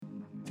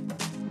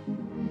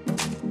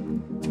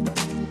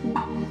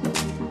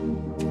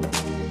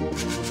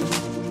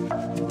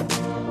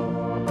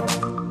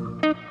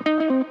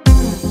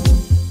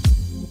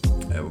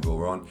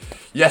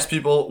Yes,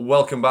 people,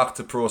 welcome back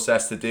to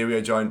Process. Today we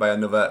are joined by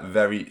another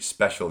very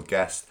special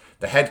guest,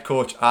 the head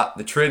coach at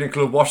the Trading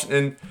Club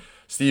Washington,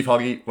 Steve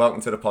Hoggy.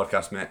 Welcome to the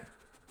podcast, mate.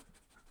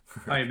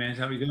 Hi, mate.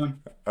 How are you doing?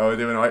 How are we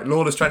doing? All right.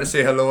 Lola's trying to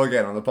say hello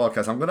again on the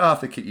podcast. I'm going to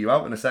have to kick you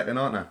out in a second,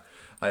 aren't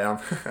I? I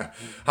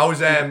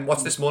am.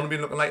 What's this morning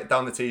been looking like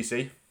down the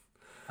TC?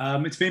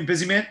 It's been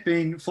busy, mate.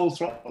 Been full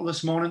throttle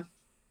this morning.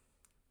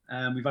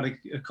 We've had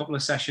a couple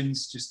of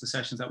sessions, just the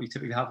sessions that we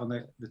typically have on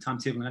the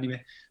timetable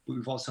anyway. But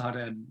we've also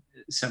had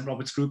St.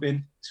 Robert's group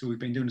in, so we've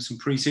been doing some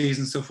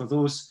pre-season stuff with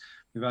those.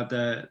 We've had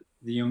the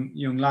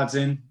young lads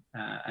in,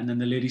 and then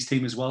the ladies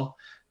team as well.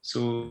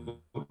 So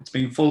it's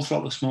been full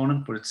throttle this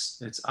morning, but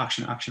it's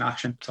action.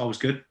 It's always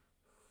good.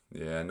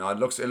 Yeah, no, it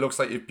looks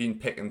like you've been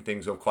picking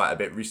things up quite a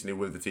bit recently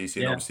with the TC,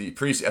 and Yeah.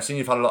 obviously I've seen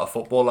you've had a lot of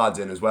football lads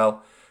in as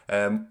well.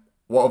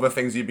 What other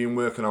things have you been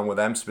working on with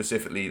them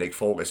specifically, like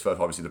focus for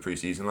obviously the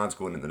pre-season lads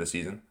going into the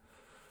season?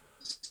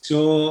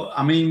 So,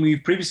 I mean, we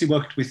previously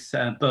worked with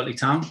Berkeley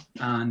Town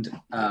and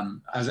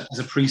as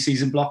a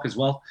pre-season block as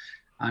well.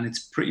 And it's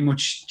pretty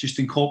much just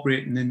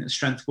incorporating in the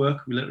strength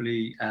work. We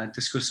literally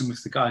discussing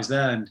with the guys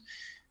there, and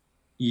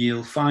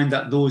you'll find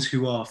that those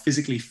who are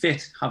physically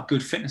fit, have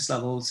good fitness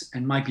levels,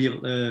 and might be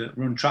able to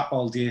run track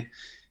all day,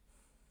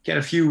 get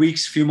a few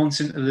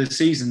months into the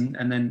season,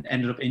 and then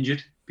ended up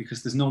injured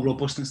because there's no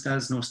robustness there,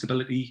 there's no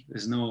stability,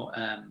 there's no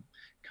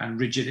kind of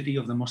rigidity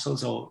of the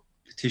muscles or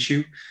the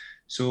tissue.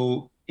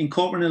 So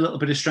incorporating a little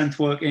bit of strength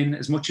work in,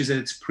 as much as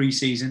it's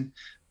pre-season,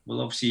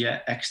 will obviously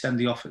extend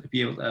the offer to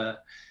be able to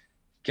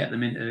get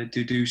them in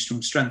to do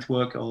some strength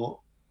work or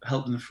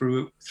help them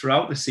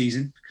throughout the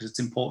season, because it's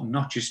important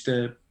not just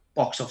to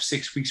box off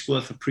 6 weeks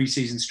worth of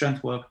pre-season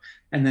strength work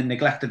and then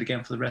neglect it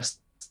again for the rest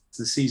of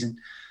the season.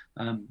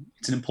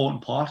 It's an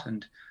important part,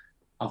 and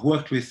I've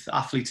worked with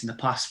athletes in the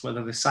past,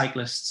 whether they're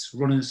cyclists,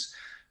 runners,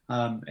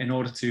 in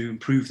order to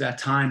improve their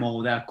time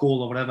or their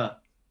goal or whatever.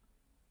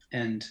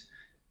 And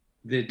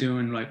they're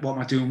doing like, what am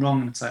I doing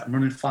wrong? And it's like, I'm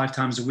running 5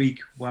 times a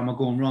week. Why am I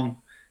going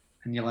wrong?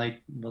 And you're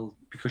like, well,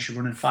 because you're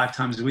running 5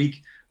 times a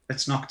week,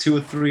 let's knock 2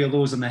 or 3 of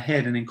those on the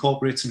head and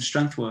incorporate some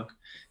strength work.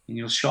 And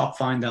you'll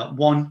find that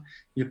 1,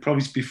 you'll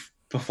probably be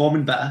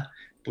performing better,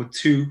 but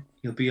 2,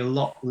 you'll be a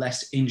lot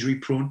less injury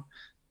prone.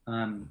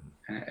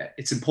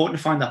 It's important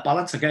to find that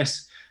balance, I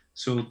guess.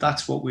 So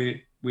that's what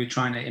we're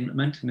trying to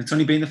implement. And it's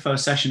only been the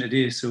first session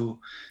today, so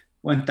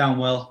went down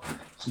well.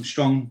 Some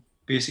strong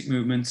basic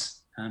movements,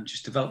 and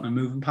just developing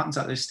movement patterns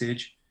at this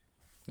stage.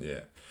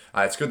 Yeah.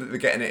 It's good that they're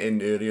getting it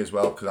in early as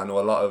well, because I know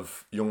a lot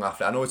of young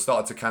athletes, I know it's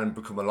started to kind of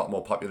become a lot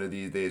more popular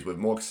these days, with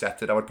more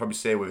accepted, I would probably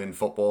say, within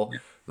football. Yeah.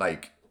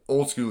 Like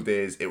old school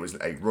days, it was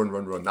like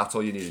run. That's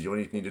all you needed. You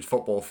only needed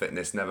football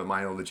fitness, never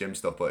mind all the gym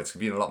stuff, but it's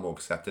been a lot more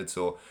accepted.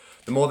 So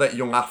the more that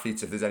young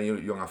athletes, if there's any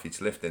young athletes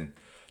lifting,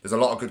 there's a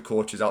lot of good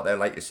coaches out there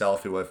like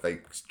yourself who have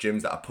like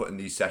gyms that are putting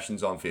these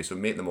sessions on for you. So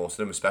make the most of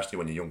them, especially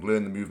when you're young.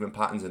 Learn the movement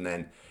patterns, and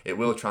then it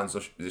will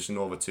transition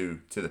over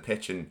to the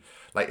pitch. And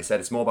like I said,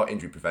 it's more about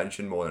injury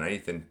prevention more than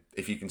anything.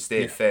 If you can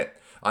stay fit,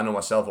 I know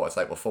myself what it's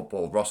like with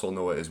football. Ross will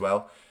know it as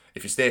well.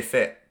 If you stay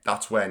fit,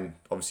 that's when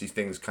obviously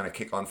things kind of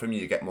kick on from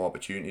you. You get more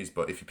opportunities.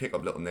 But if you pick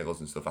up little niggles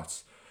and stuff,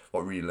 that's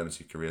what really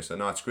limits your career. So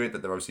no, it's great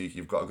that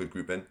you've got a good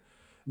group in.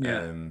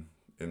 Yeah.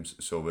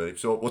 So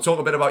we'll talk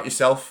a bit about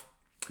yourself.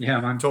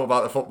 Yeah, man. Talk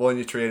about the football and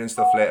your training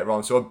stuff later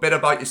on. So a bit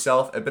about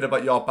yourself, a bit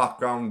about your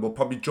background. We'll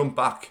probably jump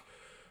back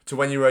to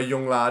when you were a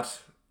young lad.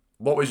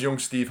 What was young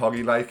Steve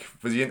Hoggy like?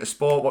 Was he into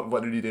sport?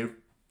 What did he do?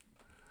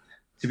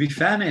 To be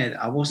fair, mate,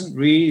 I wasn't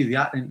really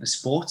that into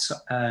sports.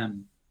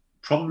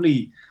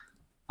 Probably,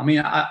 I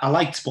mean, I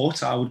liked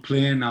sports. I would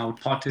play and I would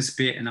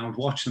participate and I would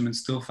watch them and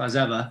stuff as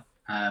ever.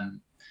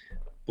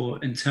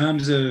 But in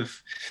terms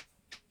of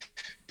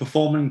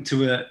performing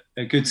to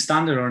a good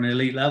standard or an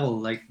elite level,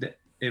 like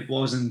it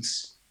wasn't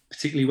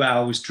particularly where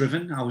I was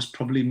driven. I was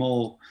probably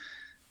more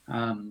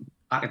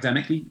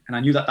academically, and I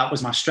knew that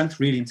was my strength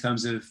really in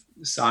terms of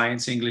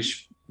science,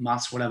 English,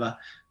 maths, whatever.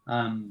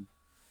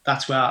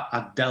 That's where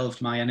I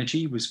delved my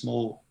energy, was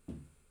more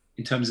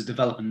in terms of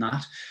developing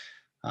that.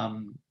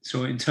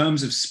 So in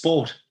terms of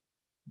sport,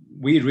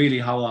 weird really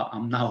how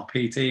I'm now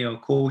a PT or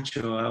coach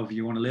or however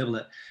you want to label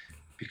it,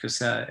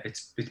 because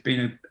it's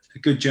been a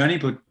good journey.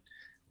 But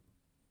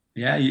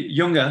yeah,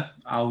 younger,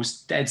 I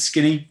was dead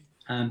skinny,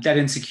 dead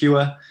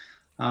insecure.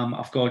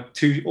 I've got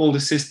 2 older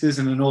sisters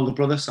and an older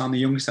brother, so I'm the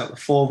youngest out of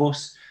the 4 of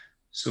us.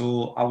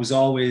 So I was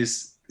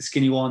always the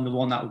skinny one, the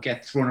one that would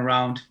get thrown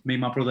around. Me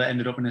and my brother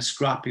ended up in a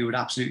scrap. He would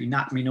absolutely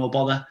knock me, no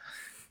bother.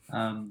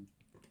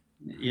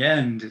 Yeah,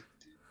 and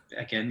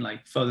again,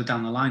 like further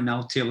down the line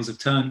now, tables have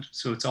turned,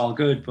 so it's all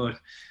good. But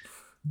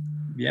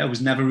yeah, it was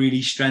never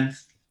really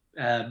strength.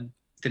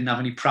 Didn't have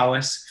any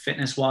prowess,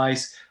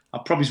 fitness-wise. I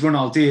probably run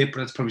all day, but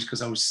that's probably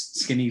because I was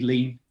skinny,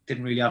 lean.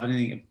 Didn't really have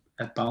anything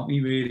about me,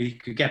 really.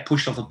 Could get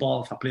pushed off the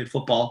ball if I played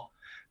football,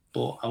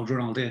 but I would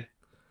run all day.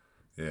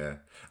 Yeah,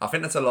 I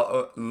think that's a lot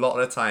of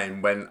the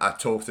time when I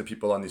talk to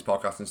people on these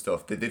podcasts and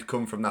stuff. They did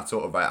come from that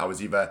sort of, right, I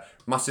was either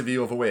massively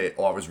overweight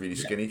or I was really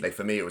skinny. Like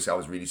for me, it was I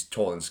was really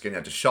tall and skinny.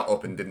 I just shot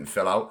up and didn't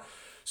fill out.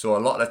 So a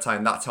lot of the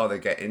time, that's how they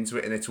get into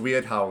it. And it's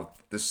weird how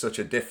there's such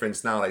a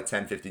difference now, like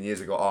 10, 15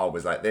 years ago, oh, I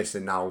was like this,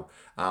 and now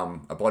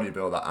I'm a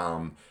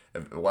bodybuilder,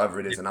 whatever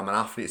it is, and I'm an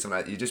athlete. Something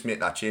like that. You just make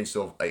that change.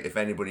 So like, if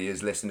anybody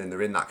is listening,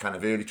 they're in that kind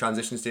of early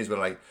transition stage where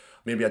like,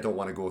 maybe I don't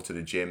want to go to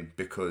the gym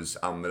because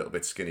I'm a little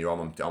bit skinny, or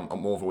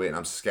I'm overweight and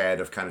I'm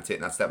scared of kind of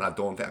taking that step, and I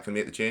don't think I can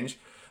make the change.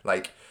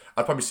 Like,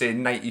 I'd probably say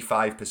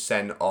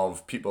 95%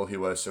 of people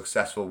who are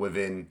successful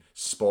within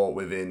sport,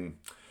 within,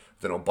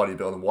 I don't know,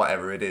 bodybuilding,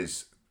 whatever it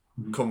is,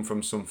 come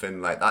from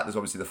something like that. There's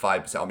obviously the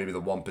 5% or maybe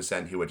the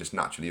 1% who are just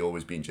naturally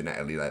always being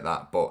genetically like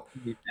that. But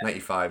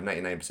 95,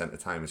 99% of the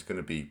time it's going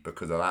to be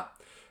because of that.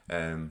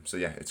 So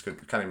yeah, it's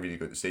good, kind of really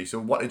good to see. So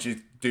what did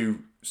you do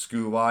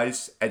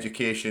school-wise,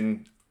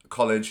 education,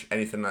 college,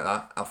 anything like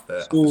that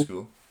after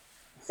school?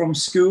 From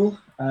school,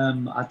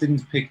 I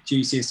didn't pick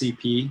GCSE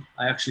PE.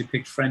 I actually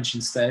picked French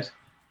instead.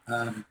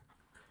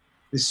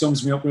 This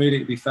sums me up really,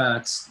 to be fair.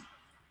 It's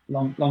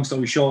long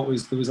story short,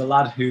 there was a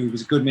lad who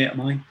was a good mate of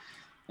mine,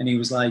 and he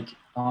was like,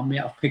 oh mate,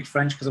 I've picked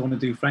French because I want to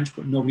do French,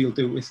 but nobody will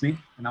do it with me.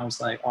 And I was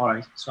like, all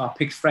right. So I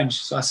picked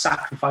French. So I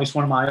sacrificed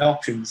one of my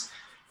options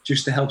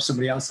just to help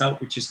somebody else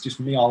out, which is just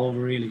me all over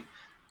really.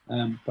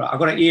 But I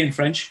got an E in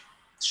French.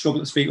 Struggle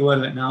to speak a word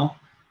of it now.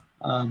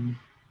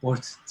 But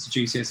it's a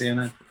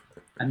GCSE,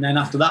 and then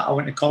after that I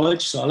went to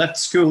college. So I left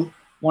school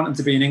wanting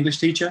to be an English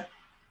teacher.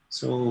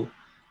 So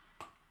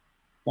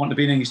wanted to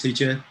be an English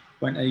teacher,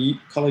 went to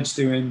college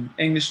doing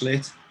English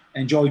lit,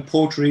 enjoyed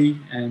poetry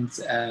and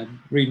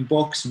reading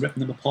books and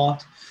ripping them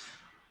apart.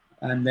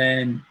 And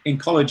then in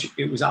college,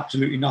 it was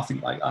absolutely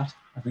nothing like that.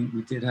 I think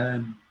we did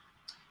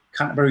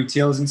Canterbury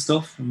Tales and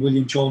stuff and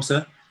William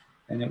Chaucer,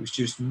 and it was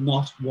just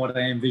not what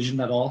I envisioned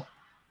at all.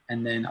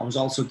 And then I was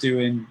also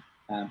doing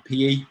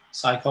PE,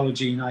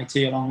 psychology and IT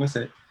along with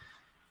it.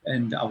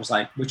 And I was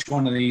like, which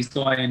one of these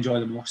do I enjoy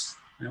the most?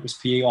 And it was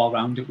PE all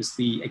round. It was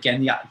the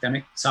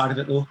academic side of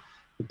it though.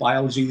 The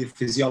biology, the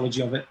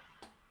physiology of it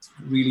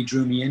really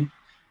drew me in.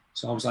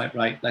 So I was like,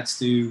 right, let's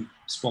do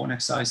sport and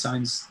exercise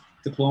science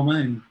diploma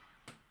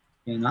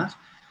in that.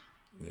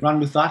 Yeah. Ran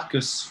with that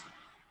because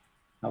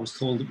I was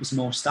told it was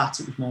more stats,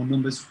 it was more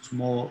numbers, it was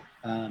more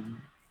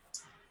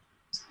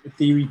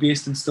theory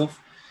based and stuff.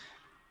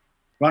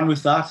 Ran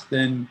with that,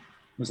 then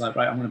was like,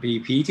 right, I'm going to be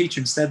a PE teacher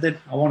instead then.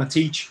 I want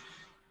to teach.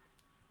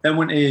 Then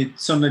went to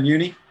Sunderland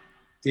Uni,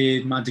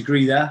 did my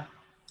degree there,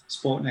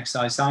 sport and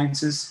exercise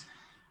sciences,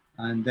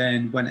 and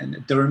then went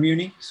into Durham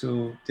Uni,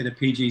 so did a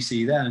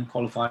PGC there and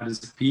qualified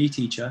as a PE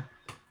teacher,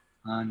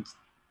 and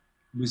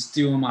was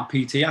doing my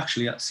PT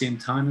actually at the same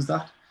time as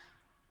that.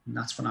 And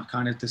that's when I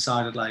kind of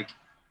decided, like,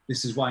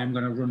 this is why I'm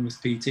going to run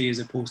with PT as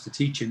opposed to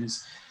teaching.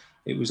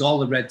 It was all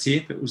the red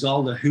tape, it was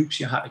all the hoops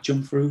you had to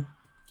jump through.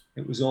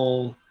 It was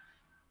all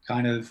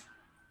kind of,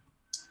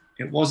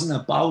 it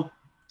wasn't about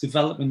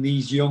developing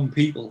these young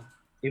people.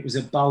 It was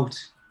about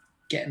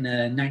getting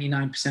a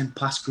 99%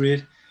 pass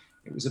grade.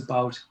 It was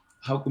about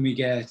how can we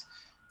get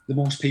the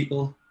most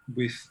people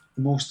with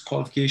the most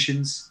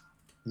qualifications,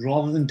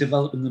 rather than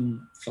developing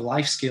them for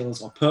life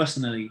skills or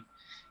personally.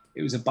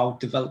 It was about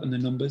developing the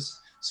numbers.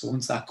 So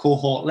once that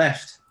cohort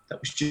left, that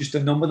was just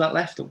a number that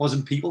left. It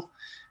wasn't people.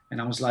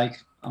 And I was like,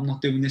 I'm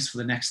not doing this for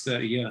the next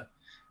 30 years.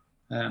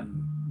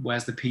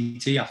 Whereas the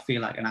PT, I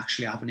feel like I can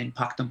actually have an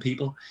impact on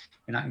people,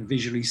 and I can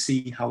visually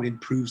see how it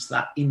improves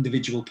that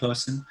individual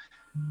person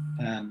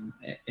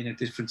in a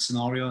different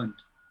scenario. And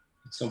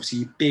it's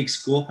obviously a big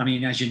scope. I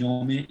mean, as you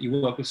know, mate, you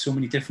work with so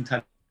many different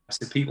types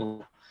of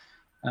people,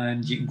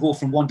 and you can go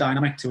from one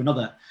dynamic to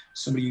another.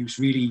 Somebody who's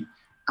really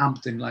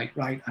amped and like,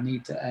 right, I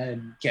need to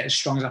get as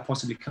strong as I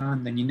possibly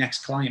can. Then your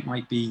next client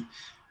might be,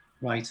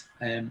 right,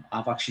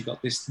 I've actually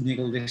got this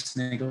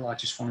niggle. I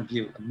just want to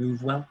be able to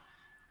move well.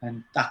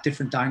 And that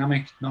different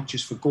dynamic, not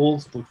just for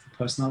goals, but for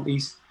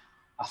personalities,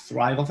 I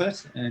thrive off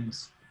it. And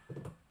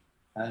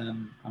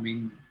I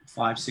mean,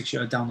 5-6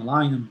 years down the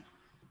line, I'm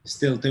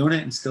still doing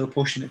it and still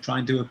pushing it, try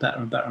and do it better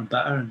and better and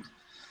better. And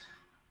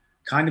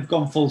kind of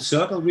gone full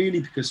circle, really,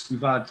 because we've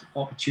had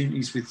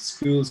opportunities with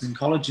schools and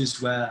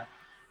colleges where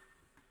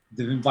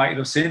they've invited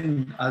us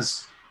in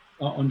as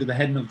under the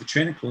heading of the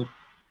training club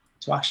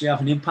to actually have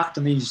an impact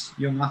on these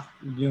young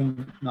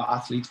not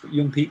athletes, but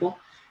young people,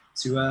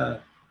 to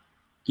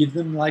give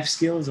them life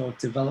skills or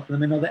develop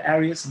them in other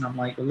areas. And I'm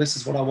like, well, this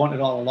is what I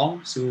wanted all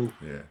along. So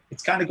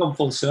It's kind of gone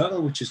full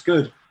circle, which is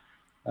good.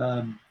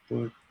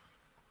 But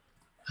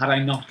had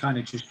I not kind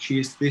of just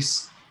chased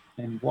this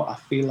and what I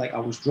feel like I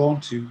was drawn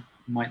to,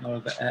 might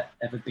not have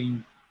ever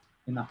been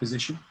in that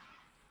position.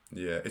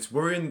 Yeah, it's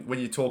worrying when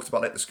you talked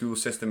about like the school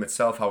system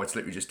itself, how it's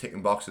literally just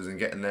ticking boxes and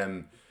getting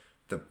them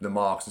the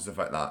marks and stuff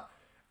like that.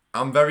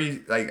 I'm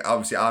very, like,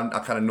 obviously I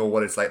kind of know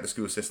what it's like, the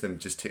school system,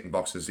 just ticking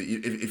boxes.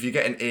 If you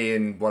get an A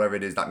in whatever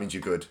it is, that means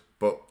you're good.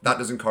 But that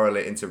doesn't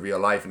correlate into real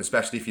life. And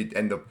especially if you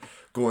end up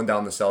going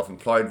down the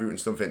self-employed route and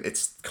something,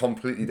 it's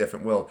completely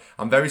different world.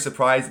 I'm very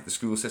surprised that the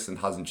school system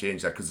hasn't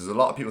changed that, because there's a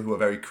lot of people who are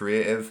very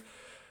creative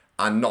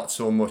and not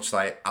so much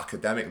like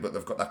academic, but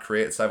they've got that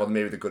creative side, or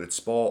maybe they're good at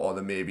sport, or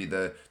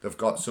they've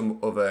got some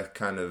other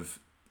kind of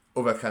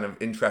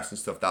interests and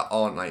stuff that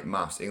aren't like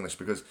maths, English,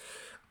 because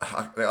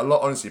a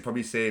lot, honestly,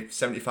 probably say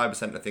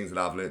 75% of the things that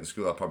I've learned in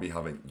school I probably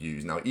haven't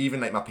used. Now,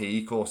 even like my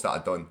PE course that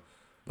I've done,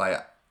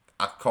 like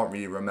I can't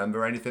really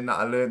remember anything that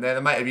I learned there.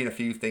 There might have been a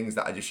few things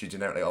that I just should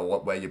generically, or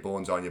where your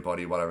bones are on your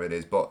body, whatever it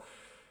is, but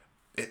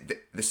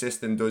the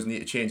system does need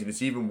to change, and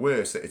it's even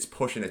worse that it's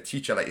pushing a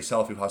teacher like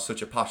yourself who has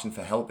such a passion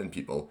for helping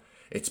people.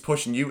 It's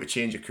pushing you to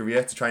change your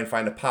career to try and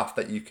find a path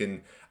that you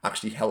can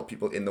actually help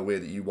people in the way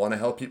that you want to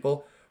help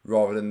people,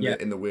 rather than Yeah.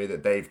 in the way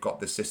that they've got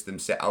the system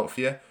set out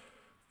for you,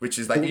 which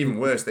is like even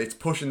worse. It's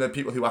pushing the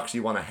people who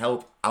actually want to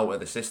help out of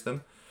the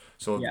system.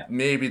 So Yeah.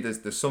 maybe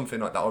there's something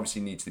like that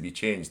obviously needs to be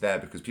changed there,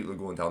 because people are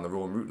going down the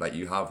wrong route like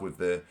you have with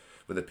the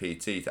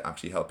PT to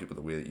actually help people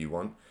the way that you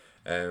want.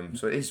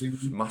 So it is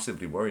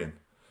massively worrying.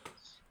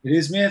 It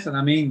is, mate. And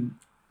I mean,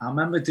 I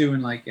remember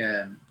doing like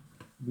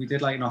we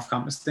did like an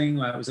off-campus thing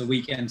where it was a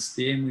weekend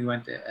stay, and we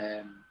went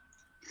to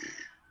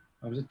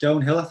I was at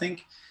Downhill, I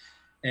think,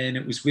 and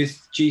it was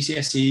with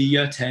GCSE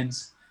year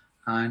 10s,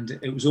 and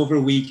it was over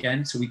a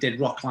weekend. So we did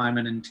rock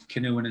climbing and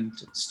canoeing and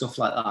stuff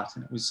like that,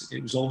 and it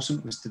was awesome.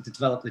 It was to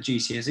develop the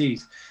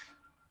GCSEs,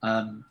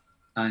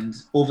 and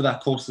over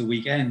that course of the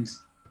weekend,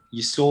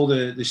 you saw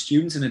the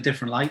students in a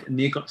different light, and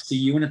they got to see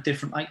you in a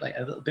different light, like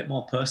a little bit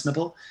more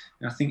personable.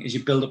 And I think as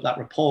you build up that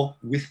rapport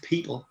with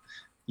people,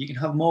 you can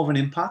have more of an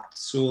impact.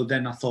 So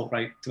then I thought,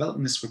 right,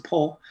 developing this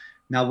rapport,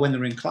 now when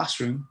they're in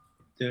classroom,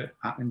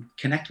 I can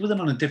connect with them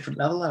on a different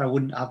level that I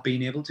wouldn't have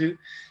been able to.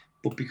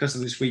 But because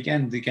of this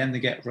weekend, again, they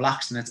get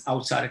relaxed and it's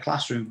outside a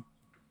classroom.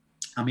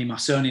 I mean, my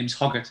surname's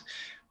Hoggett,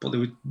 but they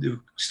would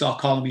start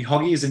calling me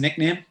Hoggy as a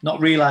nickname,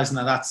 not realizing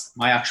that that's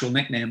my actual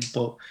nickname.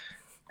 But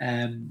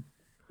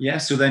yeah,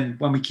 so then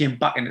when we came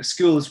back into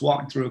schools,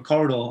 walking through a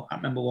corridor, I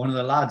remember one of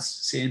the lads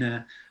saying,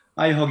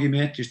 hi, Hoggy,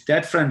 mate, just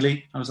dead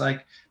friendly. I was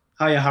like,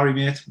 hiya, Harry,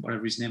 mate,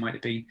 whatever his name might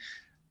have been.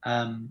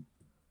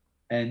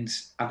 And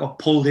I got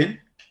pulled in,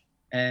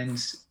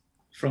 and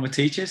from a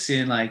teacher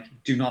saying, like,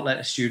 do not let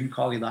a student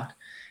call you that.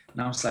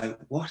 And I was like,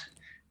 what?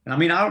 And I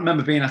mean, I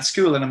remember being at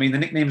school, and I mean, the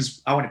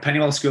nicknames, I went to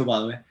Pennywell School, by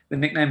the way. The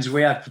nicknames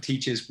we had for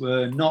teachers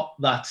were not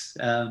that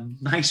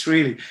nice,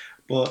 really.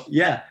 But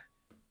yeah.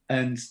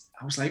 And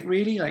I was like,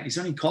 really? Like, he's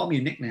only called me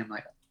a nickname.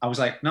 Like, I was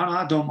like, no,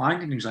 I don't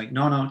mind. And he was like,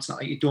 no, it's not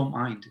like you don't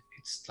mind.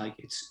 It's like,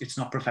 it's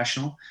not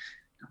professional.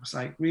 I was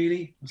like,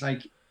 really? I was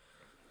like,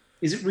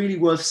 is it really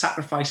worth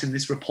sacrificing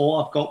this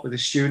rapport I've got with a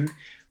student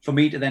for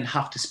me to then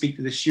have to speak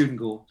to the student,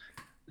 go,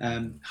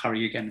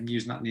 Harry, again, I'm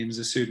using that name as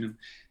a pseudonym.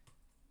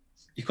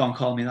 You can't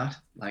call me that.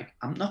 Like,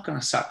 I'm not going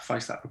to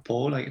sacrifice that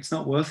rapport. Like, it's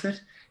not worth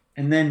it.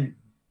 And then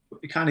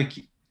it kind of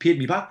paid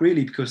me back,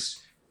 really,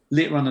 because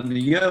later on in the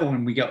year,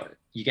 when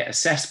you get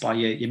assessed by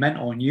your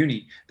mentor in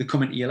uni, they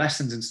come into your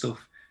lessons and stuff.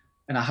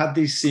 And I had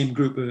this same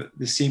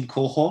the same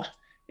cohort,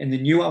 and they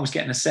knew I was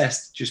getting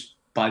assessed just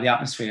by the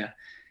atmosphere.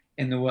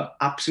 And they were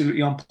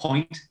absolutely on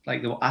point.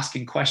 Like, they were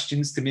asking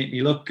questions to make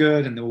me look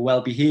good, and they were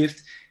well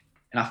behaved.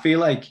 And I feel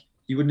like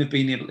you wouldn't have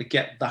been able to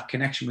get that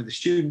connection with the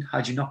student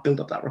had you not built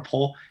up that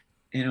rapport,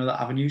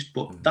 that avenues.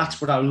 But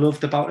that's what I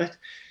loved about it.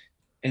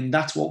 And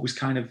that's what was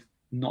kind of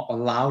not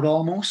allowed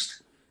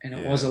almost. And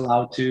it was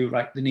allowed to,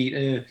 right, they need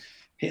to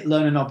hit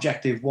learning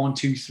objective 1,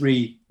 2,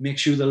 3, make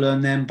sure they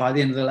learn them by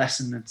the end of the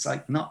lesson. It's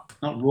like not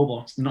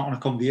robots, not on a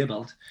conveyor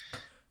belt.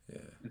 Yeah.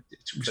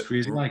 It was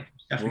crazy, like,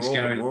 definitely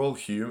scary. We're all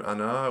human. I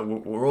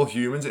know, we're all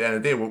humans at the end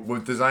of the day. We're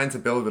designed to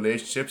build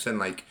relationships, and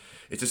like,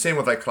 it's the same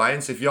with like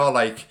clients. If you're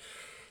like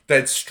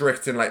dead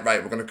strict and like,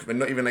 right, we're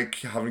not even like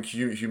having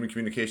human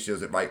communication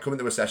skills, right, come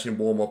into a session,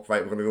 warm up,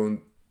 right, we're gonna go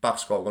and back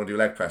squat, we're gonna do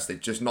leg press. They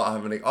just not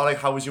having like, oh, like,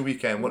 how was your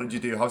weekend? What did you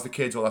do? How's the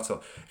kids? All that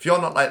stuff. If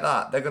you're not like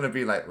that, they're gonna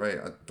be like, right,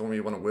 I don't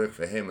really want to work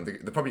for him, and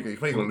you're probably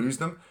gonna lose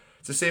them.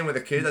 It's the same with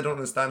the kids. I don't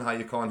understand how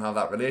you can't have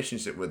that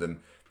relationship with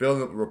them,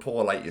 building up a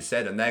rapport, like you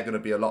said, and they're going to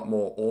be a lot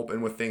more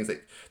open with things.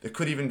 Like, they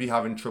could even be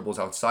having troubles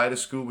outside of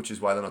school, which is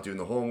why they're not doing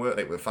the homework,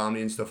 like with family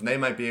and stuff. And they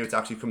might be able to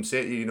actually come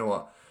say to you, you know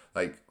what,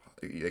 like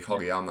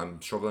Hoggy,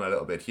 I'm struggling a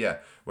little bit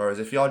here. Whereas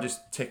if you're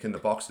just ticking the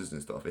boxes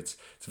and stuff, it's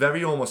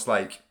very almost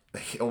like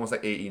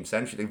 18th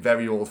century, like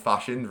very old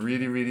fashioned,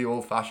 really, really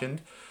old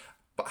fashioned.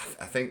 But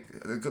I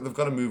think they've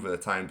got to move with the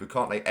time. We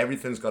can't, like,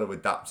 everything's got to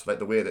adapt. Like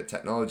the way that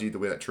technology, the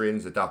way that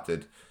training's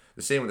adapted.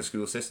 The same with the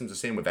school systems, the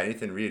same with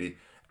anything really.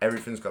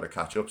 Everything's got to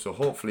catch up. So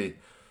hopefully,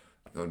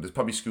 there's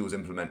probably schools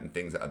implementing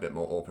things that are a bit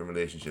more open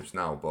relationships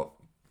now. But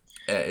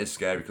it is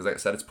scary because, like I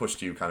said, it's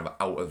pushed you kind of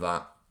out of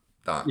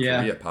that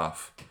career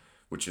path,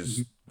 which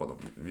is what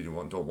we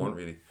really don't want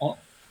really.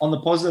 On the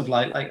positive,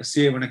 like I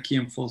say, when it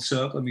came full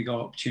circle and we got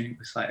an opportunity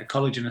with like a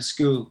college and a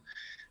school,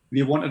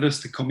 they wanted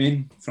us to come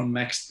in from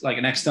like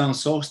an external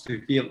source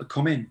to be able to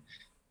come in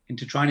and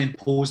to try and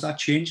impose that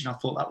change. And I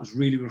thought that was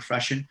really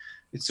refreshing.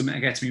 It's something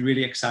that gets me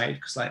really excited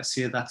because, like I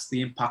say, that's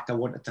the impact I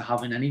wanted to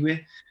have in any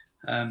way.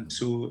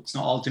 So it's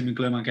not all doom and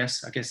gloom, I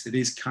guess. I guess it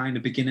is kind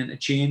of beginning to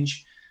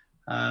change,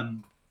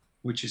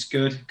 which is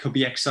good. It could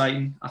be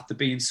exciting after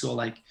being so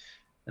like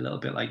a little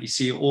bit like you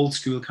see old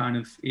school kind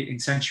of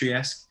 18th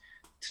century-esque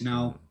to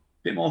now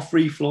a bit more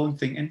free flowing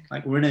thinking.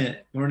 Like we're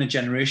in a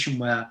generation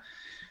where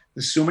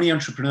there's so many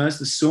entrepreneurs,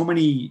 there's so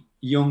many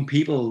young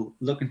people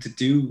looking to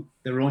do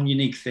their own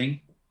unique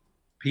thing.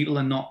 People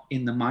are not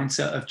in the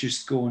mindset of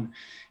just going,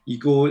 you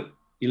go,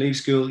 you leave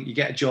school, you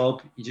get a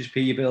job, you just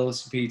pay your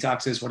bills, pay your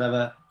taxes,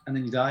 whatever, and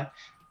then you die.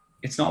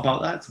 It's not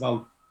about that. It's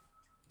about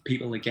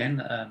people,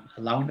 again,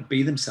 allowing to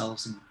be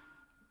themselves.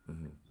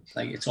 And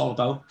like, it's all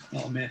about,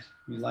 oh, mate,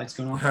 your light's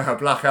going on.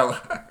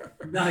 Blackout.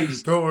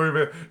 Nice. Don't worry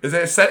about it. Is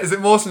it a set? Is it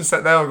motion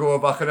set now? Go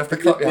back and have to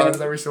clap your hands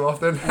every so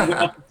often.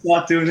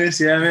 Start doing this,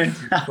 yeah, mate.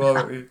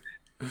 Quality.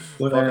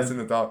 But, Focus in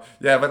the dark.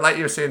 Yeah, but like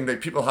you were saying,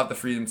 like, people have the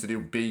freedom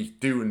to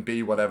do and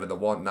be whatever they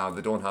want now.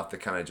 They don't have to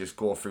kind of just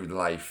go through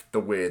life the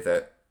way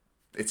that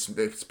it's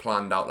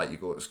planned out, like you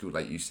go to school,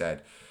 like you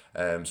said.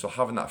 So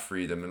having that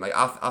freedom, and like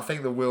I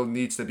think the world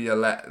needs to be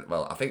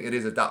I think it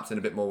is adapting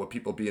a bit more with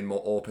people being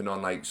more open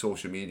on like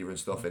social media and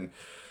stuff. And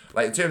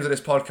like in terms of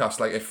this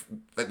podcast, like if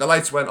like the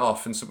lights went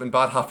off and something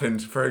bad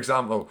happened, for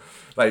example,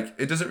 like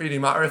it doesn't really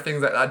matter if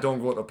things like that don't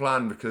go to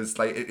plan, because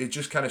like it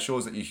just kind of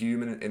shows that you're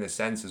human in a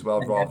sense as well,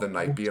 rather than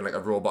like being like a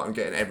robot and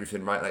getting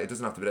everything right. Like it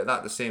doesn't have to be like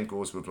that. The same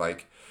goes with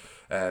like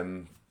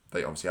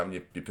obviously having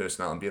your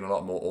personality and being a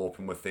lot more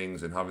open with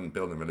things and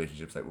building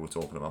relationships like we were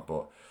talking about.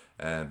 But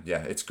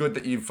yeah, it's good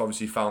that you've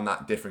obviously found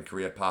that different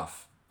career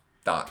path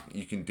that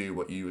you can do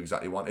what you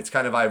exactly want. It's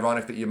kind of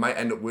ironic that you might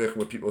end up working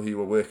with people who you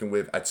were working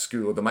with at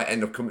school. They might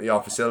end up coming to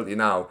your facility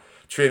now,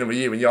 training with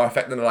you, and you're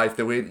affecting their life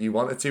the way that you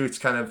want it to. It's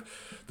kind of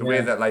the way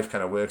that life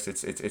kind of works.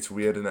 It's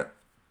weird, isn't it?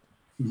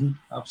 Mm-hmm.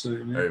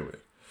 Absolutely. Very weird.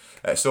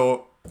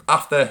 So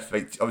after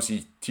like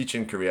obviously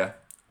teaching career,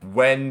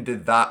 when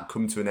did that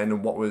come to an end,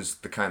 and what was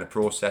the kind of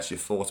process, your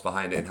thoughts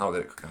behind it, and how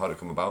did it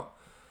come about?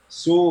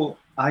 So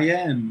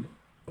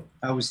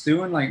I was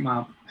doing like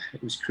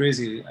it was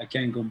crazy,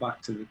 again, going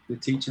back to the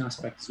teaching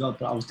aspect as well,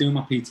 but I was doing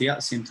my PT at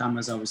the same time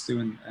as I was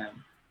doing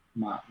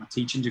my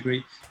teaching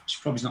degree, which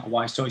probably is not a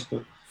wise choice,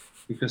 but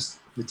because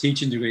the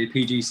teaching degree,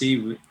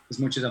 PGC, as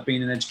much as I've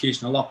been in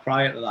education a lot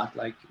prior to that,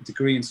 like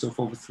degree and stuff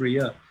over 3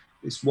 years,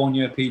 this 1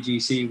 year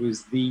PGC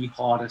was the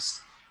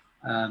hardest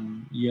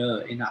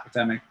year in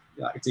academia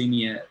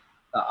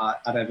that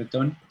I'd ever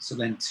done. So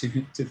then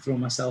to throw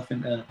myself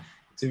into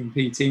doing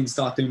PT and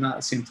start doing that at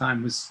the same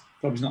time was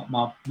probably not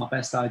my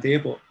best idea,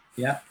 but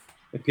yeah,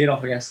 it paid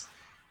off, I guess.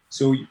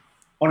 So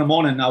on a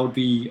morning, I would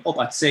be up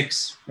at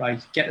 6, right,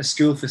 get to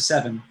school for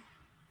 7,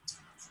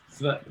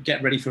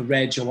 get ready for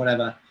reg or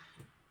whatever,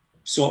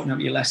 sorting out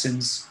your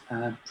lessons,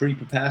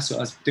 pre-prepare. So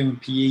as doing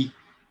PE,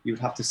 you would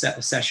have to set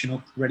the session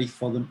up ready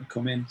for them to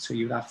come in. So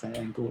you would have to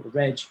then go to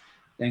reg,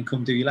 then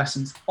come do your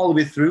lessons all the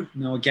way through.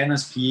 Now, again,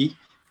 as PE,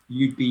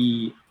 you'd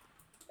be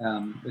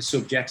the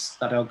subjects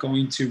that are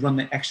going to run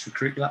the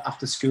extracurricular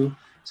after school.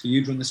 So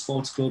you'd run the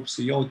sports club.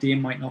 So your day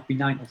might not be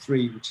 9 to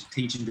 3, which a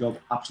teaching job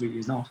absolutely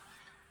is not.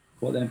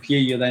 But then PE,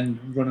 you're then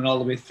running all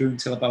the way through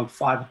until about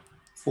 4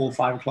 or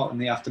 5 o'clock in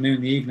the afternoon,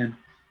 in the evening.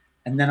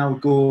 And then I would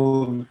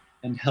go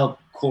and help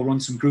co-run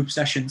some group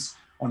sessions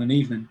on an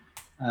evening.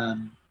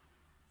 And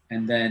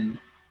then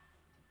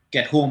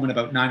get home at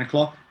about 9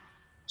 o'clock,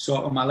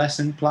 sort out my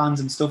lesson plans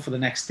and stuff for the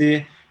next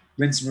day,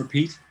 rinse and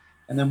repeat,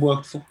 and then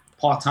work for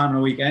part-time on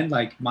a weekend.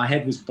 Like, my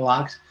head was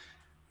blagged.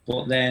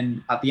 But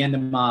then at the end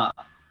of my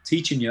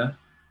teaching year,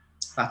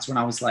 that's when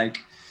I was like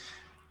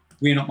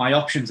weighing up my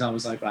options. I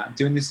was like, right, I'm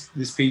doing this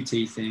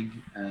PT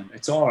thing.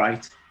 It's all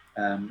right.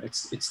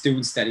 It's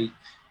doing steady.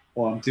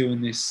 Or I'm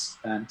doing this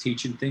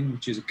teaching thing,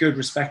 which is a good,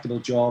 respectable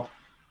job.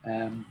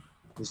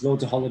 There's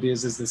loads of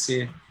holidays, as they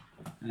say.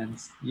 And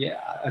yeah,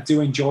 I do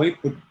enjoy it,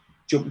 but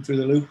jumping through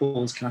the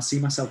loopholes, can I see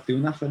myself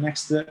doing that for the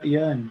next 30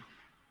 years? And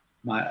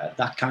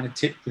that kind of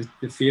tipped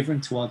the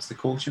favouring towards the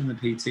coaching and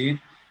the PT.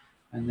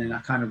 And then I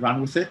kind of ran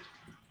with it.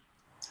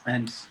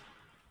 And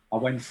I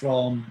went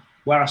from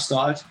where I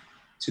started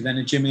to then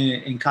a gym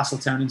in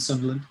Castletown in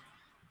Sunderland,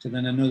 to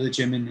then another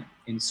gym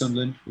in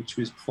Sunderland, which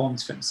was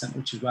Performance Fitness Centre,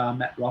 which is where I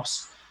met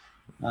Ross.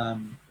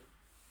 And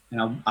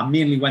I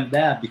mainly went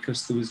there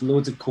because there was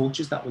loads of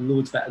coaches that were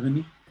loads better than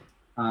me.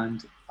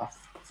 And I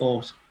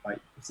thought, right,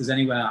 if there's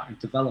anywhere I can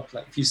develop,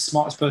 like if you're the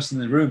smartest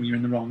person in the room, you're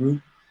in the wrong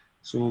room.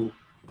 So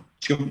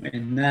jump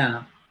in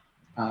there,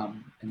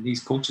 and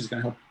these coaches are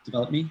going to help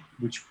develop me,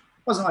 which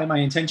wasn't like my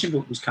intention,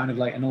 but was kind of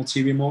like an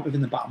ulterior motive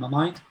in the back of my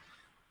mind.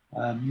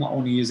 Not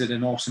only is it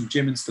an awesome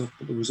gym and stuff,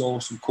 but there was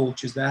awesome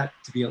coaches there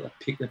to be able to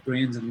pick their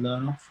brains and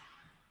learn off.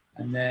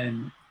 And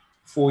then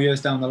 4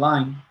 years down the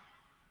line,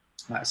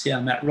 like I say,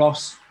 I met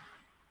Ross.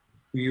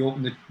 We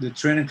opened the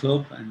training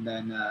club, and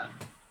then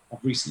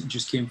I've recently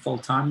just came full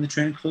time in the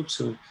training club.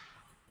 So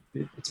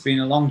it's been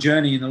a long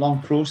journey and a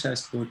long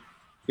process, but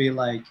I feel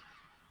like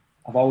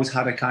I've always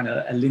had a kind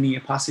of a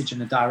linear passage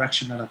in a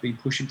direction that I've been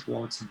pushing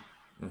towards, and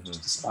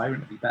just aspiring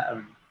to be better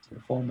and to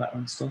perform better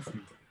and stuff.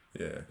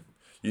 Yeah.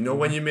 You know,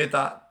 when you made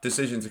that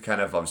decision to kind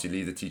of obviously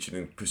leave the teaching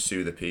and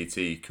pursue the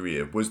PT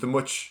career, was there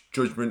much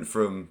judgment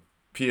from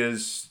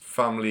peers,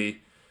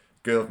 family,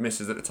 girl,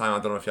 missus at the time? I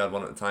don't know if you had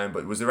one at the time,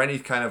 but was there any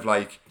kind of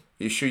like,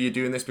 are you sure you're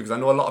doing this? Because I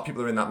know a lot of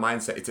people are in that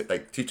mindset. It's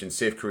like teaching,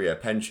 safe career,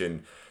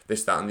 pension,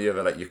 this, that, and the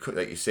other. Like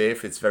you're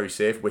safe. It's very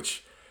safe.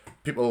 Which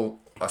people,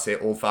 I say,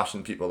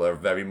 old-fashioned people are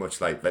very much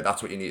like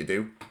that's what you need to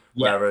do.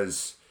 Yeah.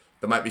 Whereas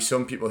there might be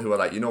some people who are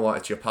like, you know what,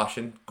 it's your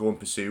passion, go and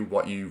pursue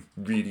what you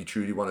really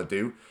truly want to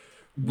do.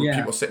 Were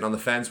people sitting on the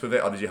fence with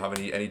it, or did you have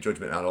any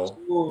judgment at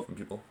all from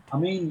people? I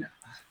mean,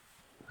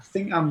 I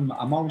think I'm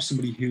always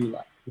somebody who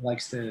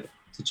likes to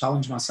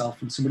challenge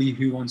myself, and somebody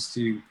who wants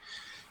to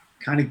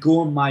kind of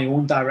go in my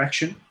own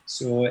direction.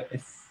 So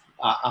if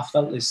I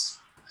felt this,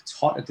 it's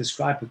hard to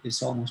describe, but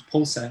this almost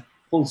pulse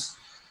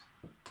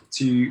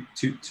to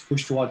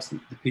push towards the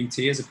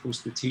PT as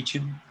opposed to the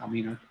teaching. I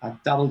mean, I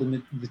dabbled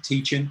in the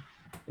teaching.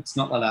 It's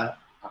not that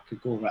I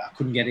could go, right, I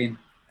couldn't get in,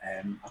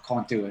 I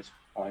can't do it,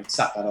 or I'd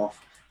sat that off.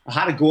 I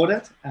had a go at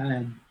it,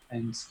 and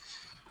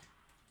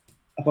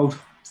about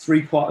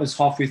 3/4,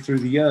 halfway through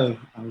the year,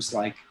 I was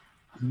like,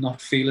 I'm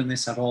not feeling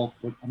this at all,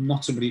 but I'm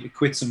not somebody to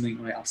quit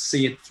something, right? I'll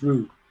see it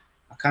through.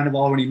 I kind of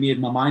already made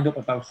my mind up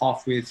about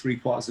halfway,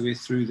 3/4 of the way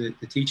through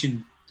the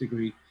teaching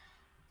degree,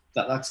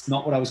 that's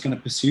not what I was going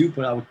to pursue,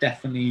 but I would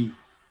definitely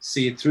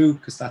see it through,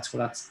 because that's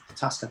the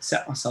task I'd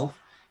set myself.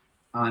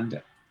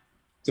 And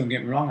don't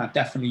get me wrong, I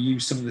definitely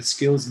use some of the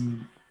skills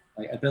and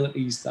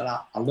abilities that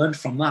I learned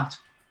from that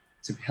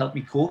to help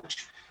me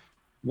coach,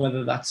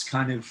 whether that's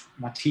kind of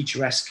my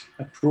teacher-esque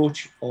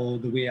approach or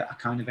the way I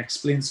kind of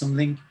explain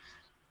something.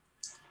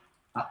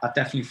 I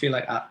definitely feel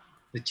like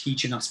the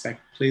teaching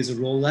aspect plays a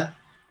role there.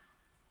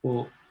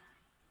 But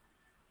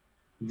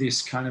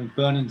this kind of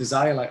burning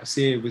desire, like I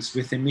say, was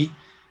within me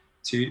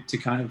to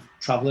kind of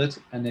travel it.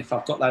 And if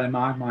I've got that in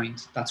my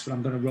mind, that's what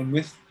I'm going to run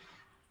with.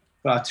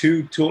 But I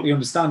too totally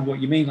understand what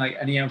you mean, like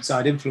any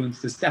outside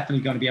influence. There's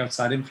definitely going to be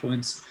outside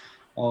influence,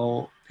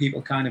 or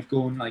people kind of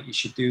going like, you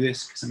should do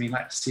this. Because I mean,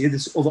 like I say,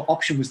 this other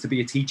option was to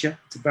be a teacher.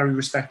 It's a very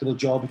respectable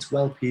job. It's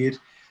well paid.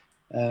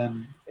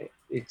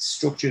 It's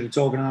structured. It's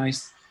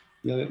organised.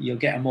 You'll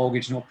get a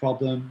mortgage, no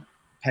problem.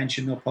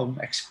 Pension, no problem.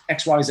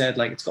 X, Y, Z.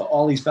 Like, it's got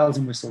all these bells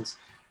and whistles.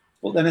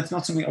 But then it's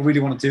not something I really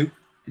want to do.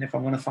 And if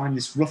I'm going to find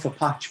this rougher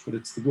patch, but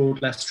it's the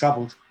road less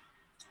travelled,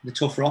 the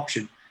tougher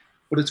option,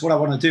 but it's what I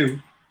want to do,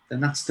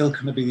 then that's still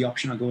going to be the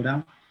option I go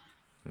down.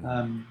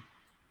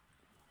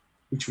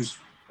 Which was,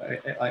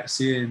 like I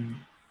say, in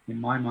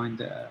my mind,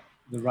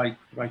 the right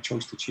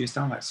choice to chase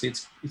down. Like I say,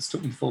 it's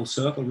took me full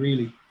circle,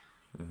 really.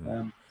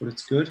 But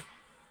it's good.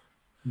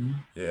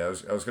 Yeah, I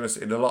was going to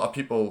say, a lot of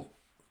people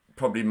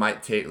probably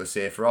might take the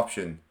safer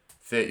option.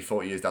 30,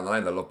 40 years down the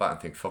line, they'll look back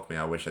and think, fuck me,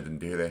 I wish I didn't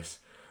do this.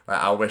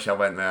 Like, I wish I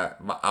went there.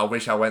 I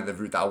wish I went the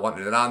route that I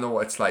wanted. And I know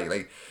what it's like.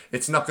 Like,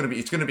 it's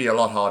going to be a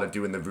lot harder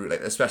doing the route,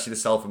 like, especially the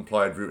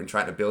self-employed route and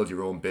trying to build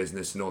your own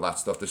business and all that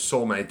stuff. There's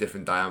so many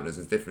different diameters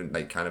and different,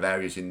 like, kind of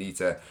areas you need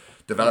to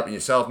develop in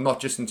yourself, not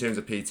just in terms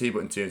of PT, but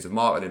in terms of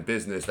marketing,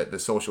 business, like the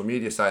social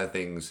media side of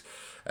things.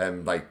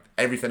 Like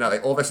everything,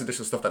 like all this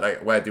additional stuff that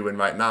like we're doing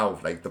right now,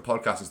 like the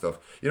podcast and stuff,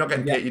 you're not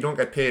getting paid. You don't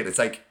get paid. It's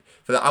like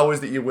for the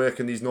hours that you work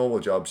in these normal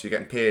jobs, you're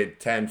getting paid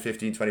 10,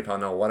 15, 20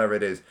 pound an hour, whatever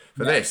it is.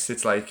 For this,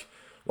 it's like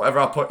whatever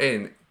I put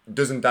in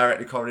doesn't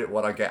directly correlate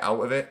what I get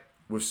out of it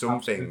with some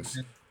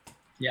things.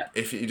 Yeah.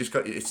 If you just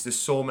got, it's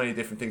just so many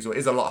different things. So it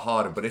is a lot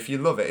harder. But if you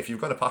love it, if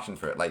you've got a passion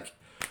for it, like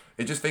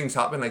it just things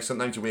happen. Like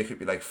sometimes you wake up,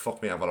 you're like,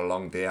 fuck me, I've got a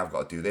long day. I've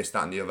got to do this,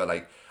 that, and the other.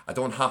 Like I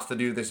don't have to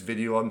do this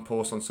video and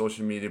post on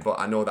social media, but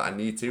I know that I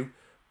need to.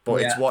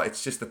 But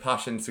it's just the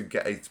passion to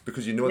get it,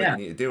 because you know that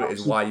you need to do it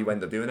is why you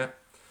end up doing it.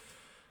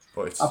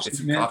 But it's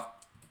I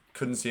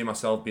couldn't see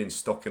myself being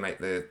stuck in like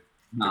the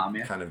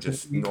kind of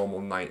just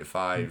normal 9 to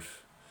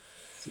 5.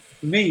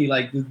 For me,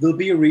 like there'll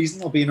be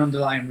an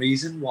underlying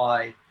reason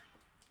why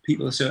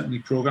people are certainly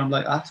programmed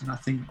like that, and I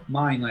think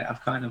mine, like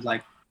I've kind of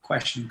like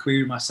questioned and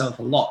queried myself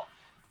a lot,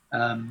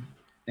 and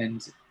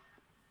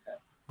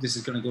this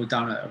is going to go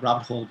down a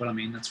rabbit hole, but I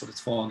mean that's what it's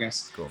for, I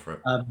guess. Go for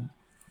it.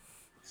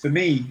 For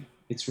me,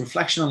 it's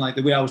reflection on like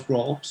the way I was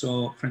brought up.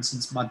 So, for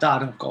instance, my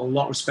dad, I've got a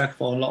lot of respect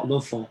for, a lot of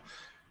love for,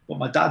 but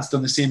my dad's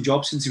done the same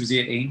job since he was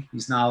 18.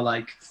 He's now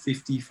like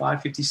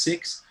 55,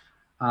 56,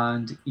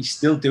 and he's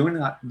still doing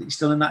that. He's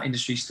still in that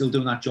industry, still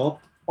doing that job.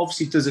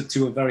 Obviously, does it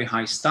to a very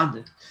high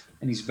standard,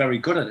 and he's very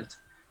good at it.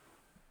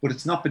 But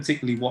it's not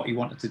particularly what he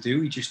wanted to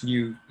do. He just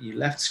knew he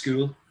left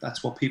school.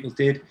 That's what people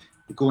did.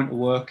 They go into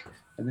work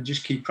and then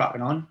just keep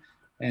cracking on.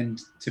 And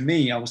to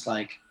me, I was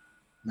like,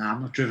 nah,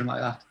 I'm not driven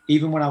like that.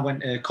 Even when I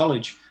went to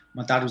college,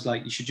 my dad was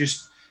like, you should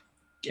just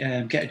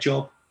get a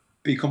job,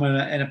 become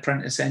an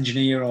apprentice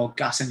engineer or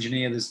gas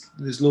engineer.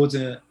 There's loads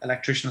of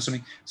electrician or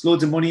something. There's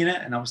loads of money in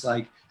it. And I was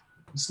like,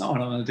 it's not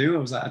what I'm going to do. I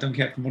was like, I don't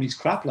care if the money's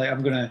crap. Like,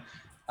 I'm going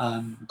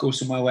to go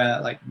somewhere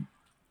where like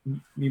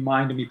my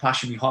mind and my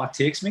passion, my heart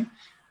takes me.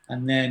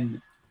 And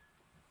then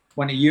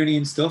went to uni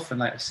and stuff. And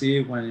like I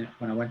say, when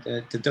I went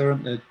to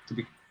Durham to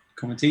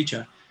become a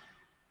teacher,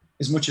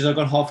 as much as I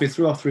got halfway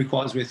through or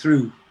 3/4 way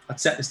through, I'd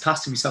set this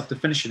task to myself to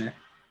finishing it.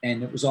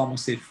 And it was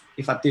almost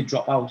if I did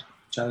drop out,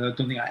 which I don't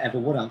think I ever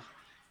would have,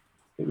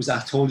 it was I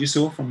told you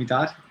so from my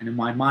dad. And in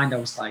my mind, I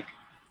was like,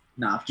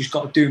 nah, I've just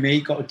got to do me.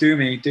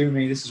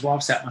 This is what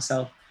I've set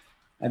myself.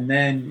 And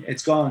then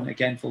it's gone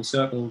again full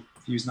circle,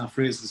 using that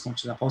phrase as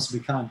much as I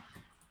possibly can.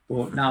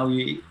 But now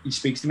he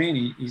speaks to me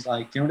and he's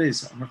like, you know what it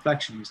is? On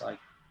reflection, he's like,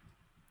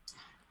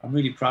 I'm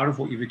really proud of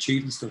what you've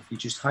achieved and stuff. You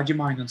just had your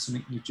mind on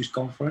something and you've just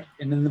gone for it.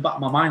 And in the back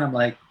of my mind, I'm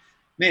like,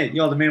 mate,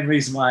 you're the main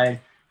reason why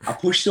I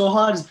pushed so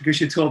hard is because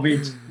you told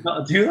me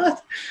not to do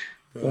that.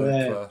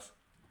 But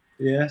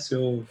yeah,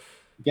 so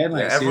again,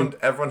 like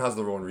everyone has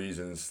their own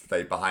reasons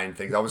like behind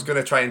things. I was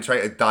gonna try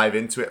to dive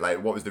into it,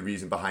 like what was the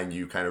reason behind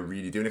you kind of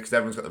really doing it, because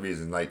everyone's got the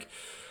reason. Like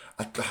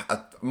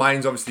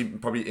mine's obviously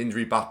probably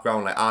injury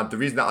background. Like the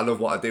reason that I love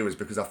what I do is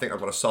because I think I've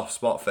got a soft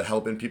spot for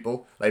helping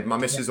people. Like my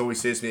missus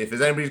always says to me, if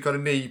there's anybody who's got a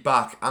knee,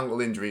 back,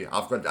 ankle injury,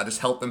 I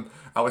just help them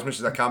out as much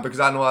as I can, because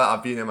I know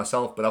I've been there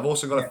myself. But I've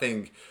also got to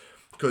think,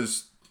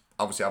 because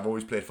obviously I've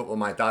always played football.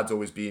 My dad's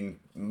always been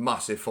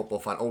massive football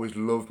fan, always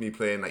loved me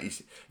playing. Like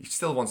he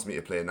still wants me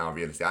to play now,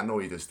 realistically. I know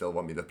he does still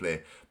want me to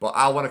play, but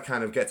I want to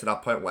kind of get to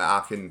that point where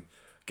I can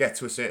get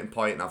to a certain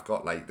point and I've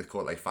got like they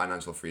call it like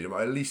financial freedom,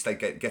 or at least like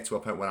get to a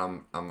point where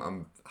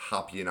I'm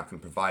happy and I can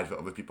provide for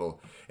other people,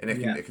 and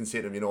it can say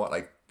to them, you know what,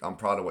 like I'm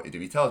proud of what you do.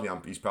 He tells me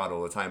he's proud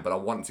all the time, but I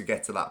want to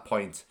get to that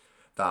point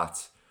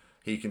that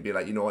he can be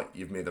like, you know what,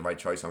 you've made the right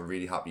choice. I'm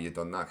really happy you've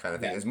done that kind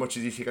of thing. As much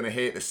as he's going to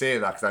hate to say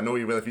that, because I know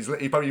he will.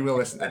 He probably will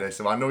listen to this,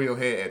 so I know he'll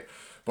hate it.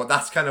 But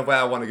that's kind of where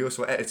I want to go.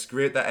 So it's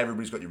great that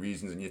everybody's got your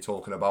reasons and you're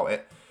talking about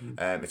it.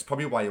 It's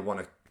probably why you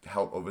want to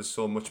help others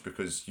so much,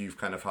 because you've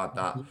kind of had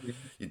that.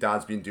 Your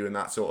dad's been doing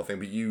that sort of thing,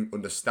 but you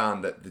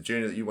understand that the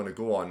journey that you want to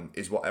go on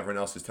is what everyone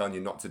else is telling you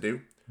not to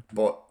do.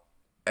 But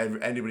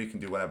anybody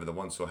can do whatever they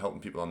want. So helping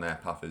people on their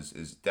path is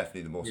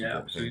definitely the most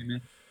important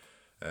thing.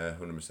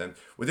 100%.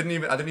 I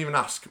didn't even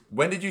ask,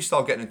 when did you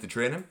start getting into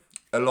training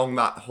along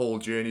that whole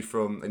journey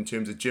from, in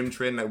terms of gym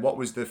training? Like what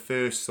was the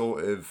first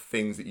sort of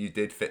things that you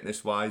did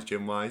fitness wise,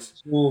 gym wise?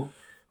 So,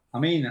 I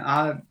mean,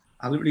 I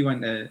literally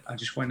went in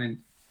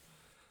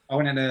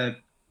a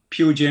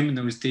pure gym, and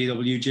there was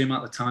DW gym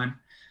at the time,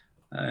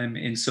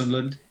 in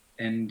Sunderland.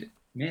 And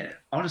yeah,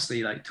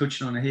 honestly, like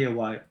touching on here,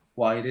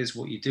 why it is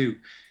what you do,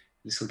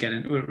 this will get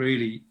into it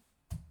really.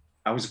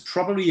 I was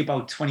probably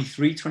about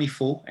 23,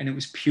 24, and it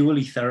was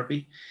purely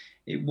therapy.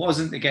 It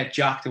wasn't to get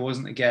jacked, it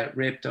wasn't to get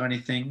ripped or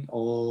anything,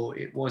 or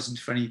it wasn't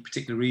for any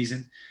particular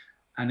reason.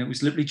 And it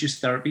was literally just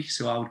therapy.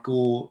 So I would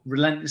go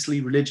relentlessly,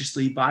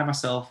 religiously by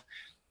myself.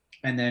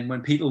 And then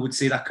when people would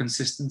see that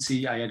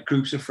consistency, I had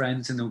groups of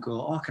friends and they'll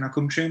go, oh, can I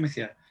come train with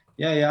you?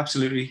 Yeah,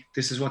 absolutely.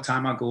 This is what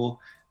time I go.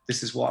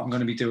 This is what I'm going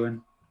to be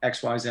doing.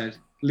 X, Y, Z,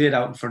 laid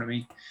out in front of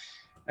me.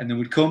 And they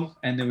would come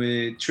and they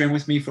would train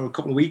with me for a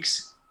couple of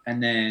weeks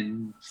and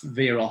then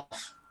veer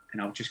off.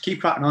 And I would just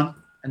keep cracking on.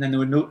 And then there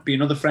would be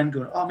another friend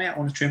going, oh, mate, I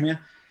want to train with you.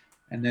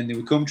 And then they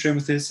would come train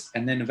with us.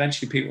 And then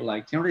eventually people were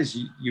like, you know what it is?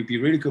 You'd be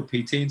a really good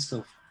PT and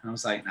stuff. And I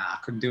was like, nah, I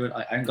couldn't do it.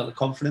 I haven't got the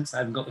confidence. I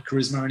haven't got the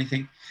charisma or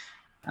anything.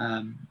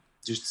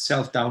 Just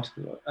self-doubt,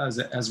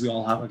 as we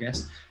all have, I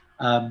guess.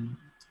 And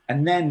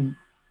then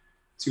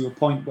to a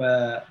point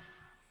where,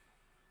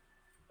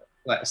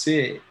 like I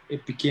say,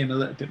 it became a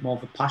little bit more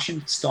of a passion.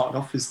 It started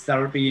off as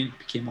therapy and it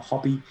became a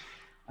hobby,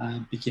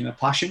 became a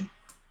passion.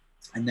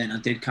 And then I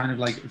did kind of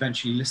like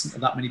eventually listen to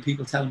that many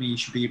people telling me you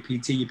should be a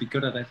PT, you'd be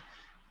good at it.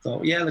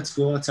 Thought, yeah, let's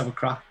go, let's have a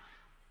crack.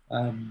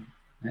 And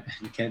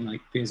again,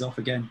 like pays off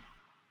again.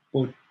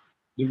 But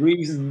the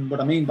reason, what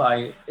I mean by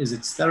it is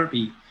it's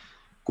therapy.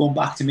 Going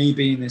back to me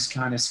being this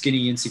kind of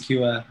skinny,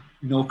 insecure,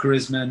 no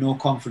charisma, no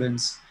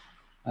confidence,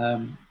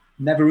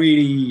 never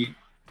really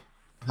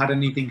had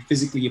anything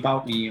physically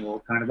about me, or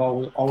kind of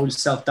always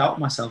self-doubt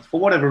myself. For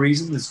whatever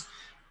reason,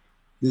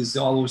 there's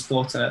all those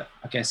thoughts that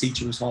I guess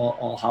each of us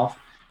all have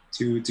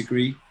to a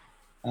degree.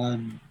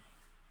 And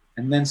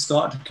then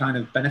started to kind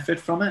of benefit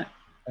from it.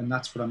 And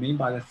that's what I mean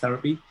by the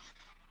therapy.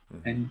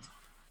 Mm-hmm. And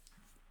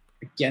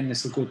again,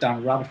 this will go down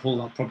a rabbit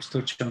hole. I'll probably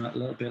touch on it a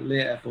little bit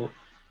later, but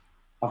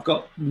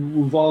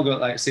we've all got,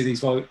 like I say,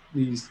 these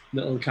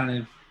little kind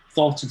of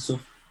thoughts and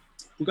stuff.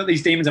 We've got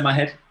these demons in my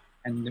head,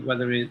 and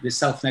whether it's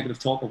self-negative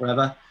talk or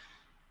whatever,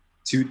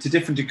 to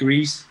different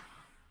degrees.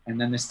 And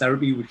then this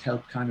therapy would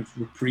help kind of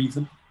reprieve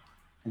them.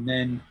 And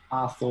then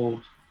I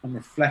thought, on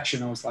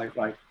reflection, I was like,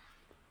 right,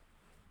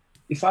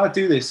 if I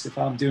do this, if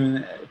I'm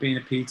being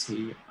a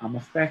PT, I'm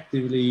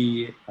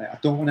effectively, I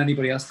don't want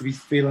anybody else to be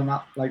feeling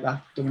like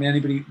that. Don't want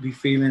anybody to be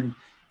feeling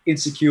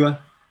insecure,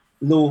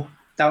 low,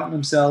 doubting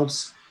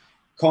themselves.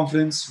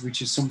 Confidence,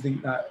 which is something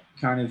that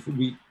kind of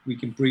we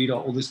can breed,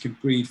 or others can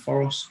breed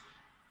for us.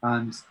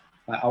 And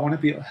I want to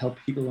be able to help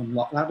people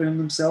unlock that in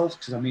themselves,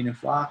 because I mean,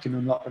 if I can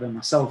unlock it in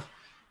myself,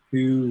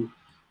 who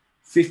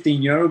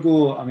 15 years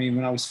ago, I mean,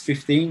 when I was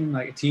 15,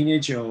 like a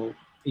teenager, or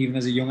even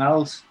as a young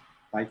adult,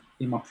 like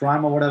in my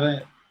prime or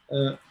whatever,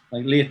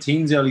 like late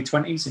teens, early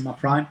 20s in my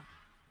prime,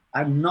 I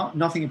had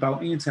nothing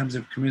about me in terms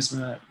of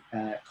charisma,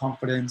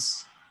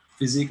 confidence,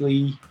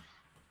 physically,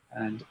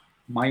 and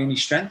my only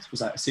strength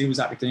was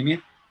academia.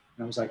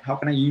 And I was like, how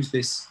can I use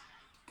this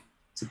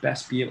to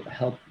best be able to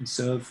help and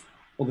serve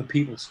other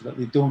people so that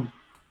they don't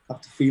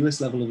have to feel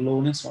this level of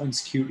lowness or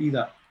insecurity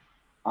that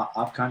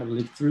I've kind of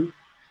lived through.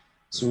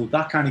 So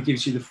that kind of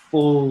gives you the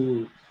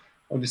full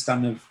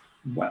understanding of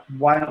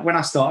when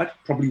I started,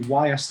 probably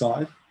why I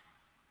started,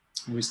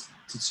 was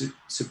to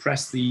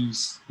suppress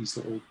these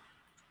little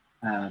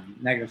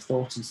negative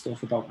thoughts and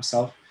stuff about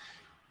myself.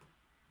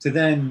 to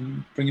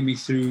then bringing me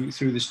through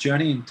this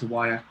journey into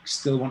why I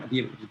still want to be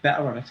able to be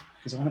better at it,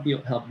 because I want to be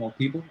able to help more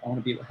people. I want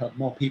to be able to help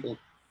more people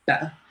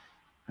better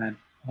and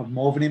have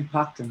more of an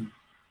impact. And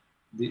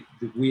the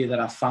way that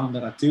I found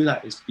that I do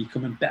that is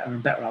becoming better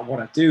and better at what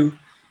I do,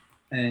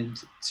 and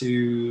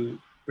to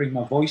bring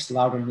my voice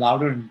louder and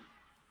louder and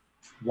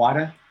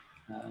wider.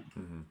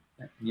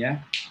 Yeah.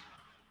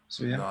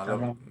 So yeah.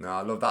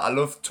 I love that. I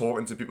love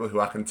talking to people who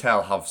I can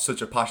tell have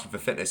such a passion for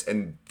fitness,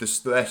 and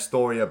their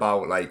story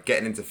about like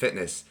getting into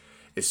fitness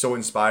is so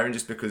inspiring,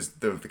 just because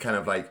the kind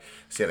of like,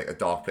 say like a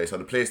dark place or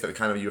the place that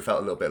kind of you felt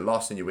a little bit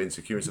lost and you were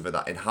insecure and stuff like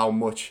that, and how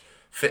much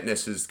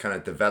fitness has kind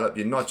of developed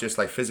you, not just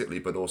like physically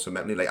but also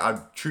mentally. Like I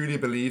truly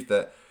believe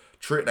that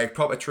like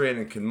proper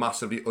training can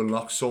massively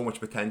unlock so much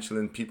potential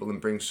in people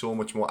and bring so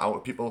much more out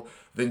of people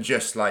than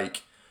just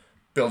like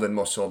building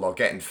muscle or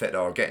getting fitter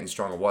or getting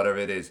stronger, whatever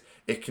it is.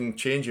 It can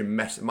change you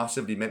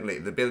massively mentally.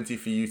 The ability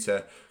for you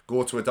to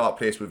go to a dark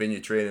place within your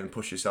training and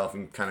push yourself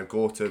and kind of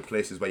go to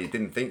places where you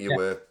didn't think you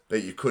were,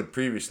 that you could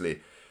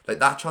previously. Like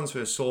that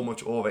transfers so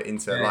much over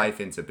into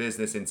life, into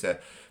business, into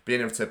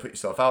being able to put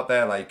yourself out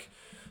there. Like,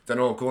 don't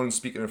know, going and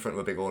speaking in front of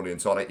a big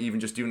audience, or like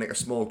even just doing like a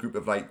small group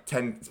of like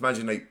 10.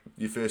 Imagine like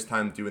your first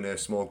time doing a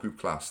small group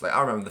class. Like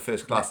I remember the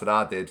first class that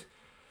I did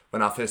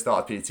when I first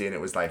started PT, and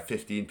it was like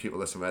 15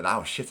 people or something like that. I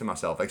was shitting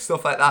myself, like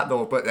stuff like that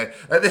though. But like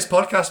this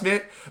podcast,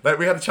 mate, like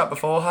we had a chat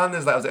beforehand.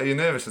 It's like, I was like, are you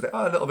nervous? I was like,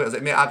 oh, a little bit. I was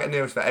like, mate, I get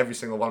nervous for every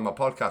single one of my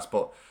podcasts,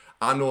 but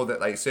I know that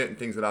like certain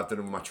things that I've done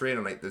with my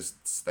training, like there's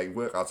like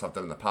workouts I've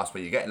done in the past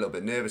where you get a little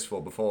bit nervous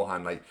for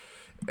beforehand. Like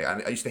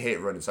I used to hate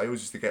running, so I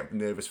always used to get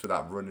nervous for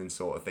that running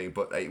sort of thing.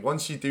 But like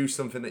once you do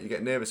something that you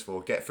get nervous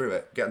for, get through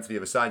it, get onto the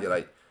other side, you're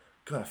like,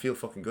 God, I feel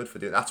fucking good for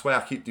doing it. That's why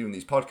I keep doing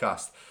these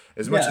podcasts.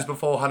 As much as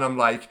beforehand I'm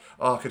like,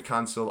 oh, I could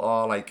cancel,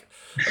 or like,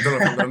 I don't know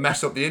if I'm going to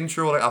mess up the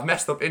intro. Like, I've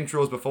messed up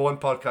intros before in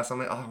podcasts. I'm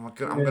like, oh my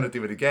God, I'm going to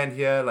do it again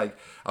here. Like,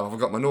 have I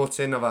got my notes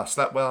in? Have I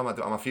slept well?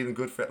 Am I feeling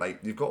good for it? Like,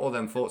 you've got all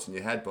them thoughts in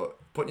your head, but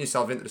putting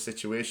yourself into the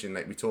situation,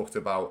 like we talked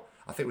about,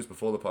 I think it was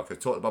before the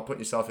podcast, talked about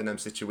putting yourself in them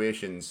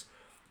situations,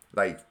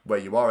 like, where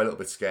you are a little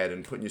bit scared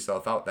and putting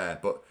yourself out there,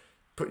 but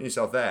putting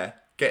yourself there,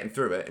 getting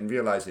through it and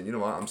realising, you know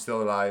what, I'm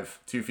still alive,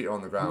 2 feet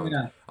on the ground.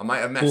 I might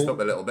have messed up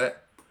a little bit,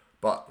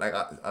 but like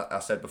I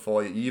said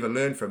before, you either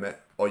learn from it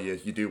or you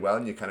do well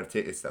and you kind of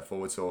take a step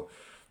forward. So,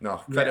 no,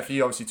 credit for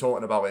you obviously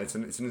talking about it.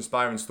 It's an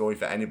inspiring story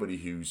for anybody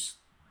who's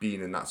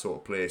been in that sort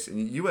of place.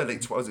 And you were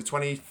like, was it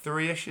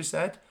 23-ish, you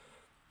said?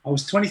 I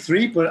was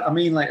 23, but I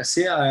mean, like I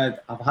say,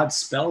 I've had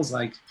spells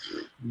like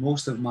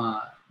most of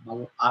my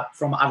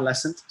from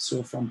adolescent.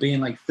 So from being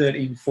like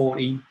 13,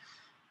 14,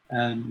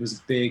 was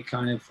a big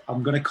kind of,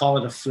 I'm going to call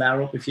it a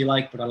flare up if you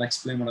like, but I'll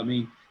explain what I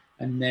mean.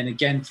 And then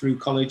again through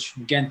college,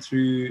 again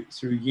through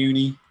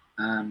uni,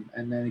 and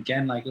then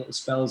again like little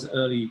spells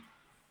early,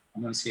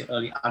 I'm going to say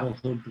early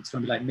adulthood, but it's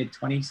going to be like mid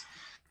 20s.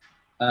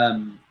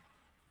 And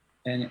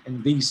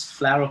these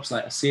flare-ups,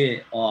 like I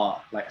say,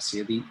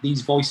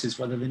 these voices,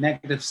 whether they're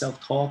negative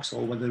self-talks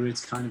or whether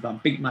it's kind of I'm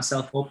beating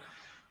myself up,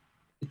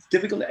 it's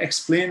difficult to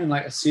explain. And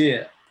like I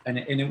say, and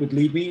it would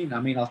lead me, I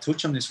mean, I'll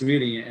touch on this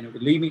really, and it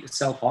would lead me to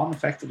self-harm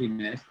effectively,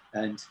 mate.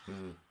 And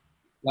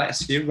like I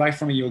say, right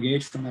from a young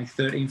age, from like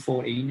 13,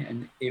 14,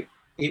 and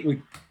it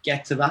would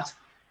get to that.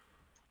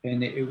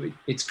 And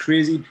it's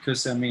crazy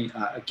because, I mean,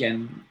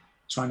 again,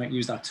 trying not to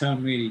use that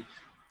term really,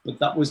 but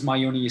that was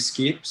my only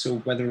escape. So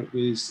whether it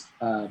was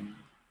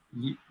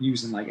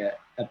using like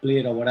a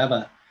blade or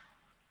whatever,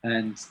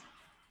 and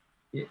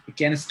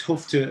again, it's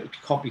tough to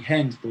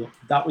comprehend, but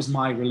that was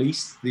my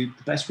release. The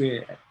best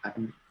way I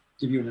can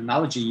give you an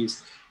analogy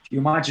is, if you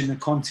imagine a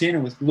container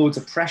with loads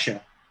of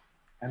pressure,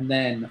 and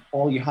then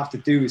all you have to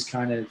do is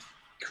kind of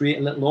create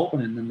a little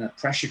opening and the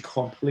pressure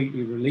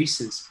completely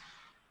releases.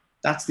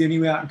 That's the only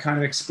way I can kind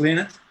of explain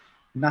it.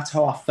 And that's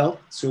how I felt.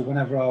 So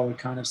whenever I would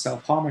kind of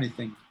self-harm or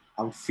anything,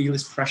 I would feel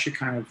this pressure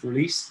kind of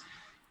release.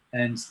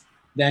 And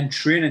then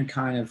training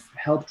kind of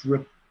helped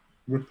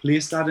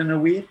replace that in a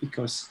way,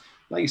 because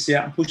like you say,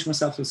 I can push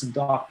myself to some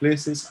dark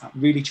places. I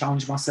really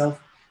challenge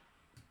myself.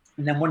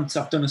 And then once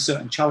I've done a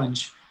certain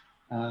challenge,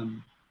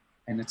 and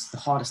it's the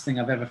hardest thing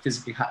I've ever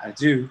physically had to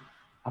do,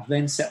 I've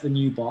then set the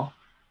new bar.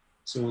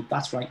 So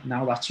that's right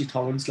now, that's your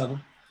tolerance level.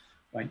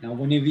 Right now,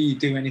 whenever you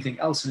do anything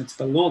else and it's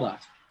below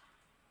that,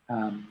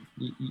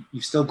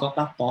 you've still got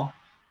that bar.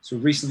 So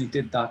recently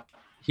did that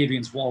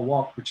Hadrian's Wall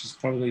walk, which is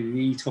probably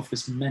the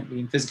toughest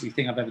mentally and physically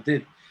thing I've ever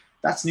did.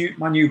 That's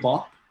my new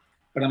bar.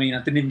 But I mean,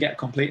 I didn't even get it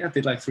complete. I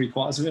did like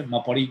 3/4 of it.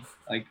 My body,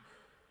 like,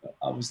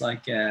 I was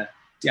like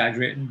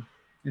dehydrating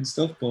and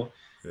stuff. But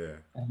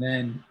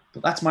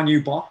that's my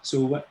new bar.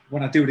 So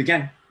when I do it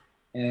again,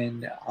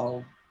 and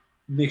I'll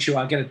make sure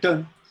I get it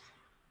done,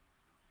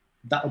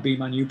 that'll be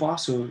my new bar.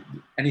 So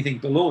anything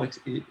below it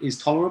is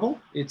tolerable.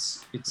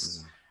 It's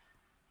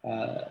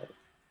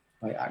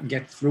like I can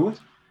get through it.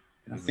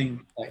 And I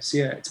think, like I say,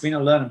 it's been a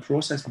learning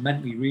process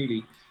mentally,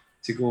 really,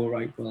 to go,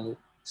 right, well,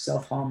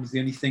 self-harm is the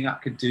only thing I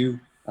could do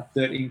at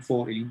 13,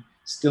 14,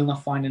 still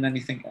not finding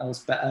anything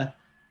else better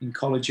in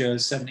college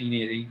years, 17,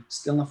 18,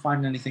 still not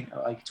finding anything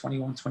at like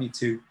 21,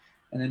 22.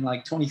 And then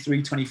like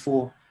 23,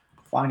 24,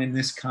 finding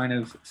this kind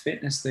of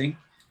fitness thing,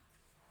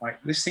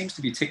 like this seems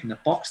to be ticking the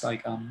box.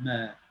 Like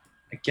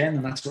again,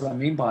 and that's what I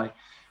mean by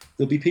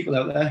there'll be people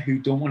out there who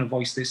don't want to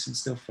voice this and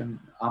stuff, and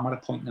I'm at a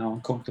point now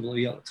I'm comfortable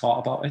to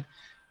talk about it.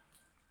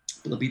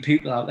 But there'll be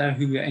people out there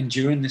who are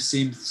enduring the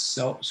same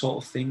sort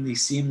of thing,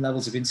 these same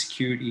levels of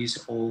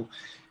insecurities or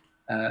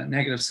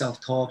negative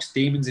self-talks,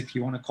 demons, if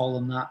you want to call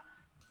them that.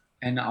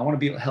 And I want to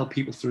be able to help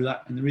people through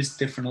that. And there is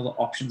different other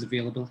options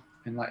available.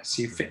 And like,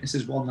 see, fitness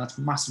is one that's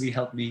massively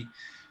helped me.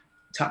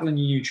 Tackling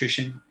your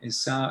nutrition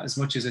is as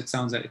much as it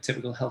sounds like a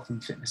typical health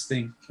and fitness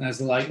thing. There's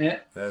the light in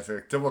it. There's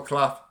a double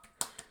clap.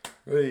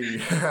 Hey,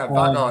 back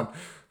on.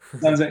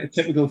 Sounds like a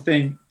typical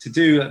thing to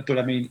do, but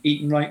I mean,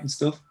 eating right and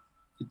stuff,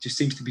 it just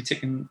seems to be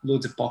ticking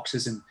loads of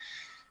boxes. And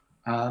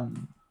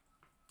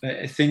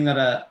a thing that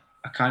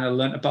I kind of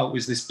learned about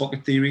was this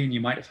bucket theory, and you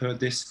might have heard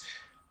this,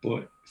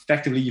 but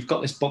effectively you've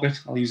got this bucket,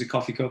 I'll use a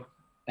coffee cup,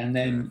 and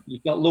then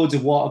you've got loads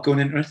of water going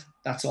into it.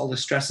 That's all the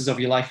stresses of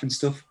your life and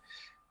stuff.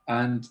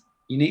 And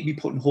you need to be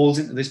putting holes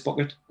into this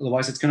bucket,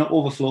 otherwise it's going to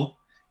overflow.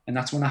 And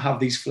that's when I have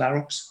these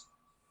flare-ups.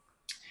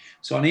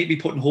 So I need to be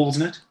putting holes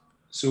in it.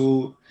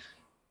 So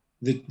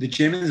the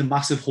gym is a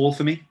massive hole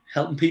for me.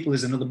 Helping people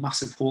is another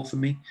massive hole for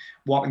me.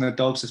 Walking the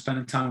dogs or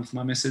spending time with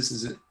my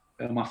missus,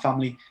 my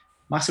family,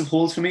 massive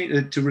holes for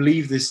me to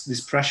relieve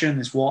this pressure and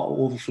this water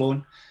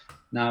overflowing.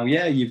 Now,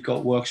 yeah, you've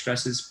got work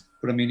stresses,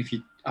 but I mean, if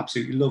you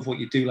absolutely love what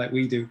you do like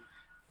we do,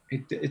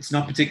 it's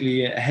not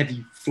particularly a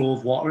heavy flow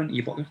of water into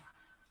your bucket.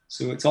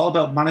 So it's all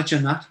about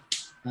managing that.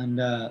 And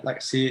like I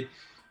say,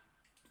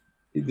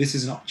 this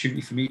is an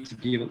opportunity for me to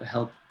be able to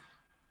help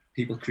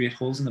people create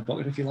holes in the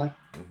bucket, if you like.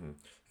 Mm-hmm.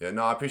 Yeah,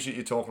 no, I appreciate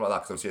you talking about that,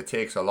 because obviously it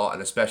takes a lot,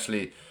 and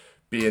especially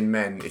being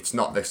men, it's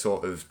not the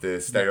sort of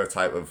the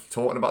stereotype of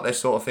talking about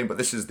this sort of thing, but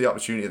this is the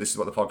opportunity. This is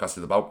what the podcast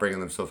is about, bringing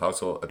them stuff out.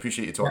 So I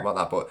appreciate you talking about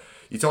that. But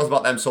you talked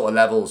about them sort of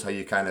levels, how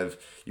you kind of,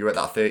 you were at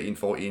that 13,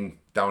 14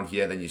 down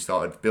here, then you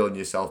started building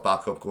yourself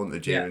back up, going to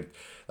the gym. And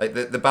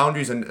like the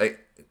boundaries and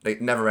like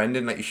never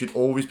ending. Like you should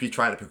always be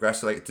trying to progress.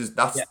 So like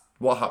that's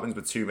what happens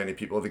with too many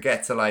people. They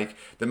get to like,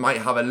 they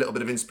might have a little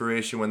bit of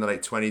inspiration when they're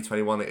like 20,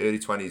 21, like early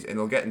 20s, and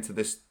they'll get into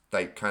this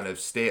like kind of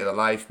state of their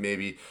life.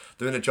 Maybe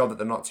they're in a job that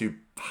they're not too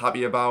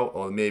happy about,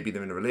 or maybe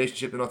they're in a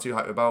relationship they're not too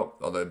happy about,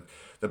 or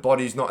the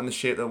body's not in the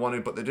shape they want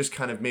to, but they're just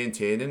kind of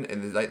maintaining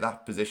in like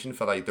that position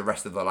for like the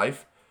rest of their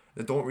life.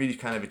 They don't really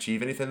kind of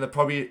achieve anything. They're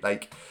probably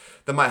like,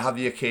 they might have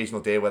the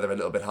occasional day where they're a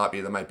little bit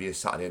happier. There might be a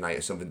Saturday night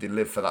or something. They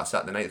live for that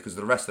Saturday night, because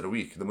the rest of the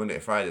week, the Monday to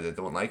Friday, they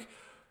don't like.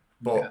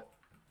 But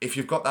if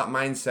you've got that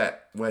mindset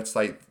where it's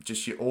like,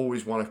 just you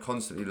always want to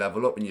constantly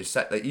level up, and you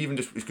set like, even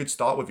just, it could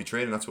start with your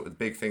training. That's what the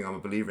big thing I'm a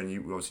believer in.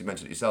 You obviously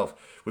mentioned it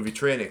yourself. With your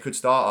training, it could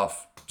start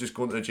off just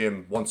going to the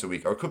gym once a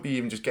week, or it could be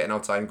even just getting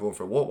outside and going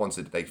for a walk once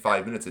a day, like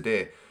 5 minutes a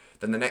day.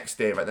 Then the next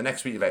day, right, the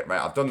next week, you're like,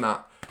 right, I've done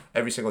that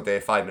every single day,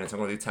 5 minutes. I'm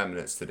going to do 10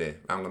 minutes today.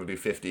 I'm going to do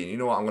 15. You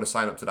know what? I'm going to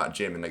sign up to that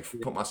gym and like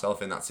put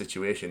myself in that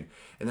situation.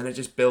 And then it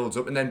just builds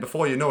up. And then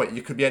before you know it,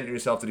 you could be entering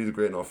yourself to do the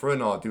Great North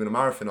Run, or doing a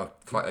marathon, or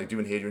like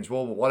doing Hadrian's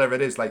Wall, whatever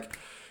it is. Like,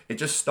 it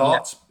just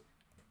starts.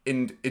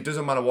 And it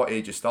doesn't matter what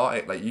age you start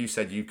it. Like you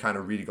said, you kind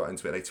of really got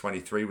into it, like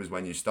 23 was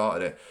when you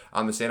started it.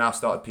 I'm the same. I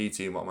started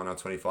PT, and what am I now,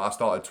 24? I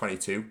started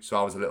 22, so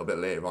I was a little bit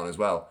later on as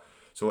well.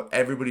 So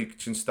everybody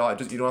can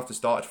start. You don't have to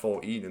start at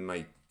 14 and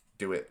like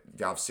do it.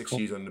 You have 6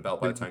 years under the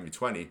belt by the time you're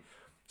 20.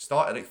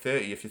 Start at like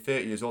 30. If you're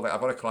 30 years old, like I've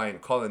got a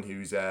client, Colin,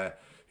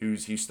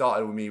 he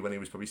started with me when he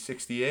was probably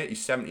 68.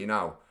 He's 70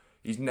 now.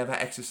 He's never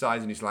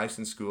exercised in his life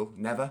since school.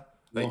 Never.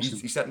 Like awesome.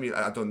 He said to me,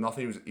 I'd done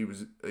nothing. He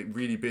was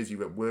really busy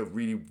with work,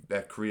 really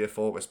career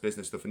focused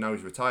business stuff, and now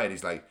he's retired.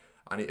 He's like,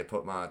 I need to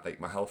put my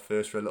health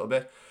first for a little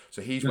bit.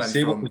 So he's went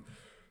from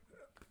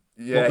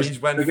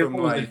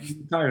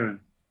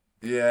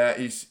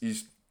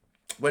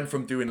went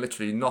from doing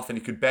literally nothing.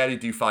 He could barely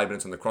do 5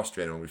 minutes on the cross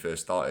trainer when we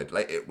first started.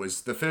 Like, it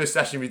was the first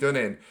session we done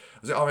in. I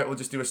was like, all right, we'll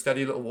just do a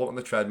steady little walk on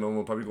the treadmill, and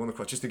we'll probably go on the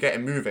cross just to get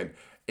him moving.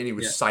 And he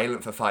was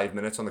silent for 5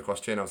 minutes on the cross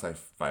trainer. I was like,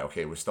 right,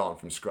 okay, we're starting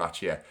from scratch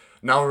here.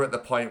 Now we're at the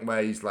point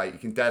where he's like, he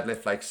can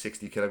deadlift like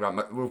 60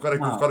 kilograms. We've got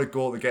a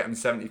goal to get him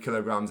 70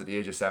 kilograms at the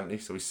age of 70.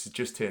 So he's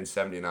just turned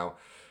 70 now.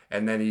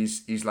 And then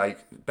he's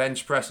like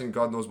bench pressing,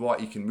 God knows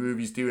what. He can move.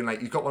 He's doing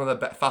like, he's got one of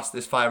the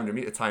fastest 500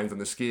 meter times on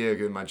the skier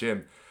in my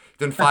gym.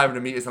 Done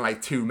 500 meters in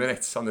like 2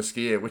 minutes on the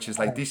skier, which is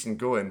like decent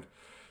going.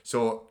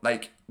 So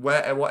like,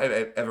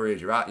 whatever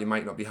age you're at, you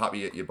might not be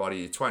happy at your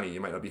body at 20. You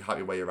might not be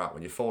happy where you're at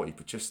when you're 40.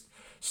 But just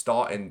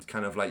starting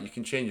kind of like, you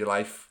can change your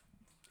life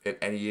at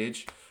any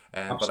age.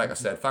 But like I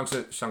said, thanks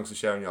for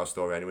sharing your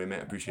story anyway, mate.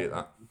 I appreciate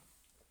that.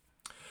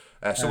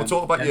 So we'll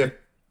talk about your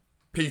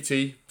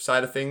PT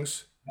side of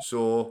things.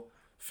 So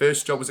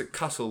first job was at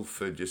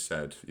Castleford, you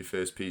said, your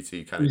first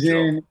PT kind of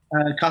job. In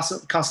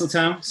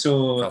Castletown.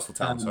 So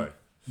Castletown, sorry.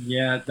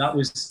 Yeah, that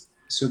was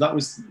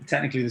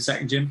technically the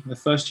second gym. The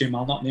first gym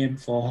I'll not name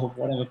for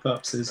whatever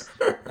purposes.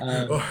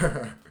 Well,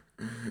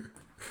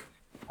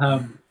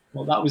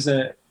 that was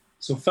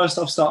so first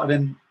off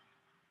started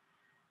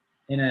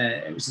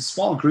it was a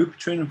small group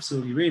training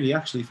facility, really,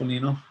 actually, funnily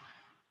enough.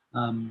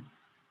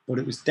 But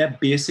it was dead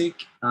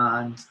basic,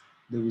 and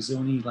there was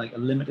only like a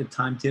limited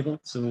timetable.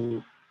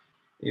 So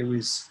it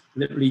was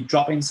literally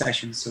drop-in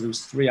sessions. So there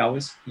was 3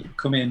 hours. You'd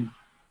come in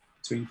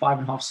between 5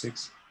 and half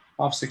 6,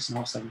 half 6 and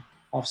half 7,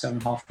 half 7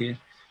 and half 8.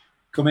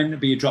 Come in, there'd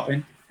be a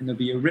drop-in, and there'd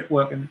be a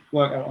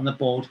workout on the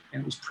board,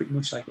 and it was pretty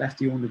much like left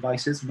to your own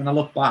devices. When I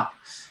look back,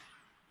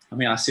 I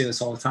mean, I say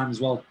this all the time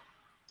as well.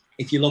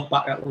 If you look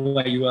back at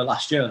where you were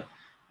last year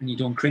and you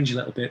don't cringe a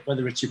little bit,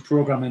 whether it's your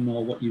programming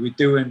or what you were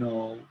doing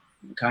or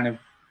kind of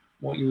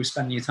what you were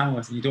spending your time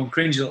with, and you don't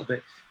cringe a little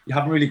bit, you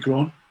haven't really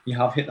grown. You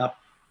have hit that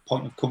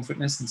point of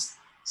comfortness and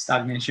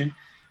stagnation.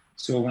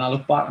 So when I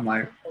look back, I'm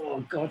like,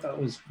 oh God,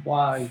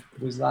 why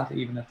was that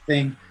even a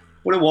thing?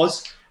 But it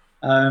was.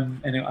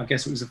 I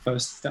guess it was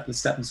the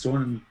stepping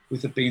stone. And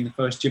with it being the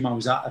first gym I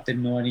was at, I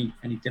didn't know any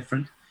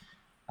different.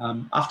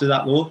 After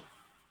that though,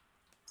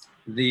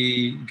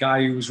 the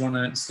guy who was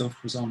running it and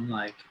stuff was on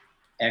like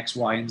X,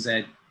 Y, and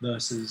Z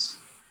versus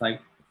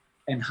like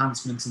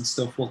enhancements and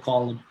stuff, we'll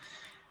call them.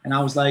 And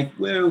I was like,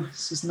 whoa,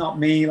 this is not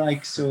me.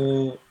 Like,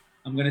 so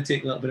I'm going to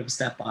take a little bit of a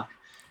step back.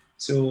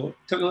 So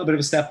took a little bit of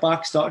a step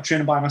back, started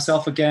training by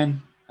myself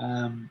again.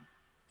 And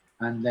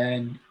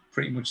then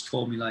pretty much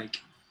told me like,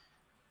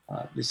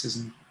 this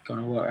isn't going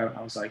to work out.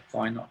 I was like,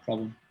 fine, not a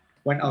problem.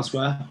 Went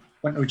elsewhere,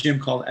 went to a gym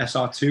called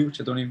SR2, which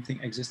I don't even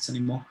think exists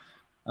anymore.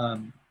 I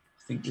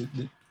think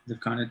they've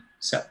kind of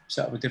set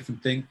up a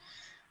different thing.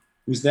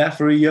 Was there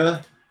for a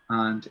year,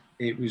 and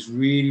it was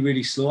really,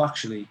 really slow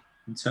actually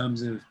in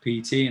terms of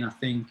PT. And I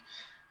think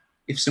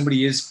if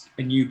somebody is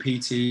a new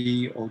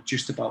PT or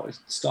just about to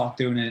start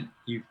doing it,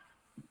 you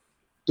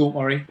don't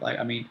worry. Like,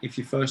 I mean, if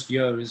your first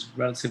year is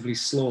relatively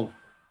slow,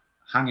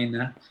 hang in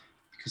there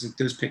because it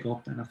does pick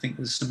up. And I think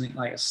there's something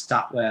like a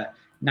stat where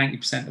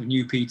 90% of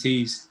new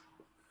PTs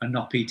are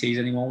not PTs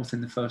anymore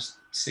within the first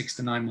 6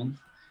 to 9 months.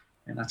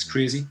 And that's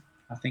crazy.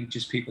 I think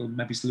just people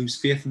maybe lose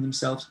faith in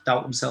themselves,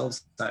 doubt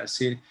themselves. That I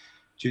say,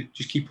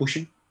 just keep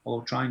pushing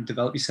or try and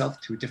develop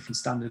yourself to a different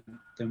standard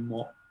than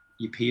what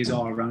your peers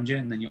are around you,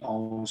 and then you're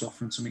always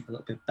offering something a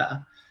little bit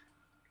better.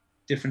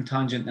 Different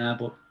tangent there,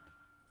 but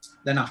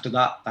then after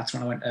that, that's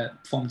when I went to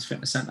Performance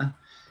Fitness Centre,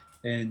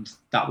 and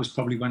that was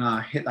probably when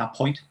I hit that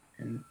point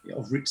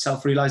of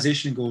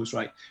self-realization and goes,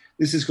 right,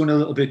 this is going a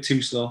little bit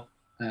too slow.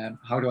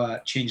 How do I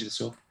change this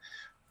up?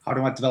 How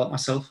do I develop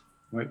myself?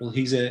 Right, well,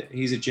 he's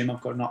a gym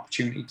I've got an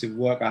opportunity to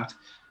work at.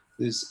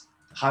 There's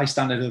a high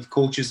standard of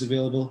coaches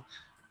available.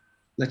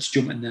 Let's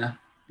jump in there.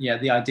 Yeah,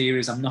 the idea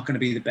is I'm not going to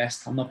be the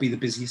best. I'll not be the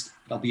busiest,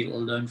 but I'll be able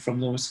to learn from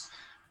those.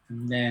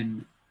 And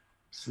then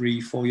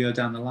 3-4 years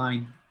down the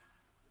line,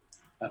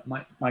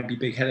 might be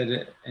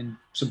big-headed, and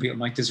some people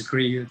might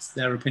disagree. It's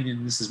their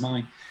opinion. This is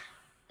mine.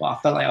 But I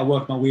felt like I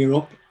worked my way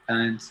up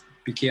and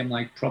became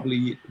like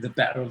probably the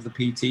better of the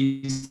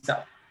PTs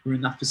that were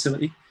in that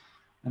facility.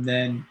 And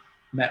then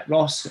met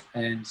Ross,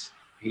 and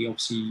he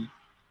obviously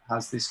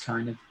has this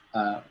kind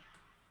of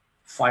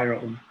fire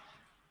at him,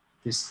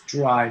 this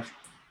drive.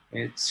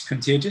 It's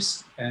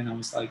contagious, and I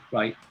was like,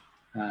 right,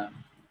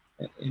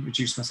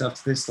 introduce myself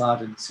to this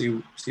lad and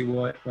see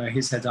where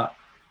his head's at.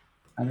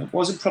 And it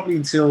wasn't probably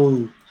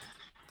until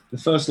the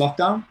first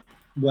lockdown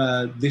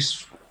where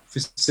this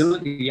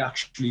facility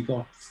actually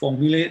got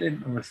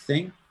formulated or a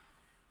thing.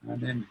 And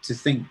then to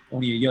think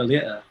only a year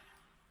later,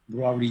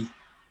 we're already,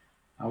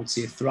 I would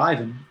say,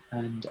 thriving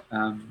and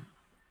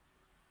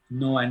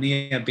nowhere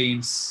near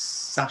being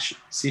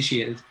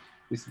satiated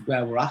with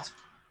where we're at.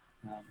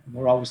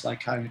 We're always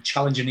like kind of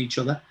challenging each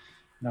other,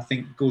 and I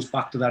think it goes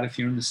back to that. If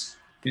you're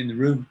in the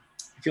room,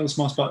 if you're the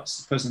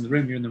smallest person in the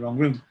room, you're in the wrong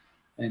room.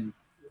 And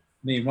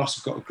me and Ross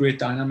have got a great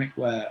dynamic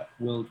where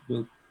we'll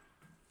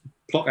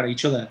pluck at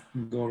each other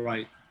and go,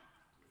 right,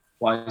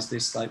 why is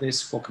this like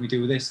this? What can we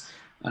do with this?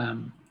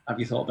 Have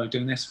you thought about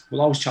doing this?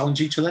 We'll always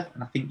challenge each other,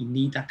 and I think you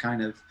need that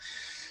kind of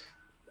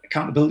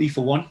accountability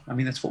for one. I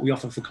mean, that's what we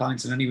offer for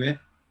clients in any way.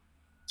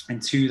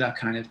 And two, that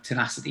kind of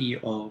tenacity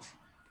of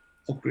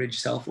upgrade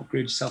yourself,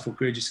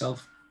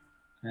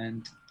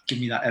 and give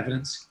me that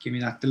evidence, give me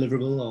that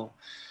deliverable or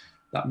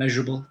that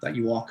measurable that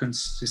you are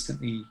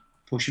consistently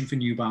pushing for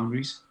new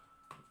boundaries.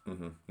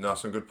 Mm-hmm. No,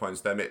 some good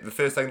points there, mate. The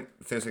first thing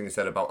you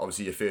said about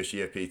obviously your first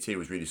year PT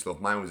was really slow.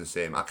 Mine was the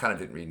same. I kind of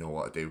didn't really know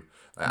what to do.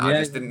 I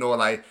just didn't know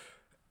like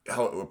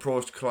how to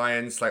approach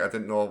clients. Like I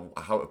didn't know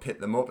how to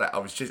pick them up. Like I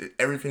was just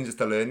everything's just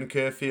a learning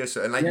curve here.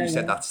 So and like you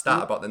said, that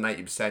stat about the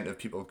 90% of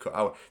people cut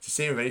out. It's the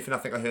same with anything. I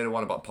think I heard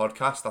one about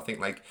podcast. I think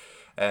like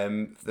I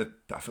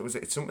think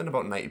it's something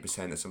about 90%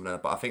 or something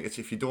like that. But I think it's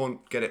if you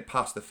don't get it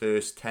past the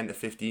first 10 to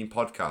 15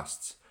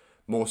 podcasts,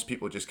 most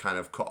people just kind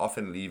of cut off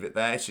and leave it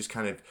there. It's just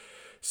kind of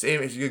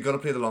same if you've got to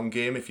play the long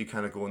game. If you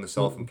kind of go on the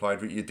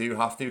self-employed route, you do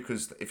have to,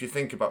 because if you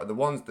think about it,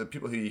 the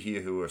people who you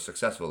hear who are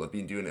successful have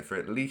been doing it for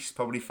at least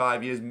probably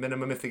 5 years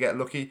minimum if they get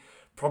lucky.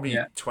 Probably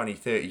 20,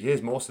 30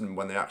 years, most of them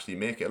when they actually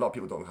make it. A lot of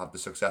people don't have the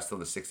success till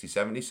the 60,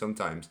 70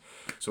 sometimes.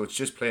 So it's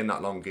just playing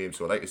that long game.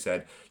 So like I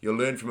said, you'll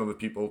learn from other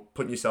people,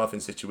 putting yourself in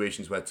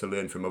situations where to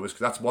learn from others,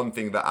 because that's one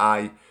thing that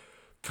I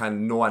kind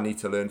of know I need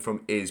to learn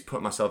from is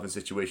put myself in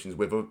situations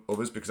with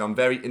others, because I'm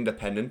very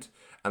independent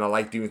and I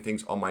like doing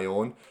things on my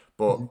own.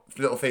 But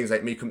little things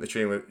like me coming to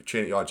train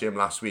at your gym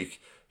last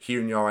week,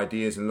 hearing your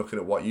ideas and looking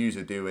at what yous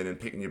are doing and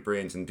picking your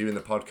brains and doing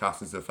the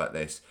podcast and stuff like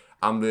this,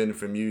 I'm learning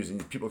from yous,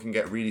 and people can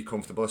get really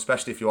comfortable,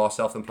 especially if you are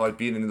self-employed,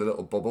 being in a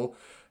little bubble,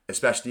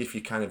 especially if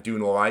you're kind of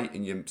doing all right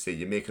and you say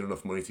you're making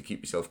enough money to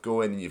keep yourself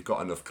going and you've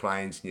got enough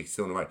clients and you're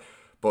still in the right.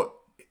 But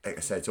like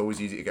I said, it's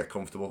always easy to get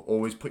comfortable.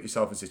 Always put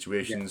yourself in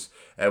situations.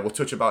 We'll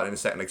touch about it in a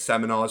second, like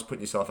seminars,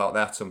 putting yourself out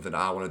there. That's something that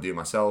I want to do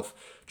myself.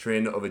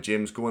 Train at other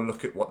gyms. Go and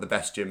look at what the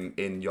best gym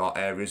in your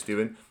area is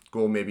doing.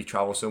 Go and maybe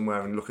travel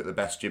somewhere and look at the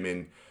best gym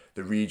in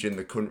the region,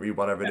 the country,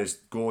 whatever it is.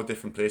 Go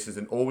different places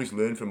and always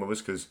learn from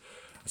others, because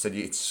I said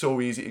it's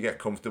so easy to get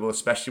comfortable,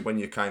 especially when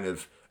you're kind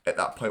of at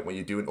that point when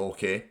you're doing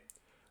okay.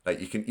 Like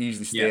you can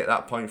easily stay at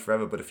that point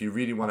forever, but if you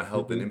really want to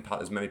help and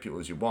impact as many people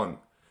as you want,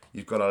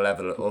 you've got to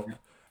level it up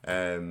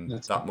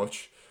that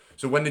much.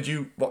 So when did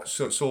you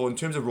so in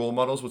terms of role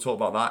models, we'll talk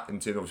about that. In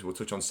terms, obviously we'll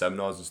touch on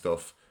seminars and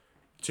stuff.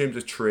 In terms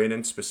of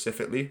training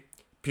specifically,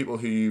 people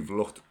who you've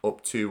looked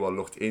up to or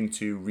looked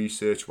into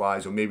research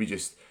wise, or maybe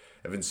just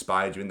have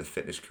inspired you in the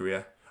fitness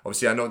career.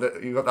 Obviously I know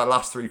that you've got that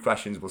last three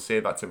questions, we'll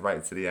save that to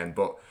right to the end,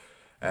 but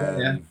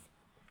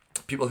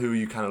people who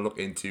you kind of look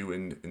into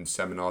in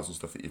seminars and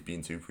stuff that you've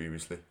been to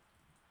previously.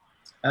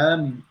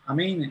 I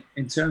mean,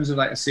 in terms of,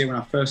 like I say, when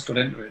I first got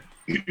into it,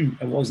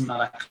 it wasn't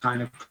that I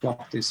kind of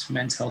clocked this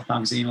Men's Health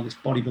magazine or this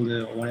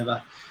bodybuilder or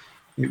whatever.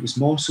 It was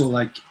more so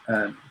like,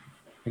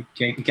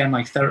 again,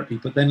 like therapy.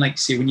 But then, like,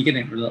 see, when you get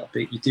into it a little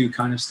bit, you do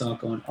kind of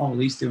start going, oh, well,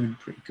 he's doing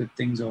pretty good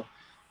things, or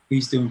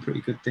he's doing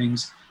pretty good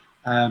things.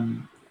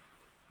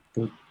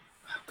 But,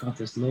 God,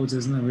 there's loads,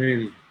 isn't there,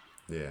 really?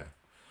 Yeah.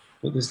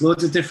 But there's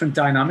loads of different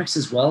dynamics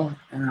as well.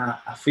 And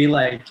I feel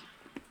like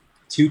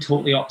two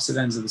totally opposite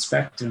ends of the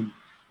spectrum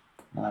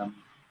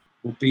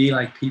will be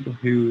like people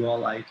who are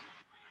like,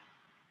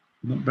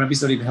 maybe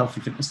study the health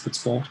and fitness, but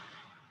sport.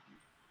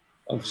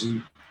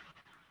 Obviously,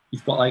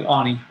 you've got like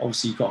Arnie,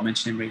 obviously you've got to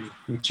mention him really,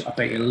 which I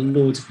bet you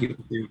loads of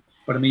people do.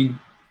 But I mean,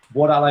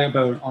 what I like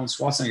about Arnold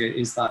Schwarzenegger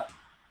is that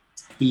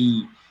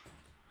he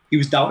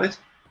was doubted,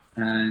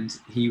 and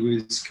he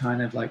was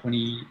kind of like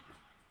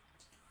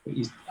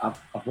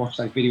I've watched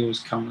like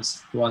videos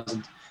countless who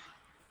hasn't,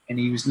 and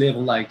he was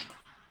labelled like,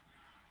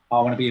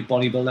 I want to be a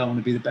bodybuilder, I want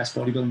to be the best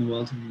bodybuilder in the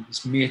world, and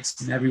his mates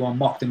and everyone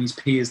mocked him, his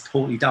peers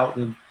totally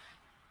doubted him,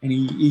 and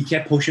he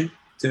kept pushing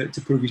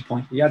to prove his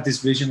point. He had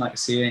this vision, like I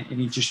say, and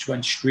he just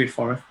went straight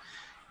for it.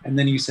 And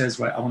then he says,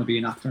 right, I want to be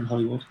an actor in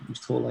Hollywood. He was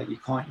told, like, you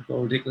can't, you've got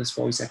a ridiculous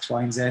voice, X,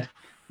 Y, and Z. And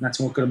that's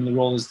what got him the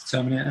role as the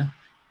Terminator,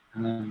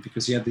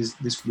 because he had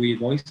this weird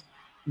voice.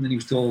 And then he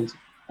was told,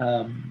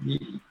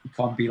 you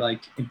can't be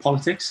like in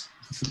politics.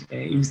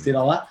 He did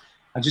all that.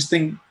 I just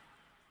think,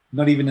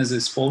 not even as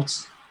a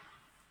sports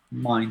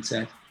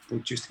mindset,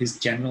 but just his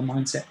general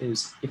mindset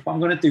is, if I'm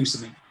going to do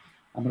something,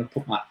 I'm going to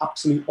put my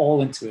absolute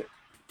all into it,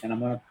 and I'm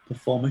going to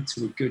perform it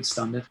to a good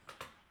standard.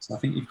 So I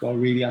think you've got to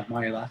really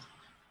admire that.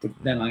 But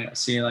then I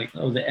see like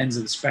other ends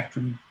of the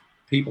spectrum,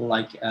 people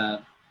like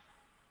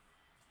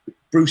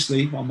Bruce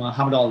Lee or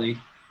Muhammad Ali,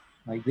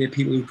 like they're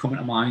people who come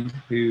into mind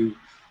who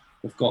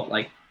have got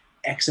like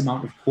X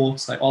amount of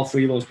quotes. Like all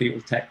three of those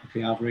people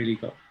technically have really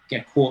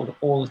get quoted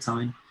all the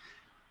time.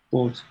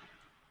 But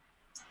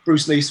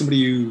Bruce Lee,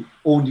 somebody who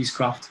owned his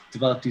craft,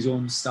 developed his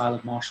own style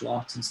of martial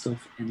arts and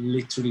stuff, and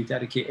literally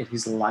dedicated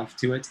his life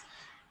to it.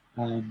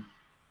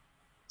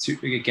 To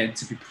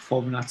be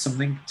performing at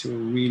something to a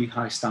really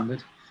high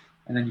standard.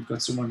 And then you've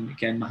got someone,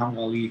 again, Muhammad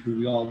Ali, who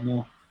we all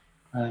know.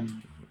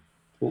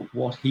 But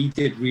what he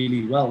did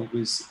really well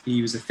was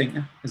he was a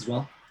thinker as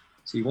well.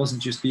 So he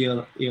wasn't just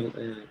able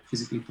to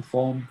physically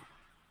perform.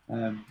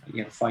 He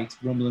had a fight,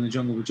 Rumble in the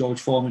Jungle, with George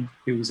Foreman,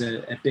 who was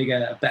a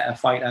bigger, a better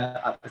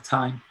fighter at the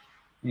time.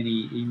 And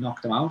he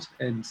knocked him out.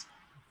 And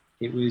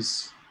it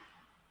was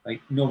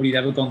like nobody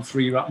had ever gone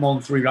more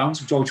than 3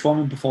 rounds with George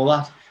Foreman before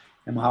that.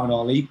 And Muhammad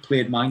Ali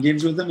played mind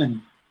games with them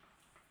and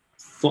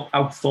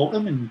outthought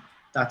them. And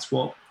that's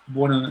what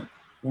won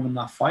him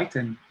that fight.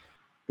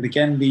 But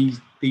again,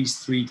 these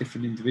three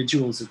different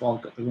individuals have all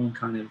got their own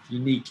kind of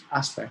unique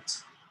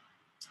aspects.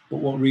 But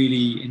what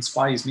really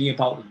inspires me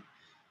about them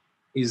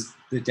is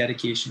the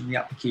dedication, the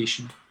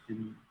application,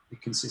 and the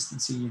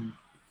consistency and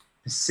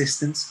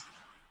persistence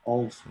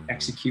of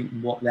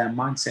executing what their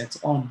mindset's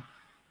on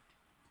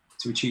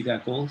to achieve their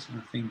goals.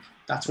 And I think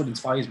that's what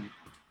inspires me.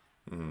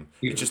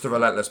 It's just a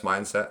relentless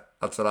mindset.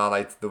 That's what I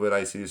like. The word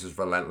I see is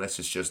relentless.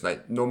 It's just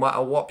like, no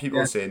matter what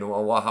people say, no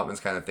matter what happens,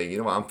 kind of thing. You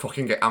know what?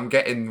 I'm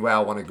getting where I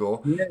want to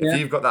go. If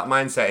you've got that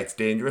mindset, it's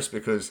dangerous,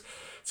 because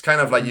it's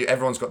kind of like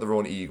everyone's got their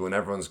own ego, and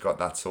everyone's got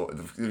that sort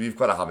of. You've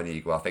got to have an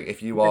ego. I think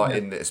if you are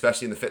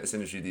especially in the fitness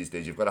industry these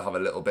days, you've got to have a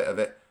little bit of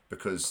it,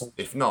 because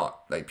if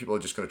not, like, people are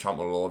just going to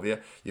trample all over you.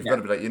 You've got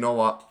to be like, you know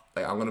what?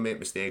 Like, I'm going to make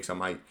mistakes. I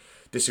might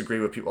disagree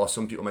with people, or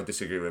some people might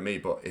disagree with me.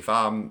 But if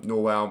I'm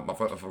nowhere,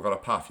 if I've got a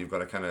path, you've got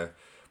to kind of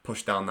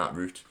push down that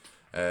route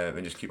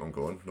and just keep on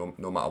going,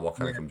 no matter what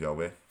kind of comes your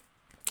way.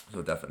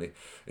 So definitely,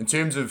 in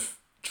terms of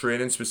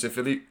training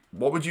specifically,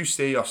 what would you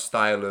say your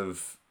style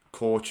of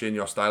coaching,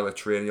 your style of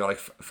training, your like,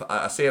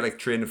 I say like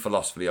training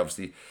philosophy,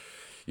 obviously,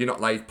 you're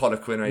not like Potter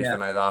Quinn or Yeah. anything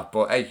like that,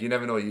 but hey, you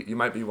never know, you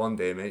might be one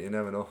day, mate, you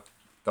never know.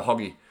 The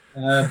Hoggy.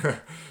 Um,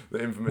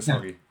 The infamous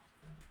Hoggy.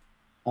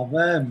 I've,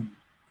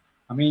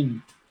 I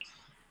mean,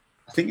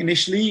 I think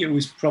initially it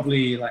was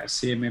probably like I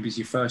say, maybe it's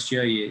your first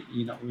year,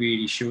 you're not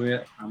really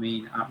sure. I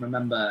mean, I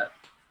remember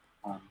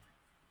um,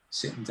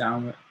 sitting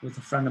down with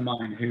a friend of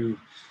mine who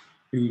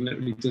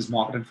literally does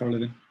marketing for a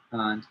living,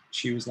 and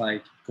she was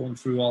like going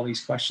through all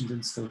these questions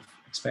and stuff,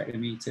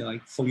 expecting me to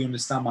like fully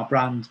understand my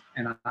brand.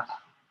 And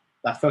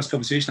that first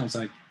conversation, I was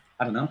like,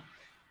 I don't know.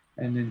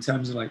 And in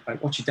terms of like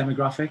what's your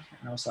demographic,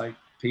 and I was like,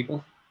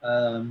 people,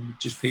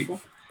 just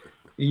people.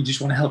 You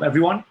just want to help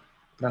everyone.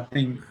 But I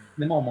think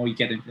the more and more you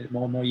get into it, the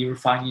more and more you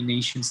refine your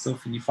niche and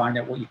stuff, and you find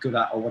out what you're good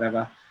at or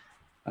whatever.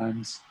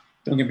 And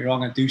don't get me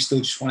wrong, I do still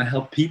just want to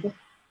help people.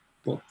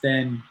 But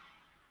then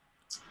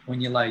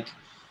when you're like,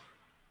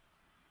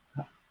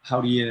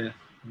 how do you?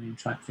 I mean, I'm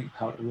trying to think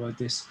how to word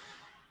this.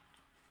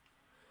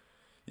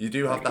 You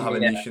do have Like, to have a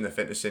yeah, niche in the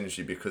fitness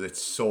industry because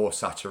it's so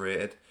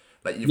saturated.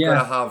 Like you've got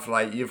to yeah, have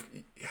like you've.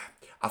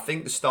 I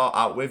think to start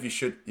out with,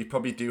 you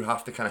probably do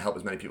have to kind of help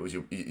as many people as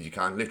you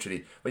can.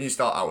 Literally, when you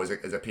start out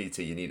as a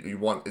PT, you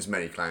want as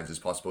many clients as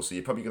possible. So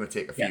you're probably going to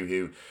take a yeah, few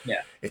who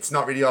yeah, it's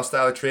not really your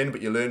style of training,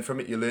 but you learn from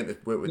it. You learn to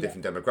work with yeah.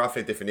 different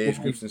demographic, different age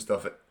Definitely. groups and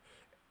stuff.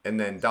 And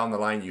then down the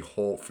line, you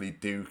hopefully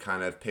do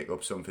kind of pick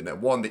up something that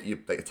one that you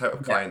like a type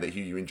of Yeah, client that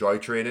you enjoy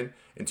training,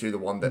 and two the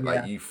one that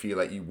like yeah, you feel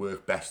like you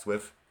work best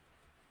with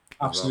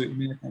as well.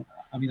 absolutely.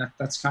 I mean,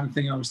 that's kind of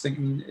thing I was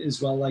thinking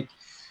as well. Like,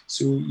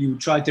 so you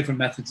try different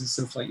methods and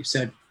stuff, like you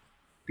said,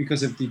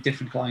 because of the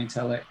different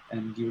clientele,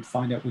 and you would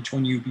find out which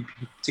one you'd be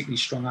particularly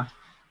strong at.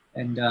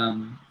 And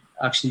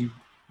actually,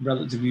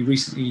 relatively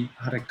recently,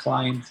 had a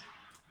client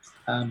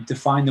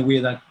define the way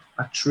that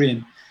I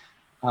train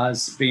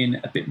as being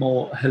a bit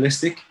more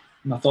holistic,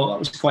 and I thought that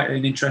was quite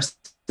an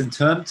interesting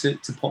term to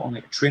put on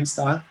like a train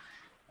style.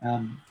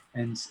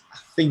 And I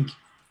think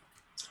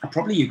I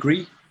probably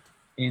agree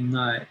in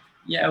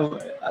yeah,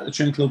 at the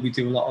training club we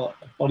do a lot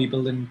of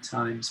bodybuilding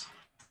times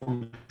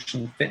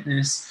functional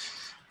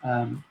fitness,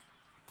 um,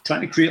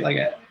 trying to create like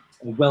a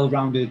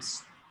well-rounded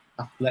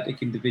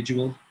athletic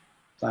individual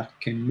that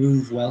can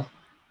move well,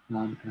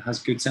 and has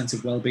good sense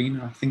of well-being.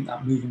 And I think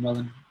that moving well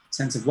and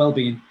sense of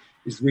well-being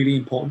is really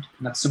important,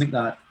 and that's something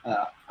that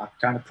I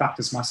kind of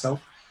practice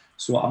myself.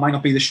 So I might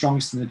not be the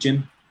strongest in the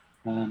gym,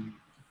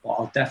 but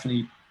I'll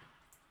definitely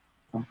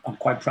I'm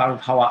quite proud of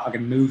how I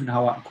can move and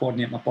how I can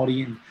coordinate my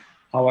body and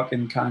how I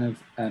can kind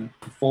of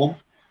perform.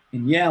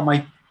 And yeah, I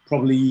might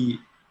probably,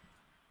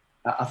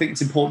 I think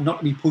it's important not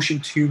to be pushing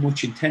too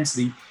much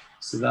intensity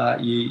so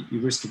that you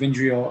risk of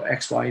injury or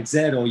X, Y, and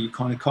Z, or you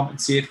kind of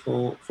compensate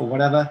for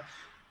whatever.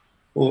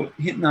 Or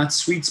hitting that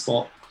sweet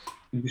spot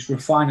and just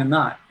refining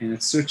that. And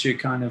it's such a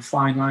kind of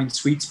fine line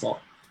sweet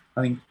spot.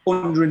 I think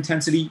under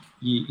intensity,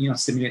 you're not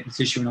stimulating the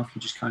tissue enough,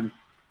 you're just kind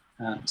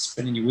of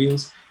spinning your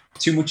wheels.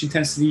 Too much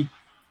intensity,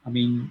 I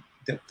mean,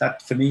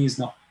 that for me is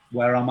not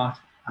where I'm at.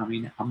 I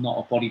mean, I'm not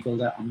a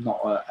bodybuilder, I'm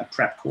not a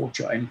prep coach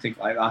or anything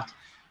like that.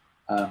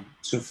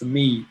 So for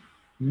me,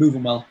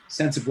 moving well,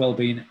 sense of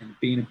well-being, and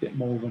being a bit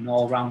more of an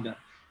all-rounder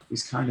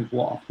is kind of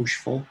what I push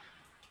for.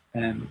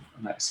 And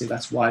like I say,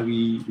 that's why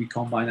we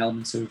combine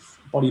elements of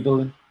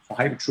bodybuilding for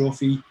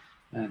hypertrophy,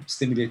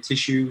 stimulate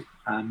tissue,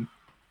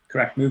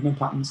 correct movement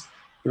patterns,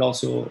 but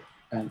also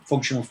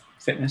functional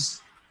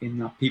fitness in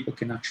that people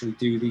can actually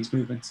do these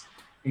movements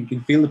and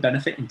can feel the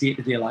benefit in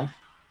day-to-day life.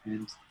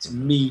 And to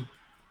me,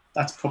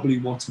 that's probably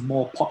what's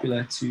more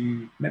popular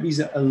to maybe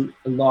a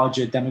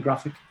larger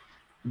demographic,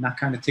 and that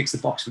kind of ticks the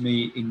box for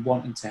me in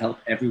wanting to help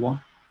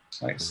everyone.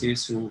 Like I say,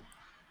 so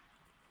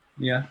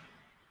yeah,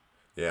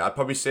 Yeah, I'd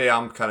probably say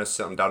I'm kind of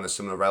sitting down a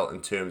similar route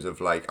in terms of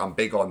like I'm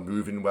big on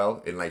moving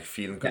well and like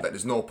feeling good. yeah, Like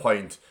there's no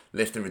point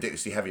lifting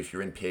ridiculously heavy if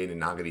you're in pain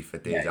and agony for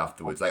days yeah,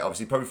 afterwards. Like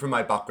obviously probably from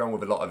my background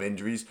with a lot of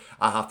injuries,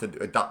 I have to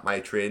adapt my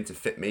training to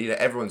fit me. Like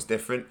everyone's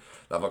different.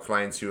 I've got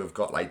clients who have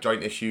got like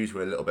joint issues who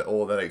are a little bit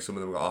older, like some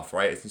of them got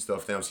arthritis and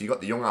stuff. Then obviously you got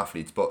the young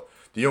athletes, but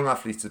the young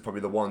athletes are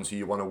probably the ones who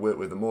you want to work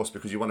with the most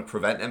because you want to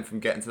prevent them from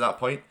getting to that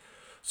point.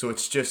 So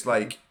it's just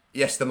like,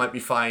 yes, they might be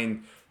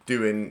fine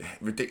doing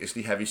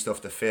ridiculously heavy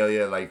stuff to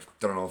failure, like,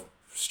 don't know,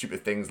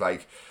 stupid things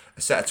like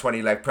a set of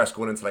 20 leg press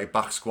going into like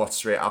back squats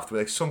straight after,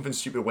 like something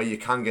stupid where you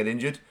can get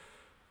injured.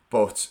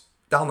 But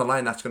down the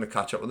line, that's going to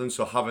catch up with them.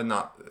 So having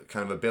that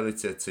kind of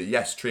ability to,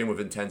 yes, train with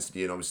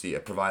intensity and obviously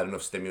provide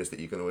enough stimulus that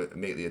you're going to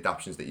make the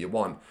adaptations that you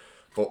want,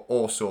 but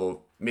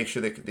also make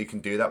sure they can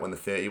do that when they're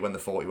 30, when they're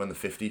 40, when they're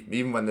 50,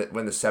 even when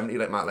they're 70,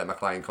 like my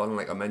client Colin,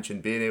 like I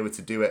mentioned, being able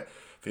to do it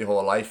for your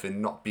whole life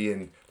and not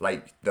being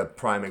like the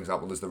prime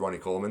example is the Ronnie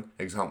Coleman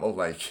example.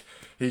 Like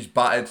he's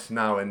battered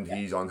now and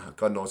he's on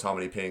God knows how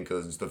many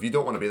painkillers and stuff. You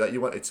don't want to be that.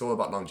 You want it's all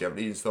about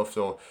longevity and stuff.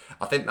 So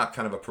I think that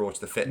kind of approach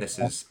to fitness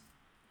has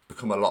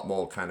become a lot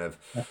more kind of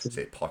that's it.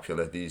 say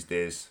popular these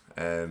days.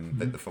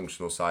 Like the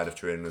functional side of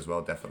training as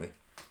well, definitely.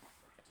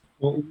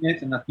 Well,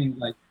 Nathan, I think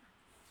like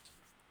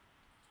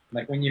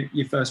Like when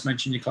you first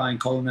mentioned your client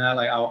Colin there,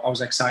 like I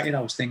was excited.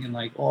 I was thinking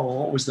like,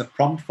 oh, what was the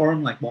prompt for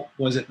him? Like, what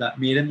was it that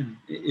made him? And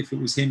if it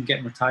was him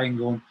getting retired and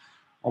going,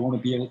 I want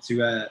to be able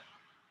to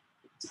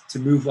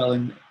move well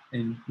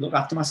and look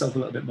after myself a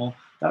little bit more.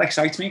 That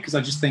excites me because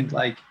I just think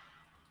like,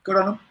 good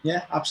on him.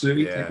 Yeah,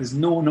 absolutely. Yeah. Like there's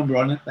no number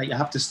on it. Like you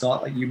have to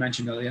start, like you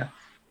mentioned earlier.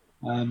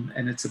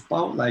 And it's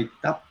about like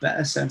that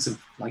better sense of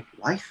like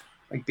life,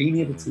 like being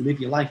able to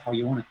live your life how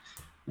you want it.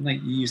 And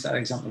like you use that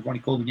example of Ronnie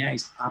Coleman, yeah,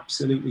 he's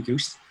absolutely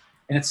goosed.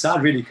 And it's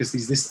sad really because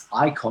he's this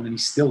icon and he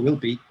still will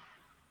be.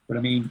 But I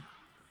mean,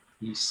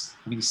 he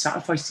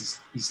sacrificed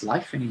his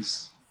life and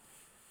his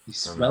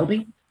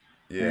well-being.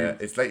 Yeah,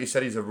 it's like you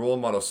said, he's a role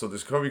model. So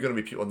there's probably going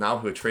to be people now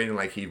who are training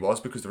like he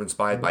was because they're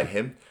inspired by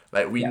him.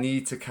 Like we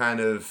need to kind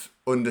of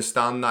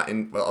understand that.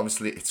 Well,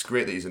 obviously it's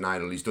great that he's an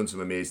idol. He's done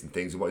some amazing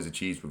things and what he's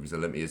achieved with his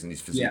Olympias and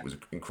his physique was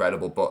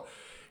incredible. But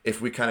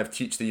if we kind of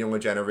teach the younger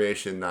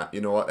generation that,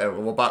 you know what,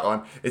 we're back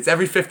on. It's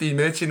every 15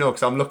 minutes, you know,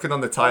 because I'm looking on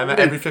the timer.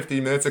 Every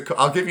 15 minutes,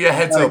 I'll give you a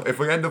heads up. If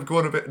we end up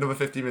going another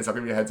 15 minutes, I'll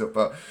give you a heads up.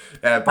 But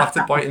back to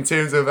the point in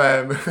terms of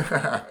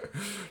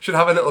should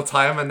have a little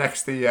timer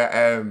next to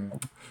you.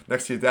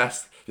 Next to your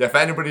desk. Yeah, for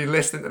anybody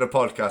listening to the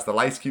podcast, the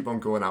lights keep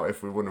on going out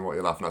if we're wondering what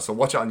you're laughing at. So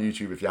watch it on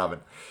YouTube if you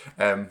haven't.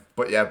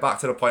 But yeah, back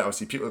to the point,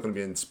 obviously people are going to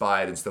be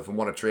inspired and stuff and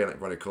want to train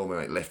like Ronnie Coleman,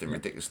 like lifting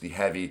ridiculously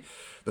heavy.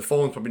 The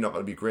form's probably not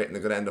going to be great and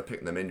they're going to end up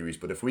picking them injuries.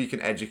 But if we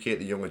can educate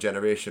the younger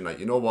generation, like,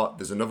 you know what,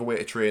 there's another way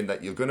to train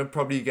that you're going to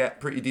probably get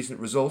pretty decent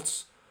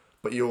results,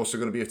 but you're also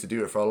going to be able to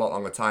do it for a lot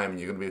longer time and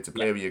you're going to be able to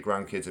play with your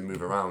grandkids and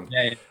move around.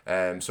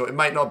 So it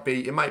might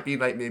be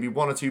like maybe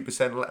 1 or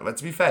 2%. But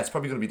to be fair, it's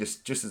probably going to be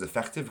just as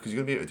effective because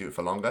you're going to be able to do it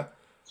for longer.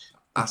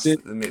 That's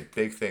the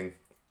big thing.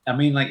 I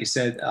mean, like you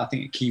said, I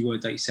think a key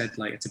word that you said,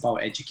 like it's about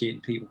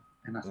educating people.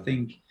 And I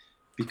think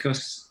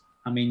because,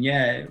 I mean,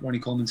 yeah, Ronnie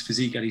Coleman's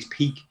physique at his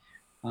peak,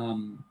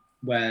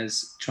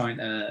 whereas trying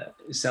to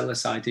sell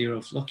this idea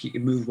of, look, you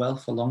can move well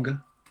for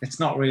longer. It's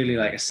not really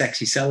like a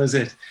sexy sell, is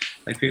it?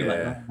 Like people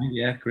are like, oh,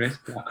 yeah, great.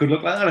 I could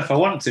look like that if I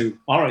wanted to.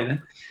 All right,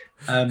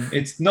 then.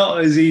 It's not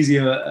as easy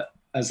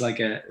as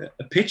like a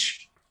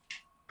pitch,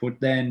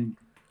 but then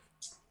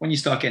when you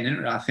start getting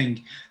into it, I think,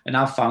 and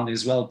I've found it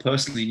as well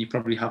personally, and you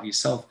probably have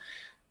yourself,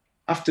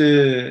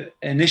 after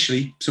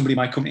initially somebody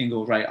might come in and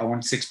go, right, I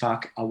want a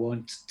 6-pack, I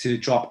want to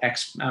drop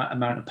X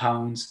amount of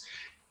pounds.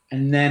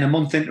 And then a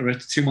month into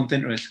it, 2 months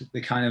into it, they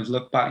kind of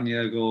look back and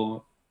you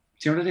go,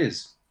 do you know what it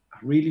is? I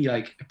really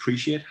like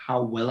appreciate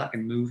how well I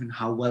can move and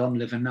how well I'm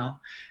living now.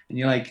 And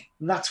you're like,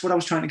 that's what I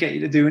was trying to get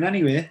you to do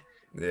anyway.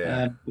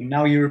 Yeah.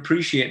 Now you're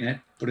appreciating it,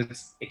 but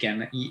it's,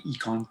 again, you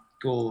can't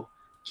go,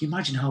 can you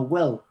imagine how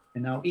well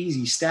and how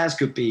easy stairs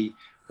could be,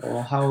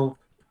 or how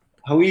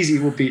easy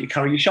it would be to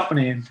carry your shopping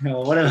in,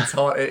 or whatever. It's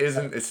hard.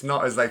 It's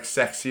not as like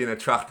sexy and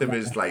attractive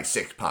as like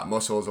 6-pack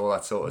muscles, all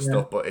that sort of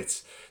stuff. But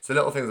it's the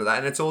little things like that,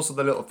 and it's also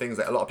the little things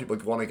that a lot of people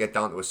want to get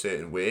down to a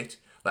certain weight.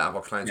 Like I've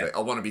got clients like, I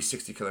want to be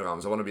 60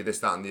 kilograms, I want to be this,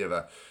 that, and the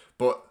other.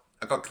 But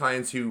I got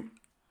clients who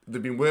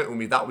they've been working with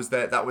me. That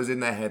was in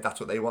their head. That's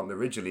what they wanted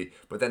originally.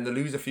 But then they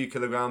lose a few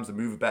kilograms, they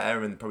move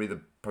better, and probably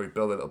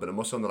build a little bit of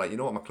muscle. And they're like, you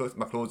know what,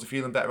 my clothes are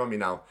feeling better on me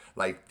now.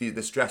 Like the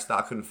dress that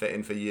I couldn't fit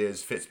in for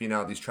years fits me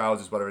now. These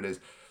trousers, whatever it is.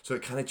 So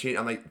it kind of changed.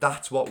 I'm like,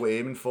 that's what we're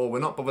aiming for. We're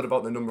not bothered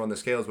about the number on the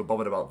scales. We're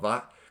bothered about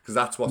that because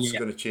that's what's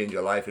going to change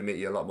your life and make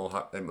you a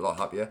lot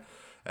happier.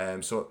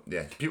 So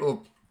yeah,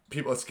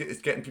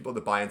 it's getting people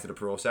to buy into the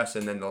process,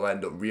 and then they'll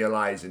end up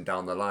realizing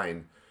down the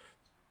line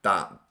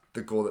that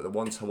the goal that they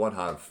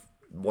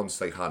once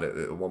they had it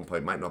at one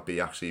point might not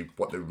be actually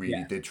what they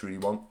really did truly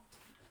want.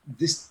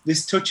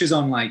 This touches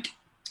on like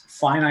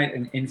finite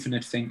and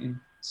infinite thinking.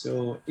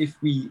 So if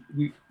we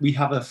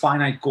have a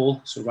finite goal,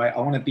 so right, I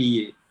want to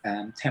be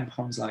 10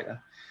 pounds lighter.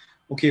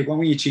 Okay, when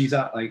we achieve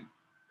that, like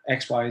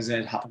X, Y,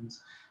 Z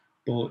happens.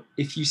 But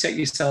if you set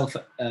yourself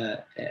an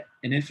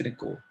infinite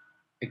goal,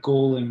 a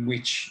goal in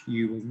which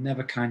you will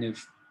never kind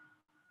of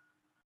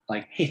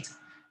like hit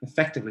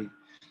effectively.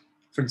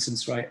 For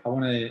instance, right, I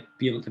want to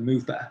be able to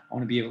move better. I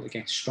want to be able to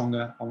get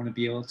stronger. I want to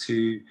be able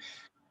to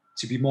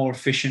be more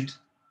efficient.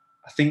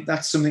 I think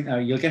that's something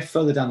that you'll get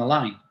further down the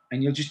line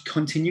and you'll just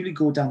continually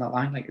go down that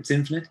line. Like it's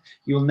infinite.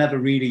 You'll never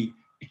really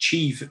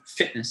achieve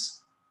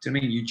fitness. Do you know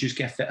what I mean? You just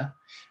get fitter.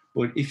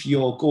 But if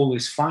your goal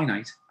is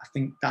finite, I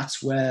think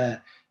that's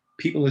where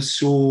people are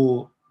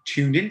so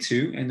tuned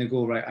into and they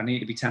go, right, I need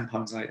to be 10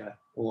 pounds lighter,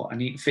 or I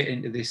need to fit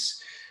into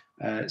this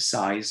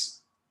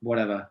size,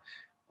 whatever,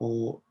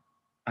 or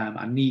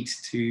I need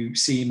to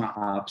see my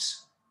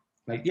abs.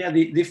 Like, yeah,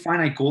 they're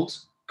finite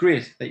goals.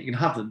 Great that you can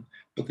have them,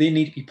 but they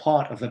need to be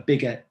part of a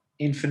bigger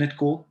infinite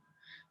goal.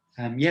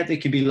 Yeah, they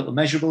can be little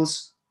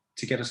measurables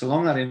to get us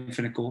along that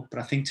infinite goal, but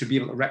I think to be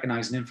able to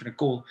recognize an infinite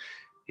goal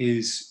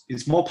is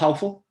more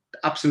powerful,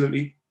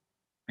 absolutely,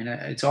 and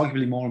it's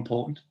arguably more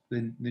important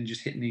than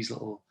just hitting these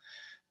little.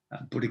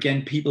 But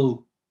again,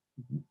 people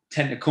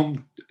tend to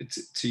come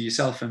to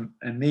yourself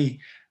and me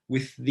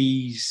with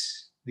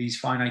these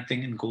finite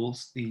thinking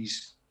goals,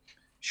 these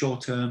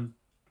short-term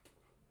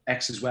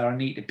X is where I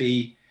need to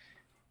be,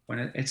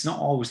 when it's not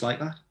always like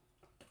that.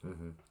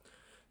 Mm-hmm.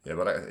 Yeah,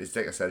 but it's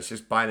like I said, it's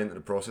just buying into the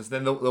process.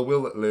 Then they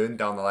will learn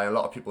down the line. A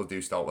lot of people do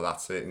start with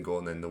that certain goal,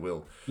 and then they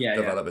will Yeah, yeah.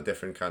 develop a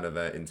different kind of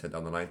intent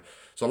down the line.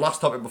 So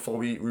last topic before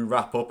we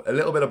wrap up, a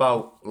little bit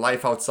about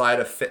life outside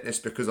of fitness,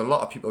 because a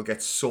lot of people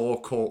get so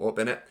caught up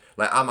in it.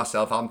 Like I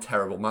myself, I'm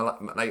terrible.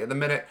 Like at the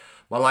minute,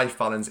 my life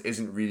balance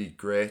isn't really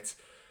great.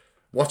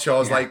 What's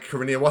yours Yeah. like,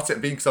 Karina? What's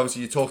it been? Because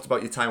obviously you talked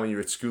about your time when you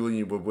were at school and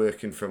you were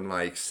working from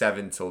like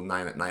 7 till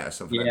 9 at night or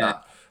something like Yeah.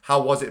 that. How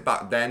was it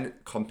back then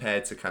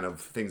compared to kind of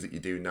things that you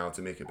do now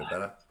to make it a bit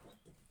better?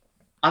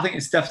 I think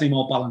it's definitely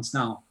more balanced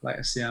now. Like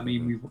I say, I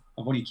mean,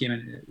 I've only came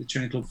in at the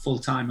training club full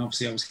time.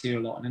 Obviously, I was here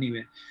a lot, and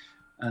anyway,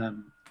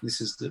 this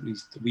is at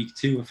least week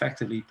 2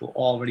 effectively. But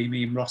already,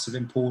 me and Ross have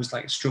imposed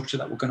like a structure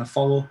that we're going to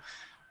follow.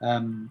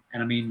 And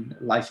I mean,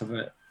 life of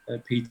a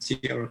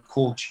PT or a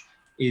coach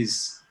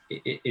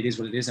it is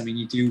what it is. I mean,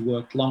 you do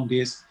work long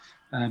days,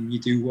 you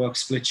do work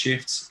split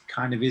shifts. It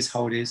kind of is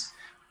how it is.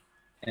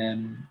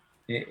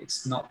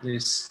 It's not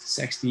this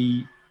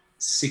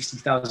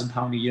 60,000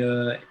 pound a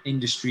year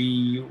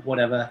industry,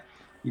 whatever,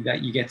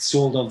 that you get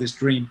sold of this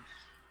dream.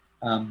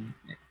 Um,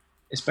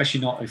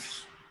 Especially not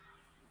if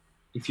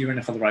you're in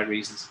it for the right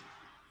reasons.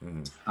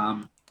 And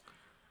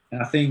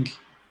I think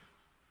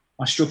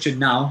my structure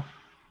now,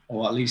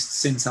 or at least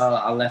since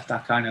I left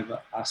that kind of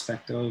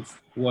aspect of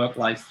work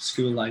life,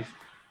 school life,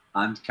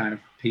 and kind of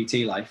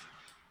PT life,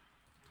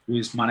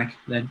 was manic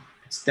then.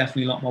 It's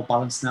definitely a lot more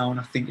balanced now, and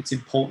I think it's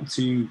important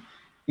to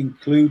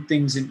include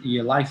things into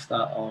your life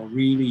that are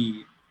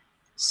really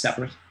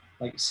separate,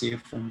 like say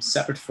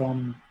separate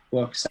from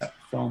work, separate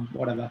from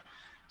whatever.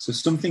 So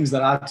some things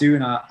that I do,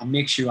 and I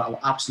make sure I'll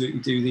absolutely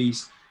do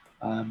these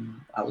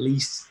at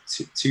least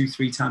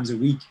 2-3 times a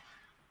week.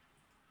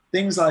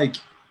 Things like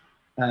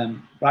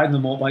riding the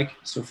motorbike.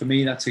 So for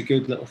me, that's a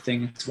good little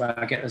thing. It's where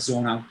I get a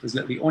zone out. There's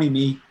literally only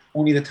me,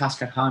 only the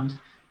task at hand,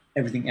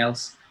 everything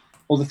else.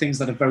 Other things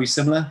that are very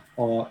similar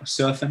are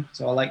surfing.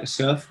 So I like to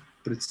surf,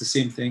 but it's the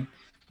same thing.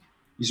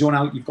 You zone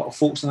out, you've got to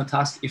focus on the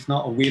task. If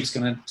not, a wave's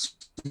going to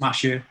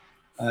smash you,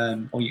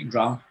 or you can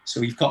drown.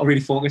 So you've got to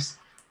really focus.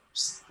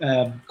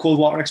 Cold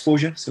water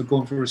exposure, so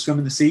going for a swim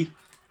in the sea.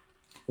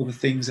 Other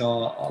things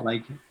are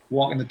like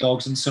walking the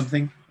dogs and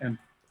something and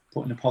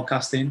putting a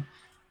podcast in,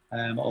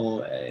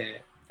 or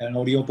an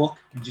audio book,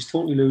 and just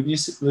totally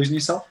losing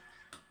yourself.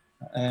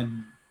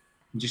 And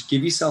just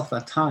give yourself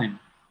that time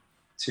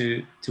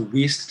to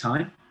waste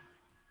time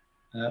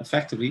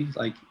effectively.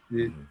 Like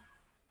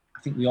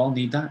I think we all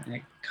need that, and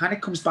it kind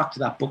of comes back to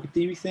that bucket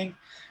theory thing,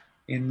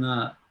 in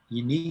that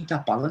you need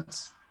that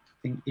balance. I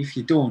think if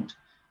you don't,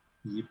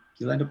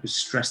 you'll end up with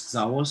stressed as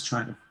hours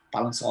trying to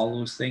balance all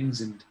those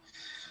things, and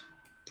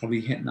probably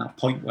hitting that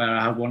point where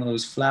I had one of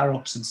those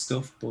flare-ups and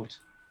stuff. But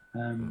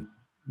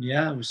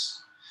yeah,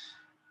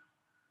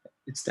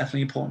 it's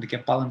definitely important to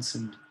get balance.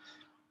 And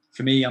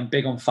for me, I'm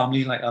big on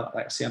family. Like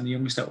I say, I'm the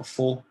youngest out of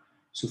 4,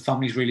 so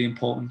family's really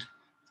important.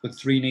 I've got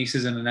 3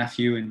 nieces and a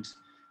nephew, and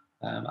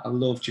I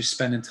love just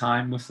spending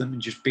time with them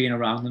and just being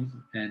around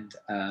them. And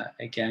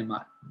again,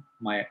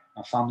 my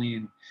family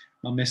and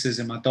my missus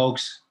and my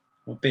dogs.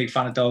 I'm a big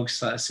fan of dogs.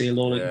 Like I say,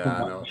 Lola can come Yeah, I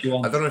back know. if you I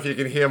want. don't know if you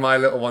can hear my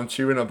little one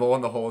chewing a bone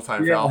the whole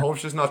time. Yeah, I hope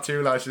she's not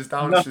too loud. She's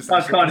down. no, I She'll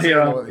can't say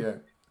hear hello at her. the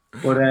end.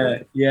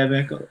 But yeah,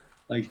 man,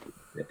 like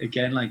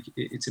again, like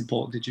it's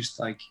important to just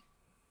like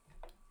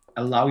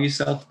allow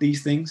yourself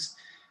these things.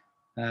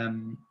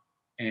 And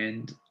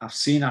I've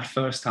seen that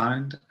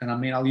firsthand. And I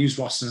mean, I'll use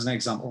Ross as an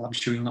example. I'm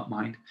sure you'll not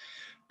mind,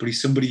 but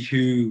he's somebody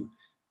who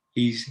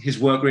his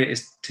work rate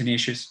is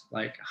tenacious.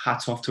 Like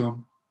hats off to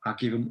him. I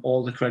give him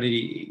all the credit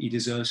he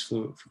deserves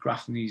for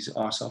grafting his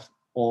arse off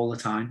all the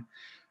time.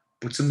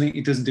 But something he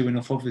doesn't do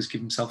enough of is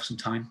give himself some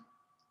time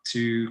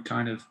to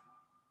kind of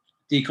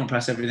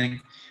decompress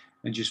everything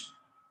and just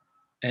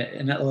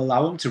and it'll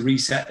allow him to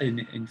reset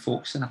in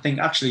focus. And I think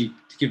actually,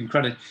 to give him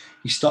credit,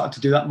 he started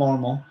to do that more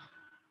and more,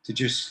 to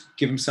just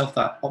give himself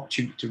that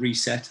opportunity to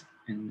reset.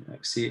 And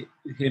like say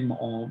him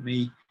or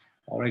me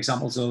are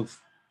examples of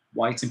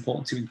why it's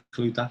important to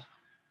include that.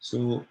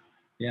 So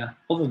yeah,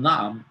 other than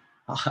that,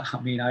 I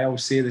mean, I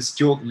always say this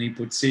jokingly,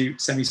 but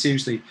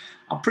semi-seriously,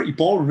 I'm pretty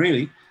boring,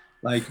 really.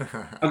 Like,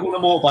 I go on a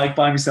motorbike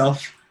by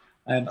myself,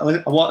 and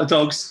I walk the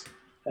dogs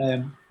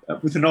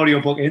with an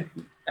audio book in,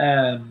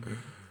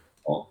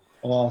 or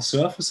I'll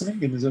surf or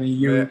something, and there's only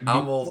you who Mate, can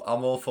I'm hear.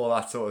 all for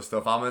that sort of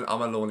stuff. I'm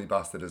a lonely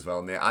bastard as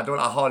well, mate. I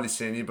hardly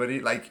see anybody.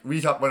 Like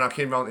when I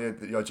came round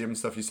to your gym and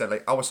stuff, you said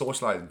like our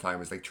socialising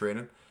time is like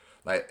training.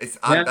 Like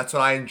Yeah, that's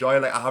what I enjoy.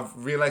 Like I have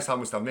realised how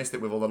much I've missed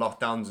it with all the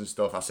lockdowns and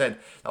stuff. I said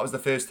that was the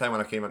first time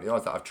when I came out to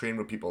yours that I've trained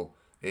with people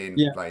in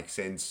yeah, like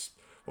since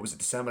what was it,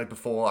 December, like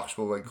before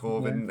actual like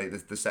COVID, yeah, and,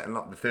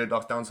 like the third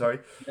lockdown, sorry.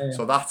 yeah,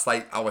 So that's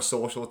like our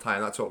social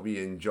time. That's what we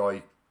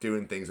enjoy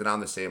doing things, and I'm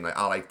the same. Like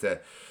I like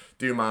to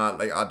do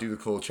I do the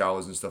cold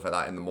showers and stuff like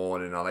that in the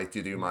morning. I like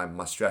to do my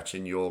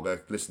stretching, yoga,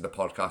 listen to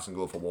podcasts, and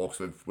go for walks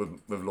with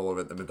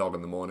Laura and my dog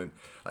in the morning.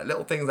 Like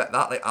little things like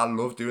that. Like I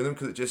love doing them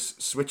because it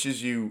just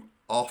switches you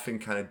off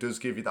and kind of does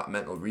give you that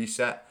mental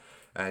reset.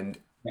 And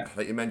Yeah.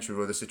 like you mentioned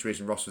with the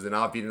situation Ross was in,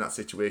 I've been in that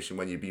situation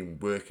when you've been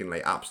working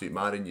like absolute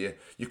mad and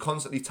you're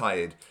constantly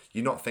tired,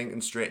 you're not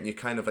thinking straight, and you're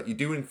kind of like, you're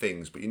doing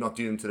things but you're not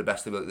doing them to the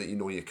best ability that you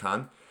know you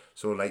can.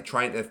 So like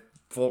trying to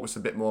focus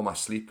a bit more on my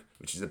sleep,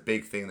 which is a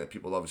big thing that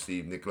people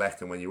obviously neglect,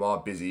 and when you are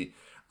busy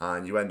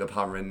and you end up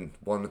having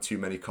one or too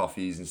many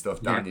coffees and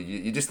stuff down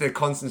you're just in a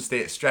constant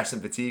state of stress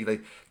and fatigue.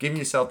 Like giving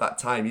yourself that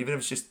time, even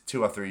if it's just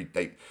 2 or 3,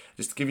 like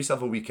just give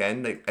yourself a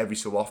weekend, like every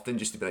so often,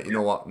 just to be like, you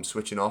know what, I'm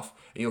switching off.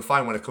 And you'll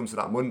find when it comes to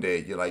that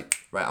Monday, you're like,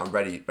 right, I'm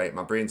ready, right,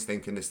 my brain's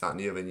thinking this, that and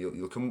the other, and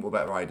you'll come up with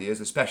better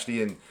ideas,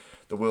 especially in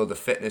the world of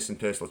fitness and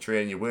personal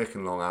training. You're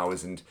working long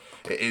hours, and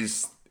it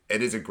is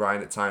a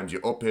grind at times.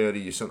 You're up early,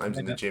 you're sometimes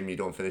in the gym, you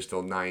don't finish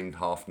till 9,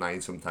 half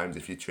 9 sometimes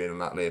if you're training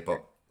that late,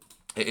 but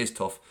it is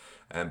tough.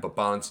 But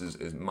balance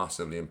is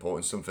massively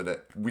important, something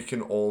that we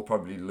can all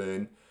probably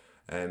learn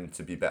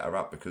to be better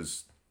at,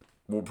 because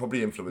we're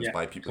probably influenced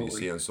by people you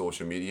see on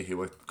social media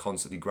who are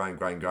constantly grind,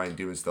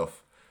 doing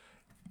stuff.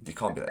 You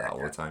can't be like that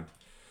all the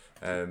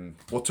time.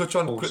 We'll touch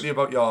on quickly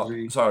about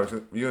your... Sorry, were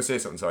you going to say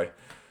something? Sorry.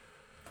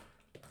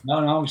 No,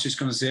 I was just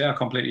going to say I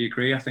completely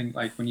agree. I think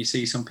like when you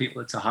see some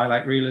people, it's a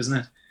highlight reel, isn't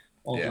it?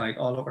 Of like,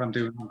 oh, look what I'm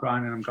doing. I'm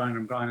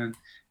grinding.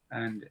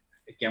 And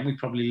again, we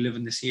probably live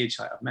in this age,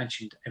 like I've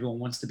mentioned, everyone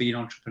wants to be an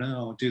entrepreneur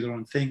or do their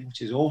own thing,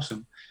 which is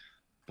awesome.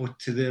 But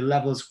to the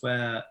levels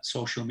where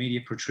social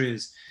media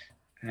portrays,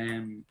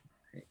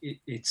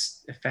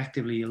 it's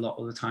effectively a lot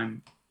of the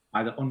time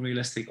either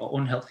unrealistic or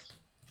unhealthy.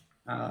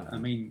 I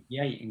mean,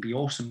 yeah, you can be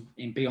awesome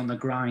and be on the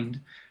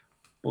grind,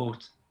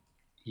 but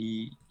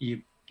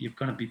you're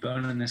going to be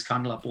burning this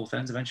candle at both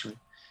ends eventually.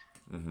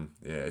 Mm-hmm.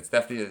 Yeah, it's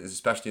definitely,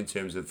 especially in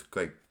terms of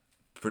like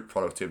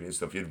productivity and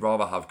stuff, you'd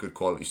rather have good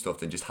quality stuff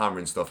than just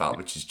hammering stuff out,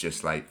 which is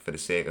just like for the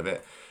sake of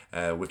it,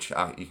 which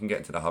you can get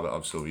into the habit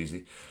of so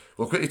easy.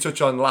 We'll quickly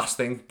touch on last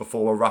thing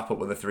before we'll wrap up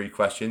with the 3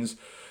 questions.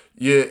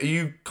 Are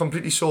you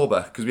completely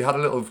sober? Because we had a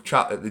little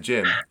chat at the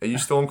gym. Are you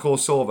stone cold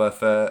sober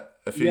for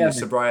a few years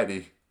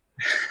sobriety?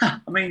 I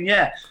mean,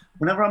 yeah.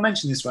 Whenever I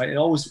mention this, right, I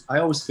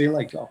always feel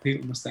like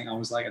people must think I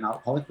was like an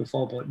alcoholic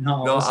before, but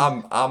no. No,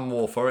 I'm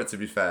all for it. To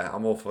be fair,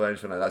 I'm all for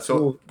anything like that.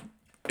 So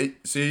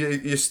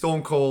you're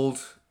stone cold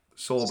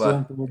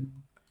sober,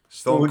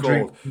 stone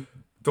cold.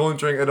 Don't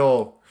drink at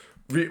all.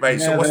 Right.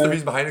 So what's the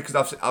reason behind it?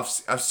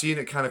 Because I've seen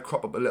it kind of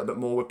crop up a little bit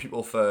more with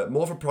people for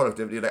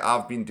productivity. Like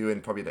I've been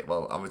doing probably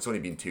it's only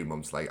been 2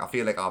 months. Like I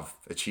feel like I've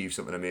achieved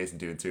something amazing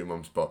doing 2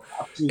 months, but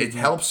it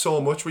helps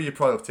so much with your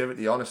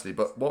productivity, honestly.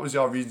 But what was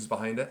your reasons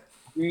behind it?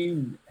 I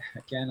mean,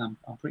 again,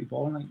 I'm pretty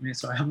boring like me,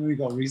 so I haven't really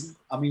got a reason.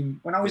 I mean,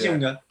 when I was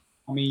younger,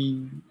 I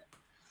mean,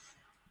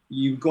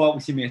 you go out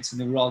with your mates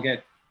and they would all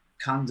get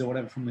cans or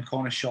whatever from the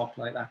corner shop,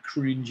 like that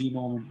cringy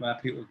moment where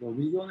people go,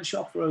 will you go in the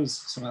shop for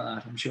us? Something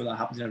like that. I'm sure that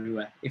happens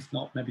everywhere. If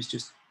not, maybe it's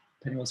just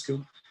Pennywell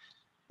School.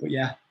 But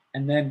yeah,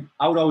 and then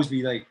I would always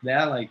be like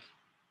there, like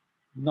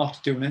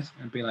not doing it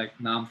and be like,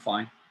 nah, I'm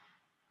fine.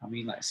 I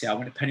mean, like say I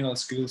went to Pennywell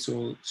School,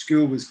 so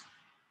school was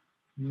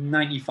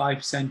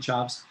 95%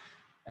 chavs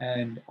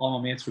and all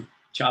my mates were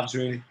chavs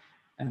really.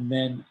 And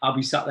then I'll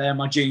be sat there in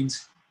my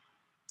jeans,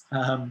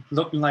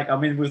 looking like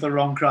I'm in with the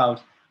wrong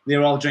crowd.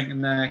 They're all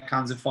drinking their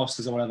cans of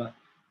Foster's or whatever.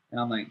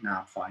 And I'm like, nah,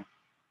 I'm fine.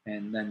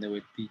 And then they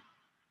would be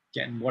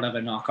getting whatever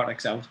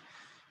narcotics out.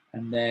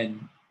 And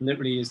then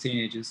literally as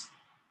teenagers.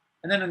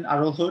 And then in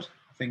adulthood,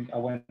 I think I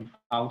went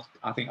out.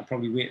 I think I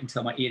probably waited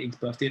until my 18th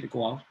birthday to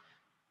go out.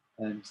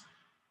 And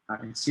I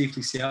can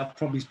safely say I've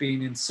probably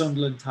been in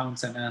Sunderland Town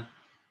Centre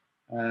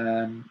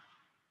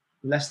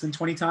less than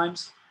 20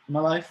 times in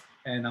my life.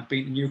 And I've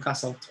been to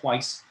Newcastle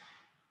twice.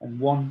 And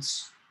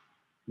once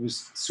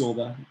was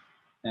sober.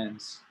 And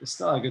it's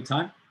still a good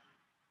time.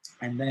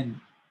 And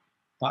then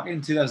back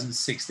in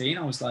 2016,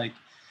 I was like,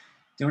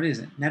 you know what it is?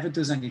 It never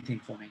does anything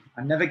for me.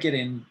 I never get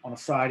in on a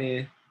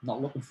Friday, not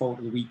looking forward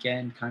to the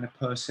weekend kind of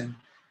person.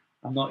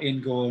 I'm not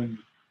in going,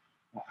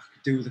 what I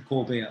could do with a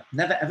cold beer.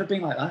 Never ever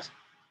been like that.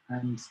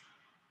 And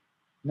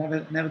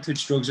never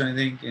touched drugs or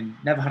anything, and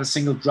never had a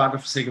single drag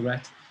of a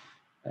cigarette.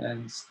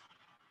 And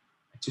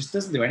it just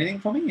doesn't do anything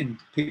for me. And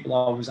people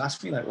always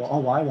ask me like, well, oh,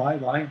 why? And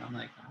I'm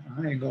like,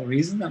 I ain't got a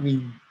reason. I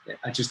mean,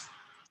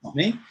 not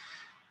me.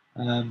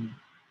 And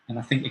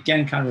I think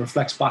again kind of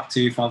reflects back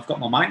to if I've got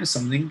my mind to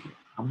something,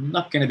 I'm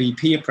not going to be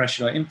peer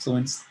pressure or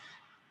influenced.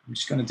 I'm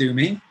just going to do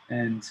me.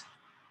 And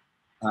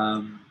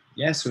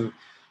so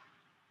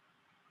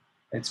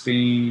it's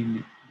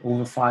been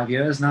over 5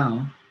 years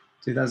now.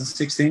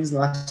 2016 is the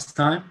last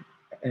time.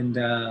 And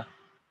I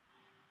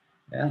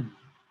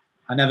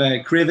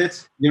never crave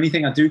it. The only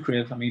thing I do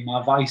crave, I mean,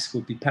 my vice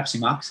would be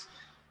Pepsi Max,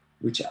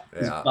 which is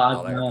bad. I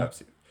like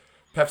Pepsi.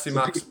 Pepsi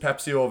Max,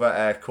 Pepsi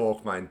over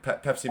Coke, man.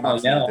 Pepsi Max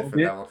is a different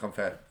level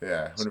compared.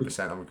 Yeah,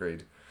 100%. I'm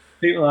agreed.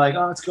 People are like,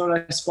 oh, let's go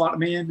to Sparta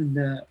me in,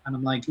 and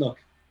I'm like, look,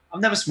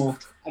 I've never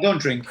smoked. I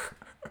don't drink.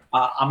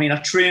 I mean,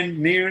 I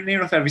train near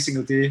enough every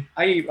single day.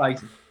 I eat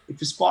right. If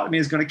the Sparta me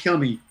is going to kill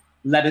me,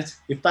 let it.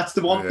 If that's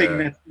the one thing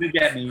that's going to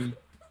get me,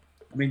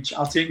 I mean,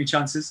 I'll take my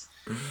chances.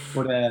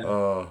 But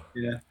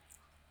yeah.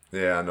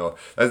 Yeah, I know.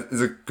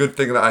 There's a good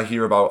thing that I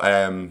hear about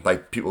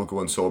like people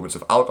going sober and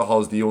stuff.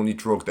 Alcohol is the only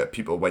drug that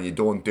people, when you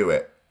don't do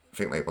it,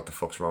 think like, what the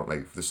fuck's wrong?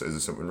 Like, is there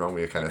something wrong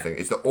with you kind of thing.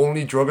 It's the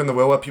only drug in the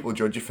world where people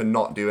judge you for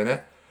not doing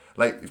it.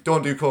 Like, if you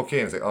don't do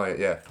cocaine, it's like, oh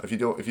yeah. If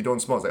you don't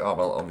smoke, it's like, oh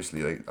well,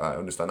 obviously, like I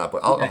understand that.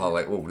 But Yeah. alcohol,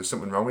 like, oh, there's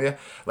something wrong with you.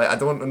 Like, I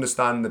don't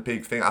understand the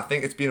big thing. I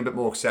think it's been a bit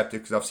more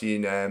accepted because I've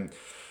seen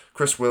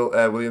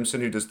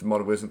Williamson, who does the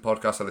Modern Wisdom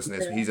podcast, I listen to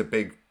this. He's a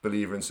big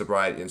believer in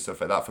sobriety and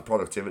stuff like that for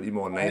productivity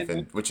more than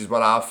anything, which is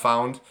what I've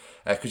found.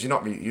 Because you're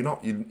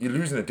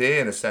losing a day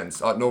in a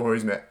sense. No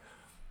worries, mate.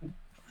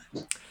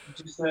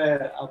 Just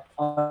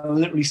I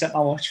literally set my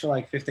watch for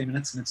like 15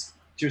 minutes and it's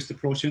just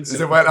approaching. Is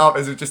it went up?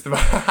 Is it just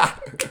about?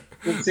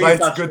 Right, it's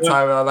a good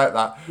time. I like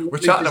that. We're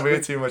chatting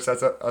away too much.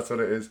 That's what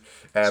it is.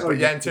 But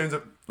yeah, in terms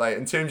of like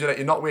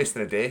you're not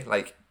wasting a day.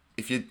 Like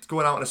if you're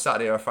going out on a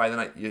Saturday or a Friday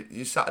night,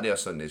 your Saturday or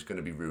Sunday is going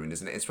to be ruined,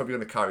 isn't it? It's probably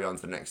going to carry on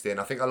to the next day. And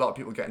I think a lot of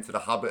people get into the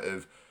habit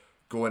of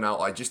going out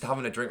or just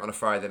having a drink on a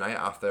Friday night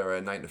after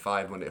a 9 to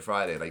 5 Monday to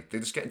Friday. Like they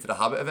just get into the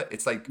habit of it.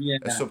 It's like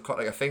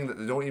like a thing that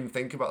they don't even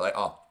think about. Like,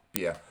 oh,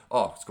 beer.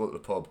 Oh, let's go to the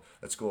pub.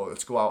 Let's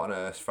go out on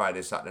a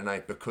Friday, Saturday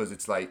night, because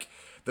it's like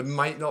they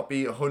might not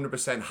be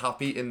 100%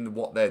 happy in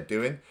what they're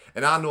doing.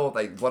 And I know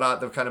like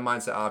the kind of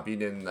mindset I've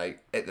been in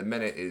like at the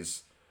minute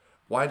is,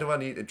 why do I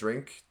need to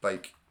drink?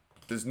 Like,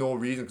 there's no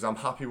reason, because I'm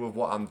happy with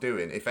what I'm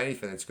doing. If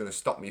anything, it's going to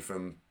stop me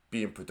from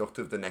being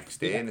productive the next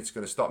day, and it's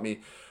going to stop me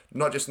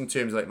not just in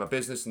terms of like my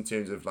business, in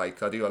terms of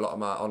like I do a lot of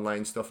my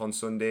online stuff on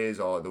Sundays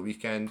or the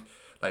weekend.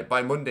 Like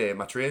by Monday,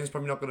 my training's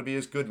probably not going to be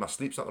as good, my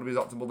sleep's not going to be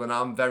as optimal, and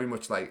I'm very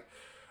much like,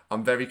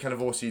 I'm very kind of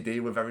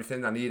OCD with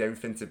everything. I need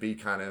everything to be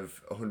kind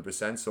of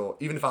 100%. So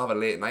even if I have a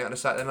late night on a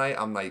Saturday night,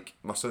 I'm like,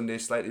 my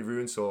Sunday's slightly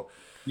ruined. So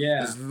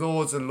there's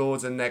loads and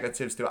loads of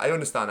negatives to it. I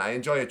understand. I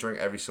enjoy a drink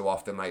every so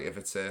often, like if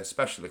it's a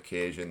special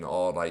occasion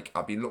or like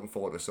I've been looking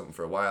forward to something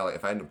for a while. Like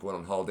if I end up going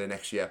on holiday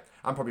next year,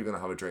 I'm probably going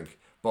to have a drink.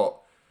 But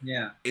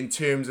in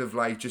terms of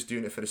like just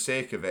doing it for the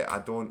sake of it, I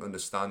don't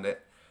understand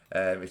it.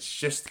 It's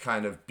just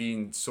kind of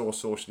being so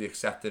socially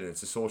accepted, and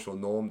it's a social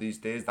norm these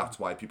days. That's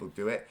why people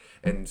do it.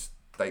 And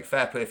like,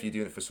 fair play if you're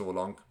doing it for so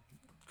long,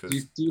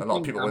 because a lot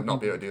of people would not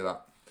be able to do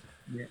that.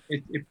 Yeah,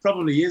 it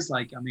probably is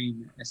like, I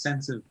mean, a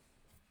sense of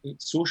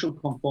social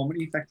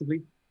conformity,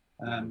 effectively.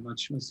 I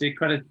just want to say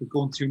credit for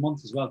going 2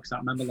 months as well, because I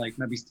remember like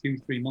maybe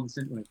 2-3 months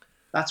into it.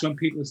 That's when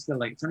people are still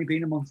like, it's only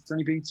been a month, it's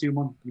only been 2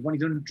 months, you've only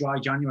done dry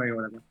January or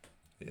whatever.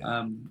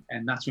 Yeah.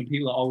 And that's when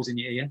people are always in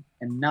your ear.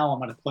 And now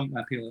I'm at a point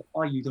where people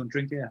are, oh, you don't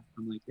drink here.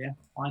 I'm like, yeah,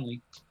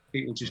 finally.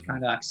 People just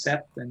kind of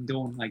accept and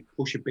don't like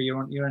push a beer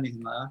on you or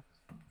anything like that.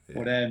 Yeah.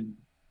 But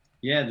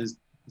there's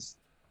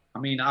I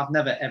mean, I've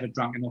never ever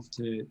drank enough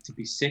to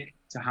be sick,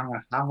 to have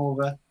a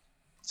hangover,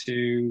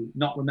 to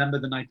not remember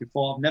the night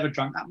before. I've never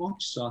drank that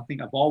much, so I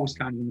think I've always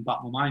kind of in the back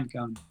of my mind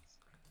going,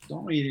 I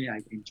don't really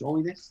like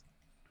enjoy this.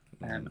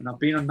 And I've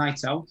been on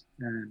nights out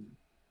and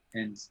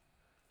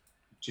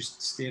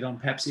just stayed on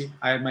Pepsi.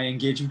 I had my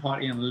engaging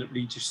party and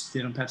literally just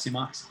stayed on Pepsi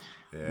Max.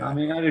 Yeah. I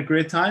mean, I had a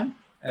great time.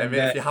 And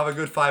if you have a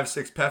good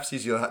 5-6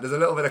 Pepsis, there's a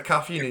little bit of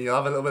caffeine and you'll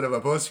have a little bit of a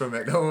buzz from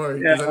it. Don't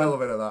worry, there's a little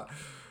bit of that.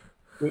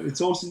 But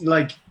it's also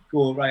like,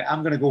 go right,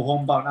 I'm going to go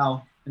home about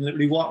now, and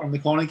literally walk around the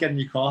corner, get in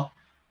your car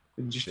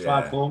and just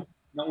drive home,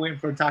 not waiting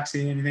for a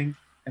taxi or anything.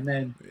 And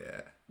then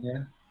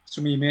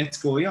some of your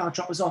mates go, yeah, I'll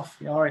drop us off.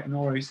 Yeah, all right,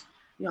 no worries.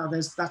 Yeah,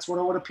 that's what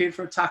I would have paid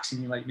for a taxi.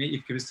 And you're like, mate,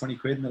 you give us 20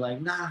 quid. And they're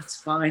like, nah, it's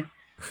fine.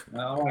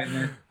 All right,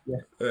 man. Yeah,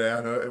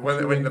 I know.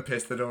 When they're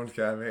pissed, they don't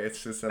care, mate.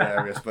 It's just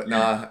hilarious. But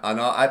nah, I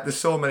know. There's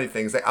so many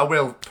things. Like, I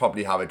will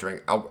probably have a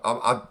drink.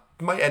 I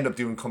might end up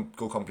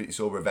go completely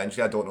sober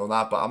eventually. I don't know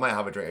that, but I might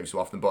have a drink every so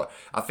often. But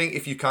I think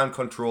if you can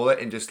control it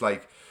and just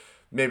like,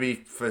 maybe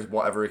for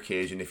whatever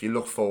occasion, if you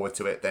look forward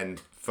to it, then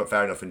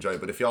fair enough, enjoy it.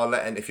 But if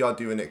you're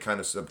doing it kind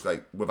of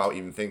like without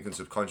even thinking,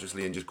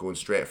 subconsciously, and just going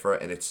straight for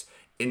it, and it's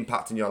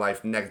impacting your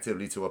life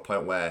negatively to a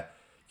point where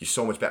you're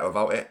so much better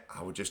without it,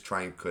 I would just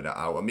try and cut it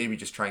out, or maybe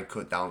just try and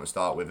cut down to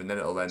start with, and then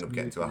it'll end up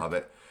getting to a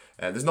habit.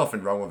 There's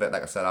nothing wrong with it.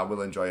 Like I said, I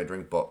will enjoy a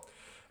drink, but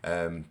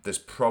there's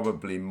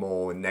probably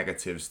more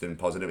negatives than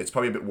positive. It's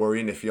probably a bit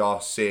worrying if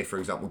you're, say, for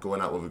example,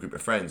 going out with a group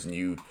of friends and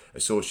you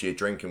associate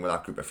drinking with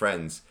that group of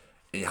friends,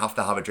 and you have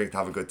to have a drink to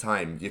have a good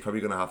time. You're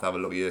probably going to have a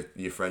look at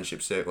your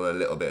friendship circle a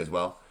little bit as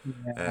well.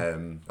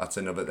 That's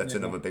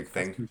another big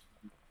thing.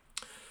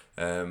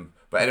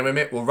 But anyway,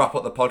 mate, we'll wrap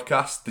up the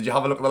podcast. Did you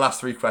have a look at the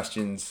last 3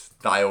 questions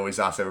that I always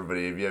ask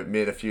everybody? Have you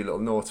made a few little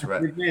notes for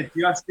it?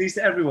 You ask these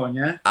to everyone,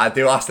 yeah? I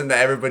do ask them to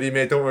everybody,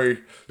 mate. Don't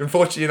worry.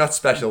 Unfortunately, you're not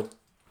special.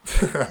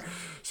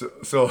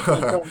 so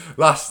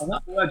last.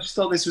 I just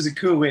thought this was a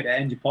cool way to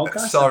end your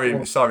podcast.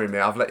 Sorry, mate.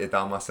 I've let you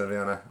down massively,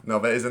 Anna. No,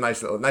 but it's a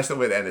nice little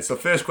way to end it. So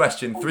first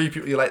question: 3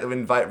 people you like to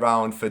invite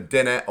round for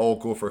dinner or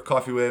go for a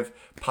coffee with,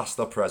 past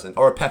or present,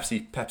 or a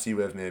Pepsi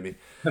with maybe.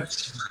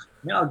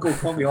 Yeah, I'll go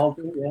coffee all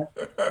day. Yeah.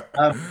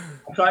 I'll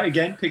try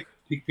again. Pick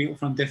people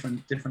from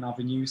different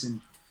avenues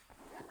and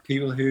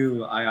people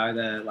who I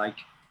either like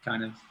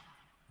kind of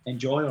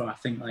enjoy or I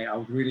think like I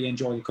would really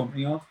enjoy the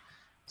company of.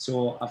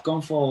 So I've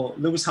gone for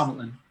Lewis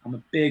Hamilton. I'm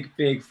a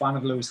big fan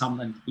of Lewis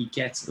Hamilton. He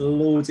gets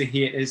loads of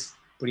haters,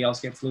 but he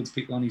also gets loads of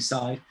people on his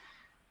side.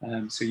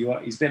 So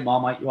he's a bit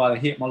Marmite. You either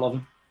hate him or love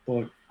him,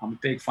 but I'm a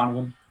big fan of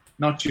him.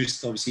 Not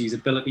just obviously his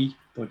ability,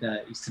 but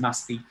his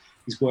tenacity,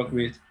 his work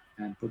rate,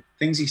 but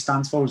things he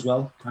stands for as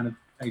well. Kind of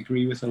I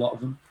agree with a lot of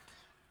them.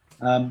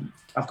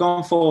 I've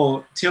gone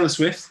for Taylor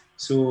Swift.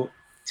 So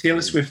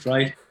Taylor Swift,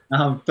 right?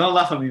 Don't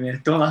laugh at me,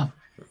 mate. Don't laugh.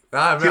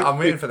 Nah, I'm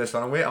waiting for this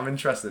one. I'm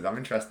interested.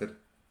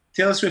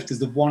 Taylor Swift is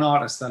the one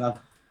artist that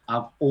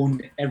I've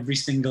owned every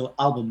single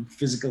album,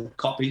 physical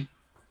copy,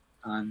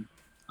 and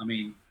I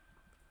mean,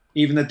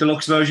 even the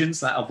deluxe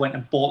versions. Like I've went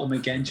and bought them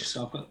again just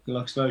so I've got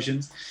deluxe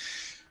versions.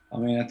 I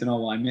mean, I don't know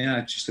why.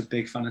 I'm just a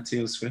big fan of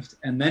Taylor Swift.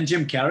 And then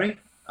Jim Carrey.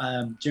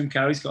 Jim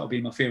Carrey's got to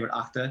be my favorite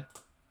actor,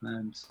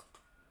 and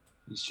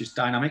he's just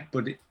dynamic.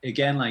 But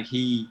again, like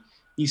he's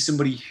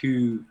somebody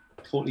who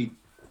totally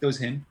does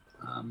him,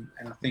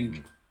 and I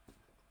think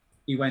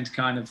he went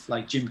kind of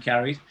like Jim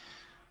Carrey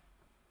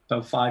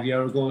about 5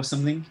 years ago or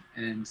something,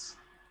 and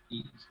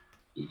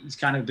he's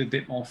kind of a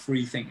bit more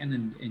free thinking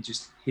and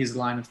just his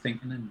line of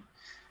thinking, and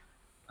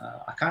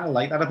I kind of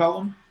like that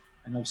about him.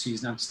 And obviously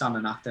he's an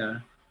outstanding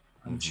actor.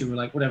 I'm sure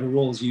like whatever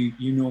roles you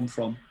know him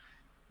from,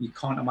 you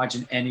can't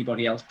imagine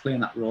anybody else playing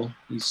that role.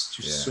 He's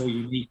just so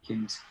unique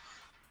and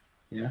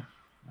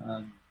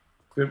a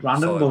bit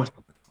random, but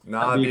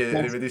nah,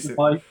 it'd be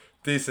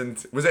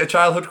decent. Was it a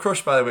childhood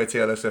crush, by the way,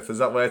 Taylor Swift? Is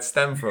that where it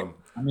stemmed from?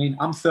 I mean,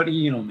 I'm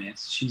 30, mate.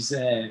 She's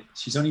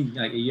only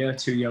like a year,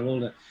 2 year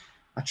older.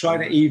 I try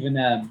to even,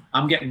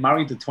 I'm getting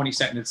married the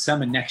 22nd of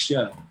December next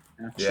year.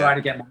 And I try to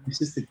get my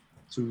missus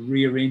to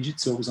rearrange it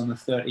so it was on the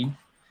 13th.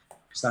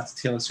 Because that's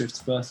Taylor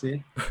Swift's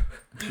birthday.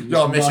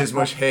 Your missus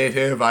must hate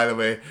her, by the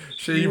way.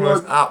 She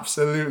must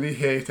absolutely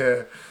hate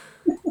her.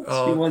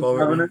 Oh,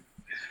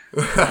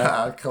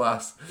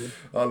 class.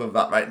 I love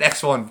that. Right,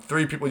 next one.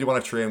 3 people you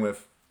want to train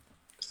with.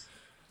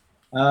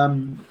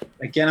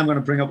 Again, I'm going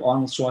to bring up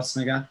Arnold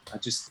Schwarzenegger. I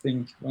just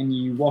think when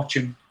you watch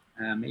him,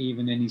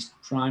 even in his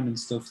prime and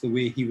stuff, the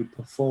way he would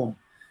perform,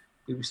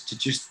 it was to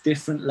just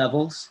different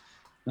levels.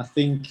 And I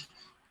think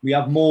we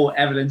have more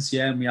evidence,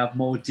 and we have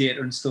more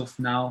data and stuff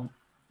now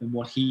than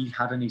what he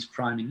had in his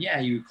prime. And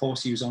of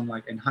course, he was on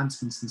like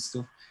enhancements and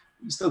stuff.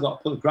 You still got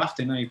to put the graft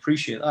in. I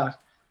appreciate that.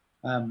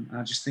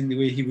 I just think the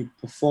way he would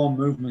perform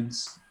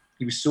movements,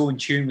 he was so in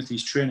tune with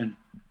his training.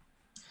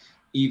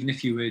 Even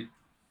if you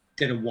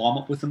did a warm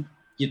up with him,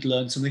 you'd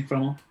learn something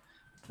from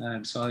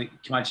him. So I can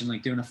imagine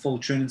like doing a full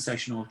training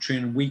session or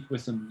training week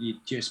with him,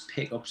 you'd just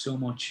pick up so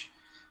much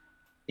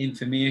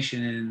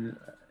information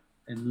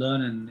and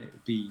learning. It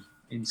would be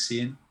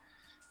insane.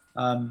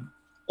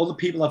 Other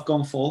people I've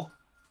gone for,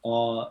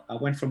 I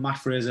went for Matt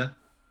Fraser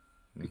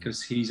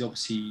because he's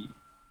obviously,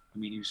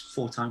 he was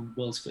 4-time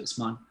world's fittest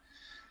man.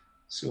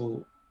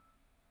 So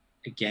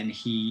again,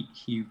 he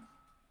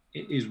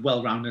is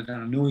well-rounded,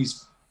 and I know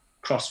he's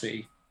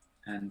CrossFit,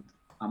 and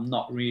I'm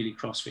not really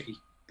CrossFit,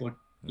 but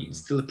you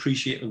still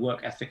appreciate the work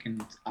ethic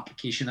and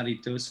application that he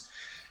does.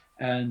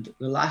 And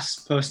the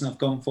last person I've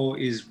gone for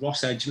is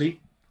Ross Edgley.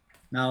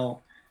 Now,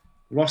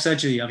 Ross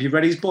Edgley, have you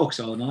read his books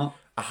or not?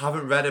 I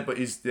haven't read it, but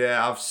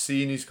I've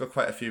seen he's got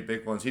quite a few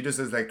big ones. He does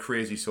this like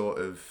crazy sort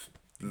of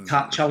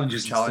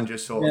challenges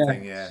sort of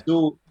thing,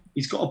 So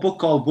he's got a book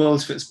called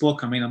World's Fittest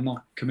Book. I'm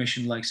not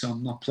commissioned, so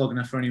I'm not plugging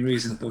it for any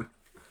reason, but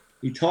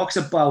he talks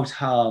about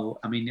how,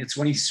 it's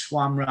when he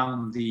swam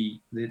around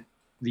the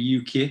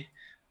UK,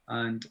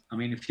 and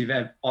if you've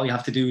ever, all you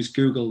have to do is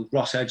Google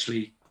Ross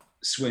Edgley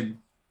swim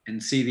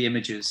and see the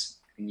images,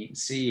 and you can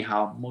see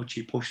how much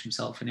he pushed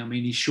himself. And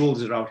his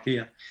shoulders are out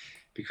here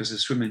because of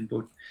swimming,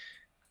 but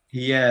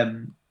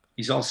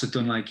he's also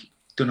done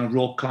a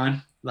rope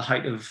climb, the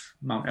height of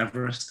Mount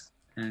Everest,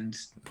 and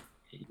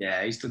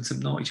he's done some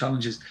naughty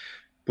challenges.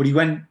 But he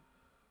went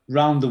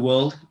round the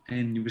world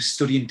and he was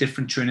studying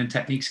different training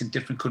techniques in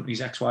different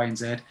countries, X, Y, and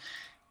Z.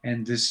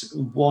 And there's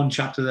one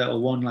chapter there, or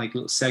one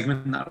little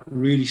segment that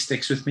really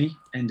sticks with me.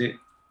 And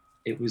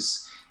it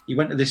was, he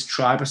went to this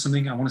tribe or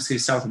something, I want to say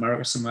South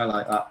America, somewhere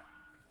like that.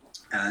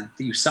 And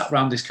he sat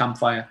around this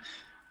campfire,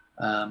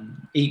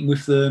 eating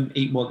with them,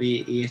 eating what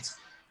they ate,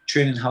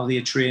 training how they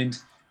had trained.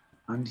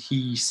 And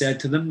he said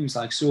to them, he was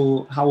like,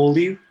 so how old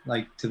are you?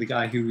 Like to the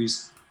guy who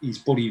he's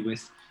buddied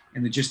with.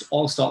 And they just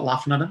all start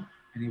laughing at him.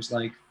 And he was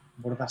like,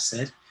 what have I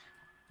said?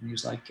 And he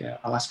was like,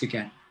 I'll ask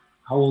again.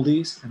 How old are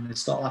you? And they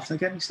start laughing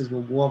again. He says,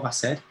 well, what have I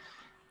said?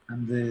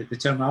 And they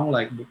turn around and were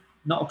like,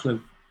 not a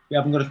clue. We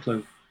haven't got a clue.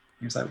 And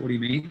he was like, what do you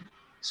mean?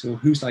 So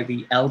who's like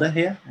the elder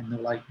here? And they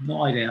were like,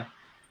 no idea.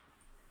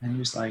 And he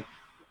was like,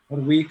 what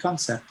a weird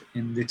concept.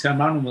 And they turned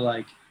around and were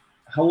like,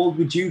 how old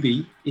would you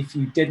be if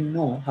you didn't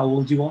know how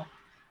old you are?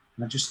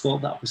 And I just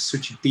thought that was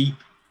such a deep,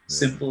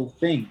 simple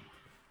thing.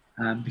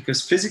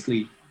 Because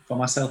physically, for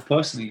myself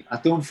personally, I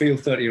don't feel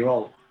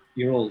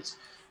 30-year-olds.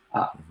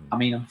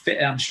 I'm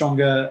fitter, I'm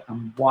stronger,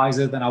 I'm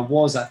wiser than I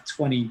was at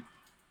 20,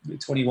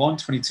 21,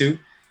 22.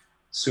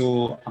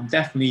 So I'm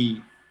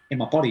definitely in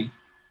my body,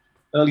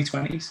 early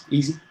 20s,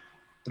 easy.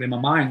 But in my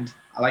mind,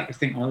 I like to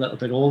think I'm a little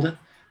bit older.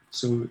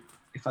 So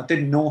if I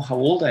didn't know how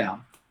old I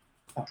am,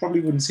 I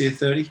probably wouldn't say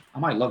 30. I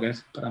might log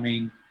it, but I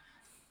mean,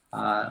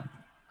 I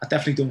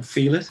definitely don't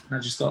feel it. And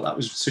I just thought that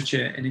was such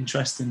an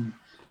interesting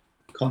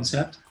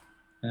concept,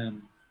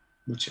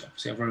 which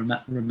obviously I've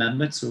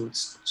remembered, so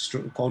it's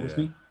struck a chord with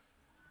me.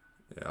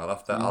 Yeah,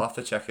 I'll have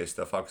to check his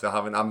stuff out because I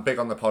haven't. I'm big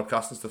on the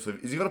podcast and stuff. So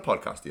has he got a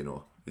podcast? Do you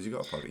know? Has he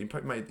got a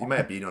podcast? He might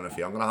have been on a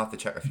few. I'm gonna have to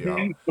check a few out.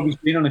 He's probably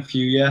been on a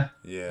few, yeah.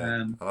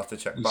 Yeah, I'll have to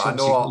check. But I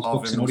know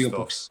of him and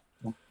stuff.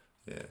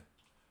 Yeah,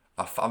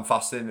 I'm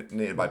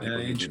fascinated by people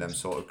who do them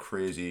sort of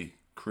crazy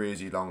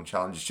long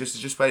challenges.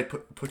 Just where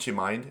it puts your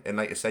mind, and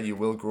like I said, you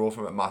will grow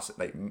from it massive,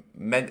 like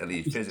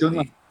mentally,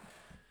 physically.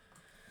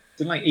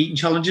 Done like eating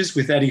challenges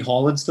with Eddie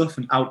Hall and stuff,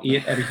 and out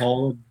ate Eddie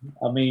Hall.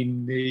 I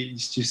mean,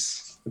 he's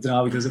just. I don't know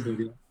how he does it, but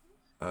yeah.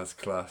 That's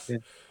class. Yeah.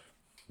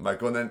 My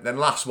God, then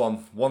last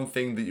one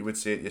thing that you would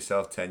say to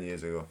yourself 10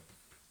 years ago.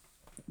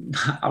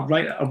 I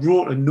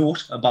wrote a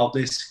note about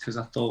this because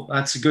I thought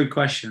that's a good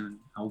question.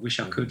 I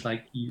wish I could,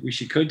 like you wish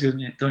you could,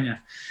 don't you?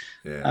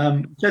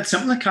 Yeah. That's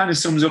something that kind of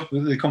sums up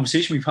the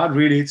conversation we've had.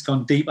 Really, it's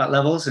gone deep at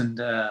levels, and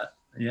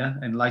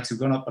and lights have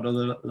gone up at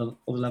other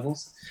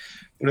levels.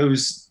 But it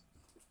was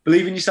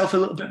believe in yourself a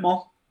little bit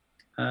more.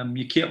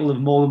 You're capable of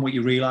more than what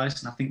you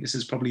realise, and I think this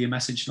is probably a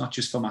message not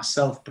just for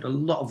myself, but a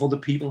lot of other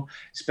people,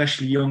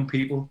 especially young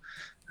people.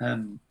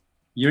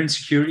 Your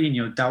insecurity and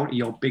your doubt are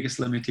your biggest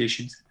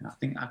limitations, and I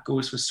think that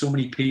goes for so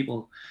many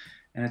people.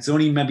 And it's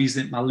only maybe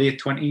in my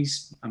late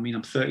 20s, I mean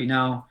I'm 30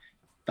 now,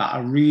 that I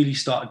really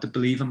started to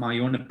believe in my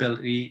own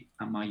ability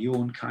and my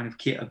own kind of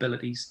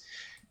capabilities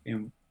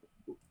and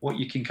what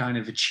you can kind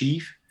of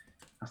achieve.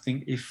 I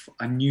think if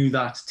I knew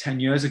that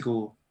 10 years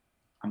ago,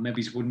 I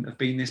maybe wouldn't have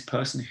been this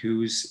person who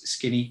was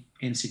skinny,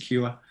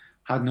 insecure,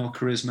 had no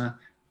charisma,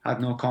 had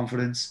no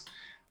confidence.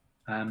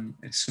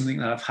 It's something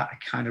that I've had to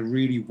kind of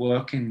really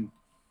work and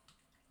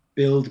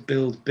build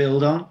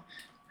on.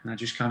 And I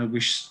just kind of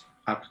wish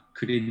I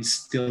could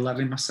instill that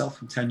in myself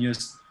from 10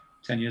 years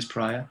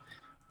prior.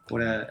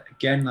 But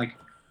again, like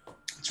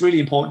it's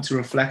really important to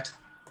reflect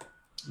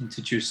and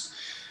to just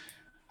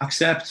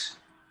accept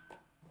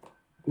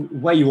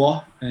where you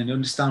are and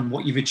understand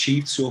what you've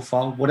achieved so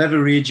far,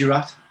 whatever age you're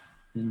at.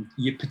 And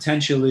your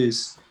potential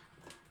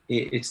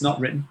it's not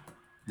written,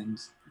 and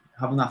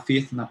having that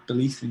faith and that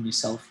belief in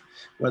yourself,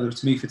 whether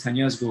it's me for 10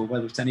 years ago,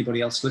 whether it's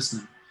anybody else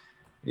listening,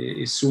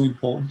 is so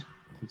important.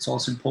 It's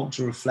also important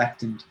to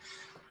reflect and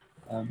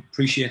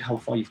appreciate how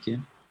far you've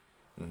came.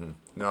 Mm-hmm.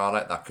 No, I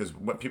like that because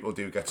when people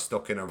do get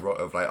stuck in a rut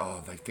of like,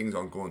 oh, like things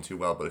aren't going too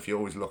well, but if you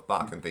always look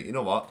back and think, you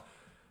know what,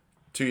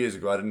 2 years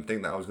ago I didn't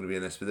think that I was going to be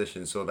in this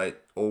position, so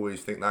like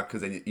always think that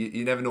because then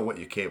you never know what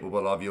you're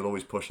capable of. You'll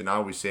always push, and I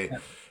always say,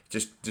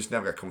 just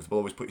never get comfortable.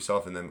 Always put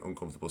yourself in them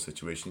uncomfortable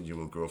situations. You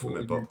will grow from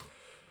it. But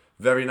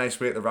very nice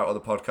way to wrap up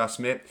the podcast,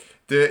 mate.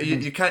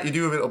 You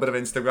do a little bit of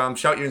Instagram.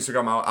 Shout your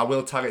Instagram out. I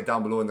will tag it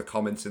down below in the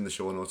comments in the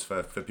show notes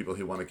for people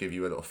who want to give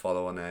you a little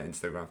follow on their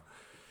Instagram.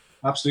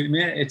 Absolutely,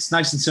 mate. It's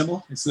nice and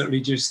simple. It's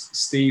literally just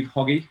Steve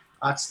Hoggy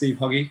at Steve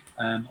Hoggy,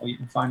 or you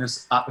can find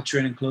us at the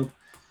training club.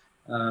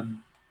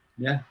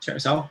 Check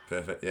us out.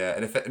 Perfect. Yeah,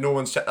 and if no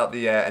one's checked out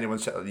the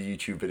anyone's checked out the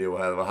YouTube video,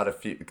 I had a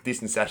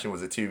decent session.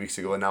 Was it 2 weeks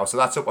ago now? So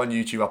that's up on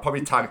YouTube.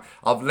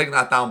 I'll link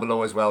that down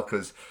below as well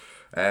because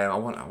I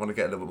want to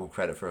get a little bit more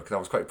credit for it because I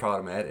was quite proud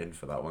of my editing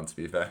for that one. To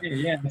be fair.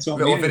 Yeah. That's what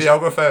little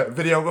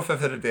videographer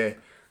for the day.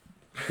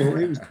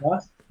 It was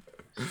class.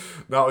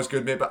 That was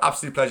good, mate. But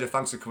absolute pleasure.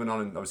 Thanks for coming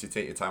on and obviously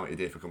take your time out your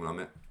day for coming on,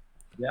 mate.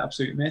 Yeah,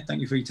 absolutely, mate.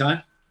 Thank you for your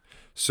time.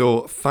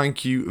 So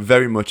thank you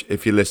very much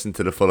if you listened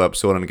to the full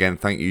episode, and again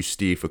thank you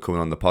Steve for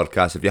coming on the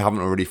podcast. If you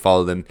haven't already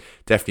followed him,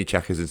 definitely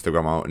check his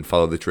Instagram out and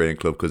follow the training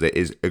club because it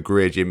is a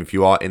great gym. If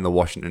you are in the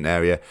Washington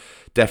area,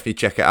 definitely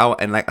check it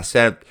out. And like I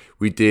said,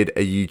 we did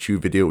a YouTube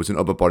video. It was an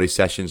upper body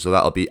session, so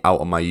that'll be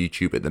out on my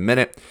YouTube at the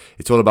minute.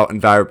 It's all about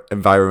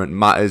environment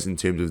matters in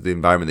terms of the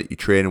environment that you're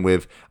training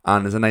with,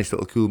 and there's a nice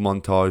little cool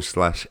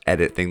montage /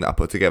 edit thing that I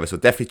put together, so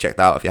definitely check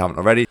that out if you haven't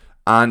already.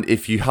 And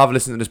if you have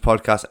listened to this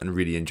podcast and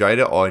really enjoyed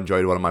it or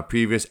enjoyed one of my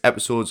previous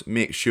episodes,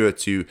 make sure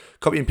to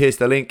copy and paste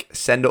the link,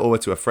 send it over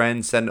to a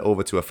friend, send it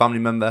over to a family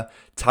member,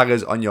 tag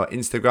us on your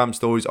Instagram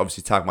stories,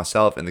 obviously tag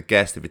myself and the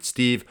guest if it's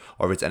Steve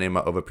or if it's any of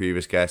my other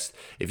previous guests.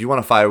 If you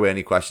want to fire away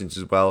any questions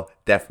as well,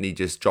 definitely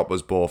just drop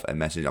us both a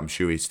message. I'm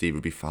sure Steve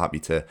would be happy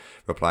to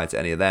reply to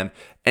any of them.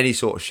 Any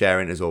sort of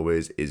sharing, as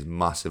always, is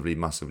massively,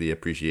 massively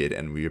appreciated,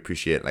 and we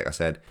appreciate, like I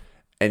said,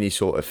 any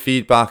sort of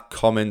feedback,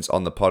 comments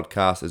on the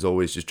podcast. As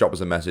always, just drop us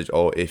a message,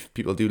 or if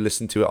people do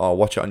listen to it or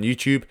watch it on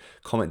YouTube,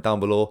 comment down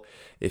below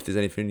if there's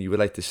anything you would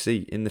like to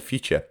see in the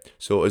future.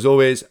 So as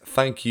always,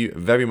 thank you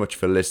very much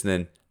for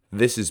listening.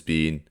 This has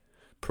been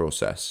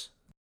Process.